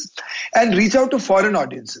transformational things and reach out to foreign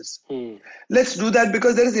audiences. Let's do that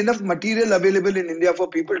because there is enough material available in India for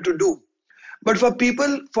people to do. But for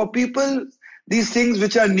people, these things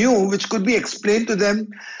which are new, which could be explained to them,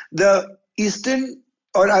 the Eastern,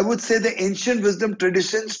 or I would say the ancient wisdom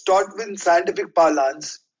traditions taught in scientific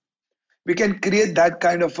parlance, we can create that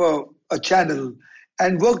kind of a channel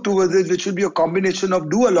and work towards it, which will be a combination of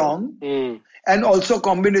do along and also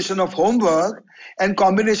combination of homework and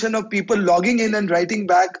combination of people logging in and writing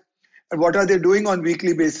back what are they doing on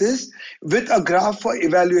weekly basis with a graph for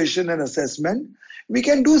evaluation and assessment. We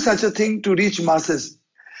can do such a thing to reach masses.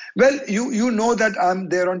 Well, you know that I'm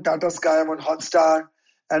there on Tata Sky, I'm on Hotstar,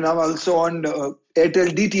 and I'm also on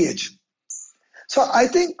Airtel DTH. So I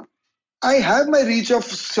think I have my reach of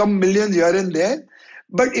some millions here and there.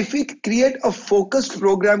 But if we create a focused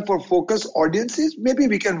program for focused audiences, maybe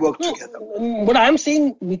we can work together. What I'm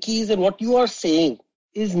saying, Mickey, is that what you are saying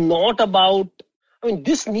is not about...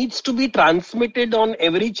 this needs to be transmitted on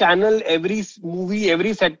every channel, every movie,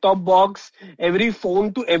 every set-top box, every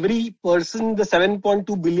phone to every person, the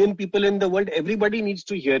 7.2 billion people in the world. Everybody needs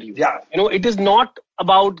to hear you. Yeah. It is not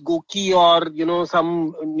about Goki or,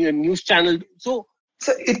 some news channel. So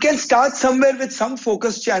it can start somewhere with some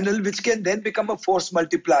focus channel, which can then become a force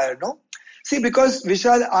multiplier, no? See, because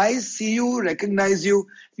Vishal, I see you, recognize you.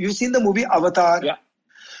 You've seen the movie Avatar. Yeah.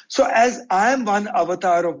 So as I am one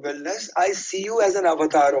avatar of wellness, I see you as an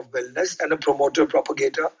avatar of wellness and a promoter,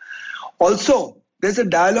 propagator. Also, there's a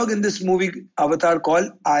dialogue in this movie Avatar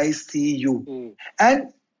called I See You.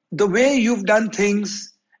 And the way you've done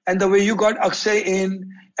things and the way you got Akshay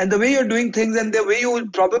in and the way you're doing things and the way you will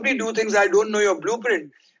probably do things, I don't know your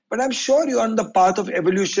blueprint. But I'm sure you're on the path of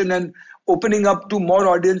evolution and opening up to more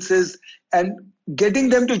audiences and getting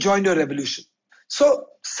them to join your revolution. So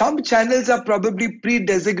some channels are probably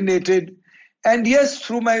pre-designated, and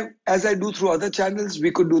yes, as I do through other channels,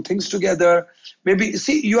 we could do things together. Maybe,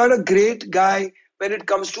 see, you are a great guy when it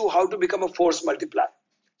comes to how to become a force multiplier.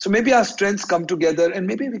 So maybe our strengths come together and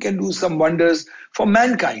maybe we can do some wonders for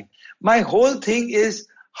mankind. My whole thing is,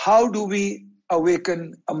 how do we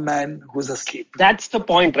awaken a man who's asleep? That's the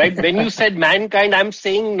point, right? When you said mankind, I'm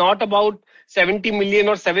saying not about 70 million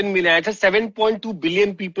or 7 million. I said 7.2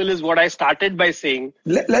 billion people is what I started by saying.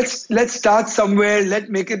 Let's start somewhere. Let's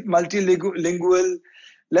make it multilingual.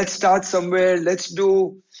 Let's start somewhere. Let's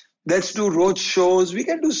do road shows. We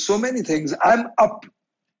can do so many things. I'm up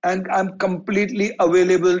and I'm completely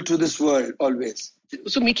available to this world always.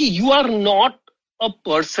 So Mickey, you are not a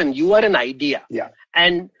person. You are an idea. Yeah.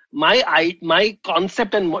 And my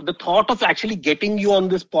concept and the thought of actually getting you on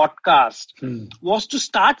this podcast was to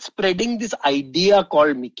start spreading this idea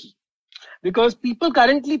called Mickey. Because people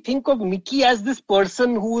currently think of Mickey as this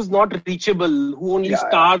person who is not reachable, who only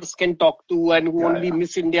stars can talk to and who only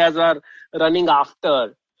Miss Indias are running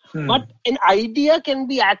after. But an idea can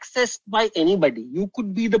be accessed by anybody. You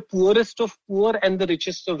could be the poorest of poor and the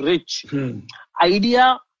richest of rich.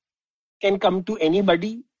 Idea can come to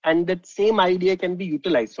anybody, and that same idea can be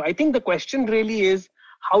utilized. So I think the question really is,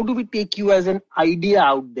 how do we take you as an idea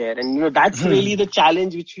out there? And that's really the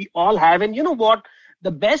challenge which we all have. And you know what?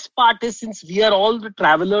 The best part is, since we are all the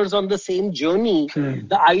travelers on the same journey,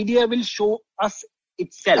 the idea will show us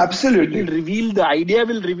itself. Absolutely. The idea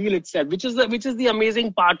will reveal itself, which is the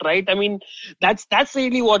amazing part, right? I mean, that's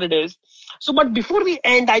really what it is. So, but before we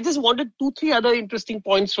end, I just wanted 2-3 other interesting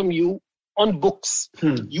points from you on books.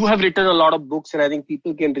 You have written a lot of books, and I think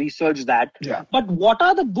people can research that. Yeah. But what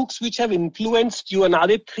are the books which have influenced you, and are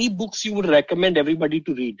there 3 books you would recommend everybody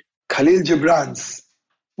to read? Khalil Gibran's.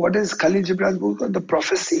 What is Khalil Gibran's book called? The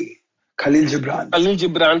Prophecy. Khalil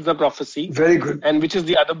Gibran's The Prophecy. Very good. And which is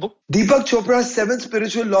the other book? Deepak Chopra's 7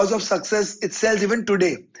 Spiritual Laws of Success. It sells even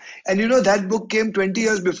today. And that book came 20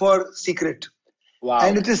 years before Secret. Wow.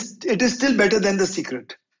 And it is still better than The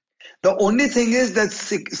Secret. The only thing is that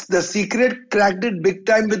The Secret cracked it big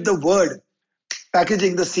time with the word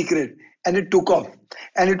packaging, The Secret, and it took off.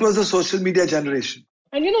 And it was a social media generation.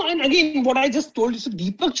 And and again, what I just told you, so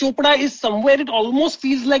Deepak Chopra is somewhere, it almost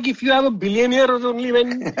feels like if you have a billionaire or only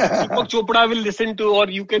when Deepak Chopra will listen to, or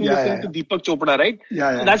you can listen to Deepak Chopra, right?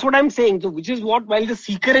 So that's what I'm saying. So which is what, while the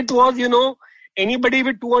secret was, anybody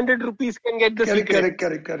with 200 rupees can get the secret.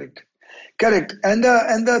 Correct. And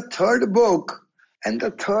the third book,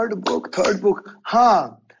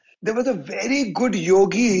 there was a very good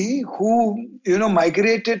yogi who,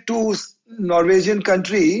 migrated to Norwegian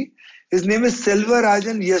country. His name is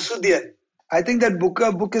Selvarajan Yesudian. I think that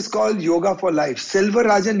book is called Yoga for Life.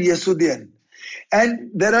 Selvarajan Yesudian.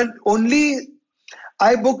 And there are only,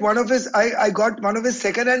 I got one of his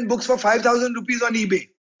second-hand books for 5,000 rupees on eBay.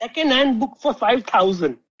 Second-hand book for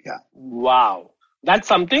 5,000? Yeah. Wow. That's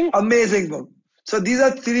something. Amazing book. So these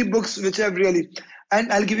are 3 books which I've really,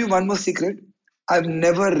 and I'll give you one more secret. I've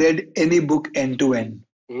never read any book end to end.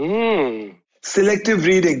 Selective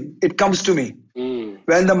reading. It comes to me.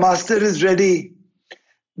 When the master is ready,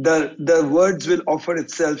 the words will offer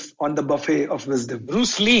itself on the buffet of wisdom.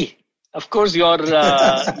 Bruce Lee, of course, your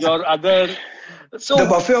other. So the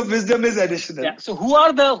buffet of wisdom is additional. Yeah. So who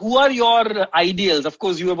are your ideals? Of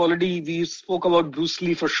course, we spoke about Bruce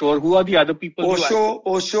Lee for sure. Who are the other people?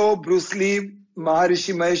 Osho, Bruce Lee,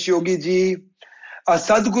 Maharishi Mahesh Yogi ji,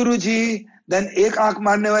 Sadhguru ji, then Ek Aankh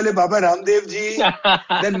Marne Wale Baba Ramdev ji,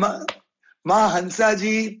 then Ma Hansa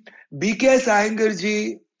ji, B.K. Iyengar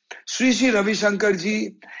ji, Sri Ravi Shankar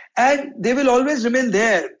ji, and they will always remain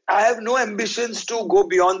there. I have no ambitions to go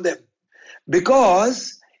beyond them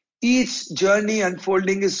because each journey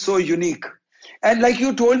unfolding is so unique. And like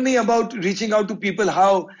you told me about reaching out to people,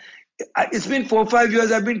 how it's been 4 or 5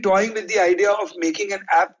 years I've been toying with the idea of making an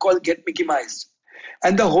app called Get Mickemised.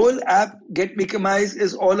 And the whole app Get Mickemised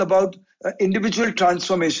is all about individual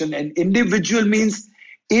transformation. And individual means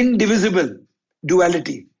indivisible,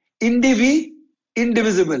 duality.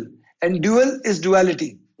 Indivisible. And dual is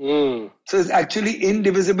duality. So it's actually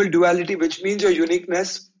indivisible duality, which means your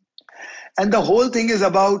uniqueness. And the whole thing is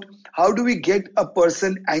about how do we get a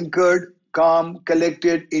person anchored, calm,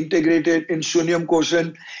 collected, integrated in Shunyam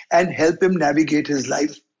Koshan and help him navigate his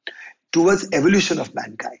life towards evolution of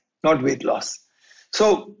mankind, not weight loss.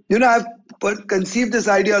 So, I've conceived this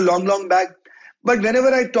idea long back, but whenever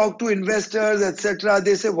I talk to investors, etc.,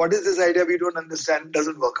 they say, what is this idea? We don't understand. It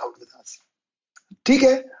doesn't work out with us.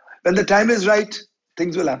 Okay, when the time is right,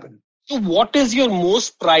 things will happen. So what is your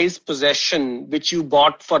most prized possession which you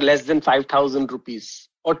bought for less than 5,000 rupees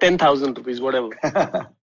or 10,000 rupees, whatever?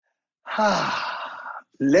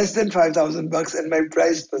 Less than 5,000 bucks and my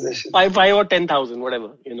prized possession. 5 or 10,000,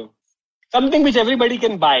 whatever, Something which everybody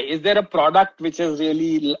can buy. Is there a product which is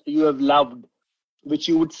really you have loved, which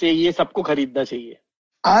you would say, ye sabko kharidna chahiye?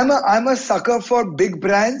 I'm a sucker for big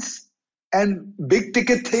brands and big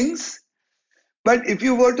ticket things. But if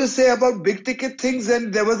you were to say about big ticket things, then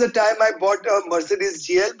there was a time I bought a Mercedes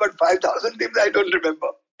GL, but 5,000 things I don't remember.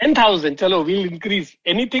 10,000, chalo, we'll increase.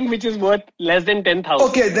 Anything which is worth less than 10,000.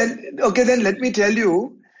 Okay, then let me tell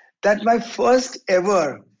you that my first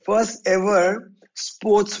ever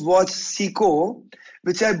sports watch Seiko,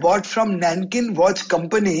 which I bought from Nankin Watch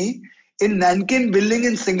Company in Nankin building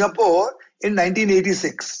in Singapore in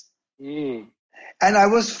 1986. And I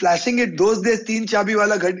was flashing it those days, 3 chabi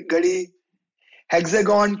wala ghadi.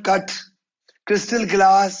 Hexagon cut, crystal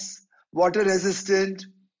glass, water resistant,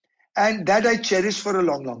 and that I cherish for a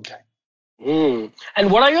long time.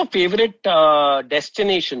 And what are your favorite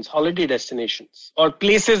destinations, holiday destinations, or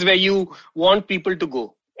places where you want people to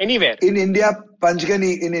go? Anywhere? In India,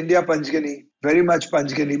 Panchgani. Very much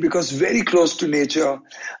Panchgani because very close to nature.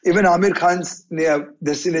 Even Amir Khan's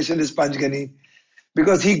destination is Panchgani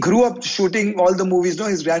because he grew up shooting all the movies,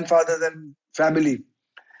 his grandfather and family.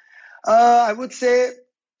 I would say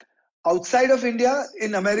outside of India,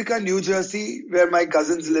 in America, New Jersey, where my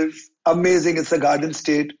cousins live, amazing. It's a garden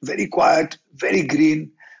state, very quiet, very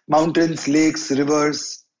green, mountains, lakes,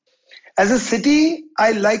 rivers. As a city,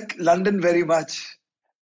 I like London very much.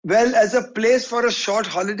 Well, as a place for a short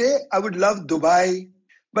holiday, I would love Dubai.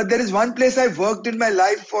 But there is one place I've worked in my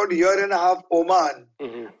life for a year and a half, Oman.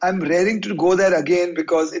 I'm raring to go there again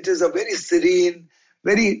because it is a very serene,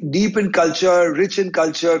 very deep in culture, rich in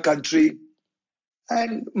culture country.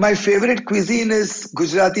 And my favorite cuisine is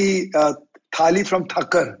Gujarati thali from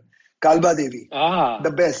Thakkar, Kalba Devi.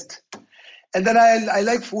 The best. And then I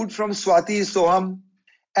like food from Swati, Soham.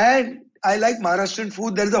 And I like Maharashtrian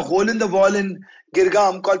food. There's a hole in the wall in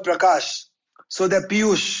Girgam called Prakash. So the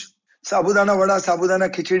Piyush, Sabudana Vada, Sabudana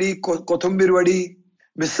Khichdi, Kothambir Vadi,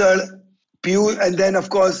 Misal, Piyush, and then of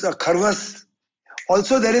course Kharvas.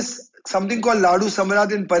 Also there is something called Ladu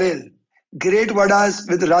Samrat in Parel. Great vadas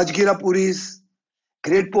with Rajgira puris,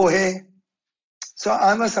 great pohe. So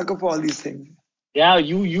I'm a sucker for all these things. Yeah,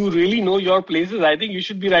 you really know your places. I think you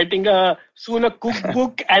should be writing soon a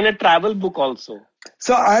cookbook and a travel book also.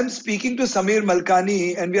 So I'm speaking to Samir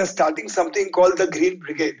Malkani, and we are starting something called the Green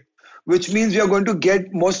Brigade, which means we are going to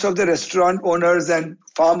get most of the restaurant owners and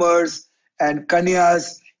farmers and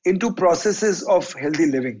kanyas into processes of healthy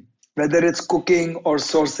living, whether it's cooking or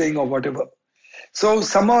sourcing or whatever. So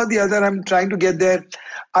somehow or the other, I'm trying to get there.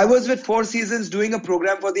 I was with Four Seasons doing a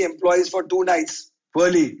program for the employees for 2 nighs,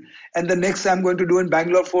 early. And the next I'm going to do in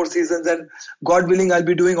Bangalore, Four Seasons, and God willing, I'll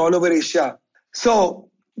be doing all over Asia. So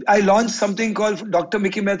I launched something called Dr.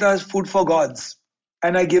 Mickey Mehta's Food for Gods.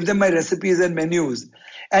 And I gave them my recipes and menus.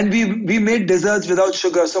 And we made desserts without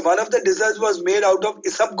sugar. So one of the desserts was made out of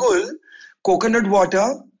isabgul, coconut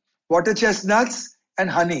water chestnuts, and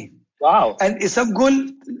honey. Wow. And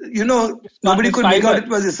isabgul, nobody could make out it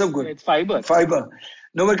was isabgul. It's fiber. Fiber.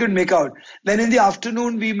 Nobody could make out. Then in the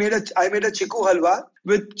afternoon, I made a chiku halwa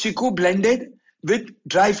with chiku blended with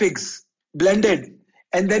dry figs, blended.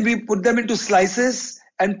 And then we put them into slices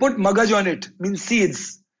and put magaj on it, means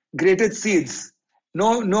seeds, grated seeds.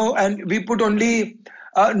 No, and we put only,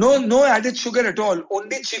 no added sugar at all,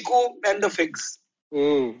 only chiku and the figs.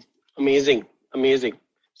 Amazing.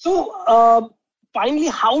 So, finally,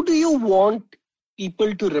 how do you want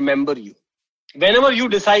people to remember you? Whenever you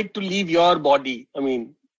decide to leave your body,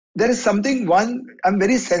 there is something, I'm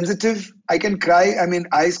very sensitive. I can cry.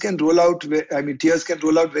 Eyes can roll out. Tears can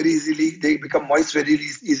roll out very easily. They become moist very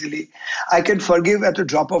easily. I can forgive at a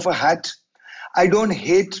drop of a hat. I don't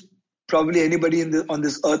hate probably anybody on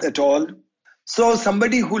this earth at all. So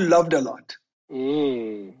somebody who loved a lot.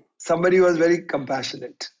 Somebody who was very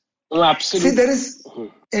compassionate. Oh, absolutely. See, there is,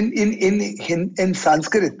 in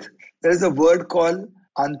Sanskrit, there is a word called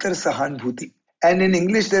antar sahanbhuti. And in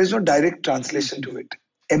English, there is no direct translation to it.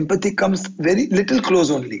 Empathy comes very little close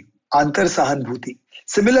only. Antar sahanbhuti.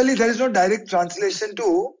 Similarly, there is no direct translation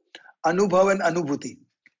to anubhav and anubhuti.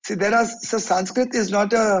 See, so Sanskrit is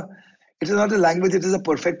not a language, it is a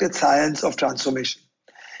perfected science of transformation.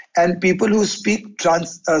 And people who speak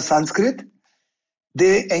Sanskrit,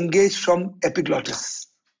 they engage from epiglottis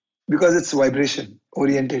because it's vibration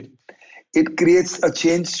oriented. It creates a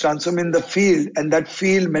change, transform in the field, and that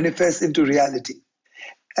field manifests into reality.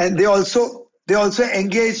 And they also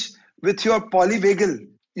engage with your polyvagal,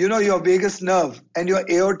 your vagus nerve and your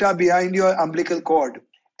aorta behind your umbilical cord.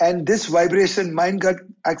 And this vibration, mind-gut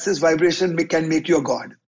axis vibration, can make you a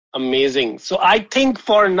god. Amazing. So I think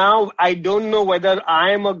for now, I don't know whether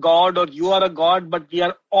I am a god or you are a god, but we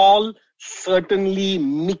are all certainly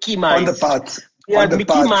Mickemised. On the path. We are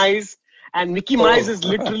Mickemised. And Mickemised is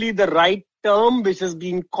literally the right term which has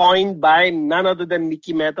been coined by none other than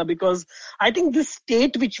Mickey Mehta, because I think this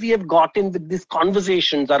state which we have gotten with these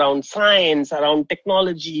conversations around science, around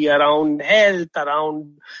technology, around health,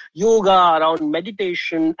 around yoga, around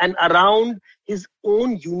meditation, and around his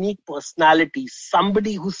own unique personality,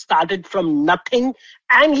 somebody who started from nothing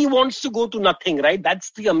and he wants to go to nothing, right?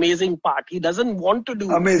 That's the amazing part. He doesn't want to do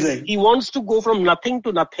amazing. He wants to go from nothing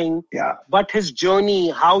to nothing. Yeah. But his journey,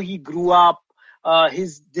 how he grew up,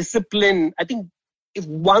 his discipline. I think if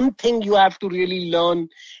one thing you have to really learn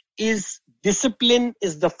is discipline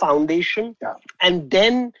is the foundation. Yeah. And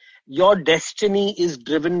then your destiny is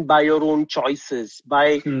driven by your own choices,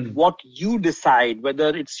 by what you decide,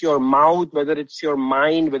 whether it's your mouth, whether it's your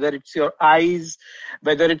mind, whether it's your eyes,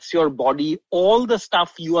 whether it's your body. All the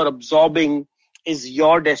stuff you are absorbing is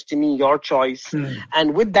your destiny, your choice.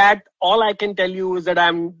 And with that, all I can tell you is that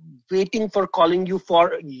I'm waiting for calling you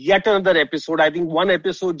for yet another episode. I think one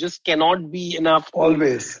episode just cannot be enough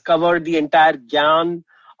always to cover the entire gyan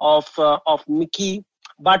of Mickey.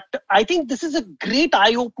 But I think this is a great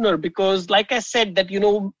eye-opener because, like I said, that,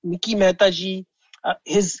 Mickey Mehta ji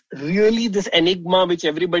is really this enigma which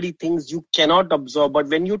everybody thinks you cannot absorb. But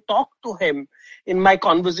when you talk to him in my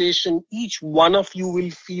conversation, each one of you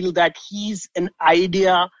will feel that he's an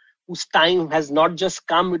idea whose time has not just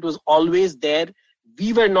come, it was always there.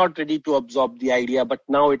 We were not ready to absorb the idea, but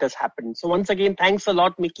now it has happened. So once again, thanks a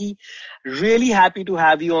lot, Mickey. Really happy to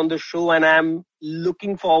have you on the show, and I'm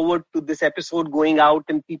looking forward to this episode going out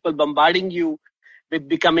and people bombarding you with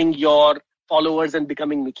becoming your followers and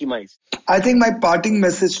becoming Mickemised. I think my parting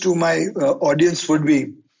message to my audience would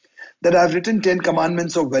be that I've written 10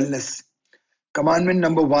 commandments of wellness. Commandment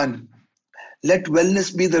number 1, let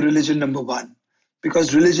wellness be the religion number 1,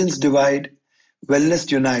 because religions divide, wellness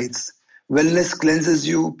unites. Wellness cleanses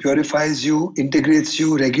you, purifies you, integrates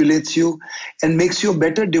you, regulates you, and makes you a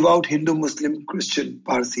better devout Hindu, Muslim, Christian,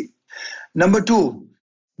 Parsi. Number 2,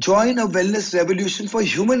 join a wellness revolution for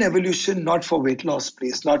human evolution, not for weight loss,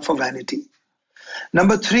 please, not for vanity.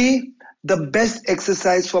 Number 3, The best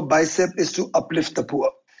exercise for bicep is to uplift the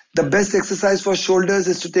poor. The best exercise for shoulders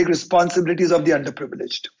is to take responsibilities of the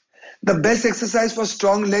underprivileged. The best exercise for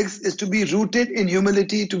strong legs is to be rooted in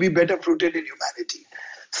humility, to be better rooted in humanity.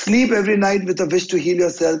 Sleep every night with a wish to heal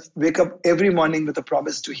yourself. Wake up every morning with a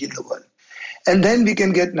promise to heal the world. And then we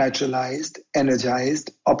can get naturalized,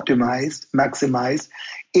 energized, optimized, maximized,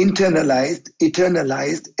 internalized,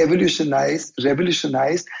 eternalized, evolutionized,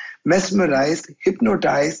 revolutionized, mesmerized,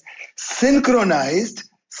 hypnotized, synchronized,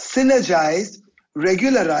 synergized,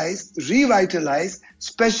 regularized, revitalized,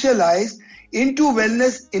 specialized, into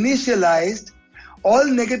wellness initialized, all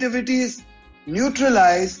negativities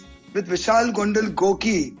neutralized with Vishal, Gondal,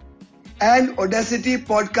 Goki and Audacity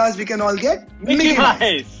podcast. We can all get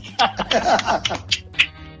Mickemised.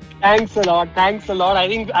 Thanks a lot. I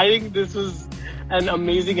think this was an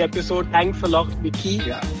amazing episode. Thanks a lot, Mickey.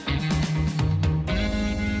 Yeah.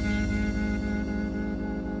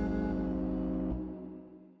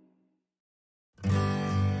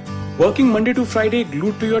 Working Monday to Friday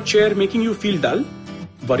glued to your chair making you feel dull?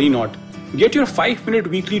 Worry not. Get your 5-minute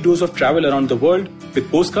weekly dose of travel around the world with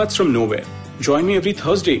postcards from nowhere. Join me every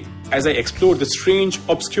Thursday as I explore the strange,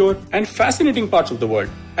 obscure and fascinating parts of the world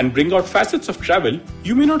and bring out facets of travel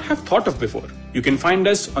you may not have thought of before. You can find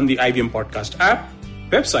us on the IVM Podcast app,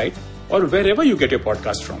 website or wherever you get your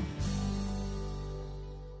podcast from.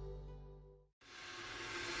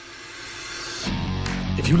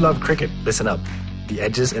 If you love cricket, listen up. The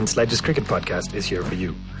Edges and Sledges Cricket Podcast is here for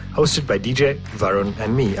you. Hosted by DJ, Varun,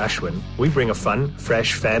 and me, Ashwin, we bring a fun,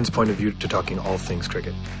 fresh fan's point of view to talking all things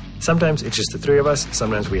cricket. Sometimes it's just the three of us,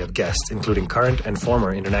 sometimes we have guests, including current and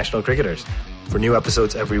former international cricketers. For new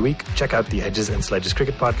episodes every week, check out the Edges and Sledges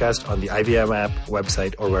Cricket Podcast on the IVM app,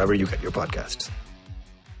 website, or wherever you get your podcasts.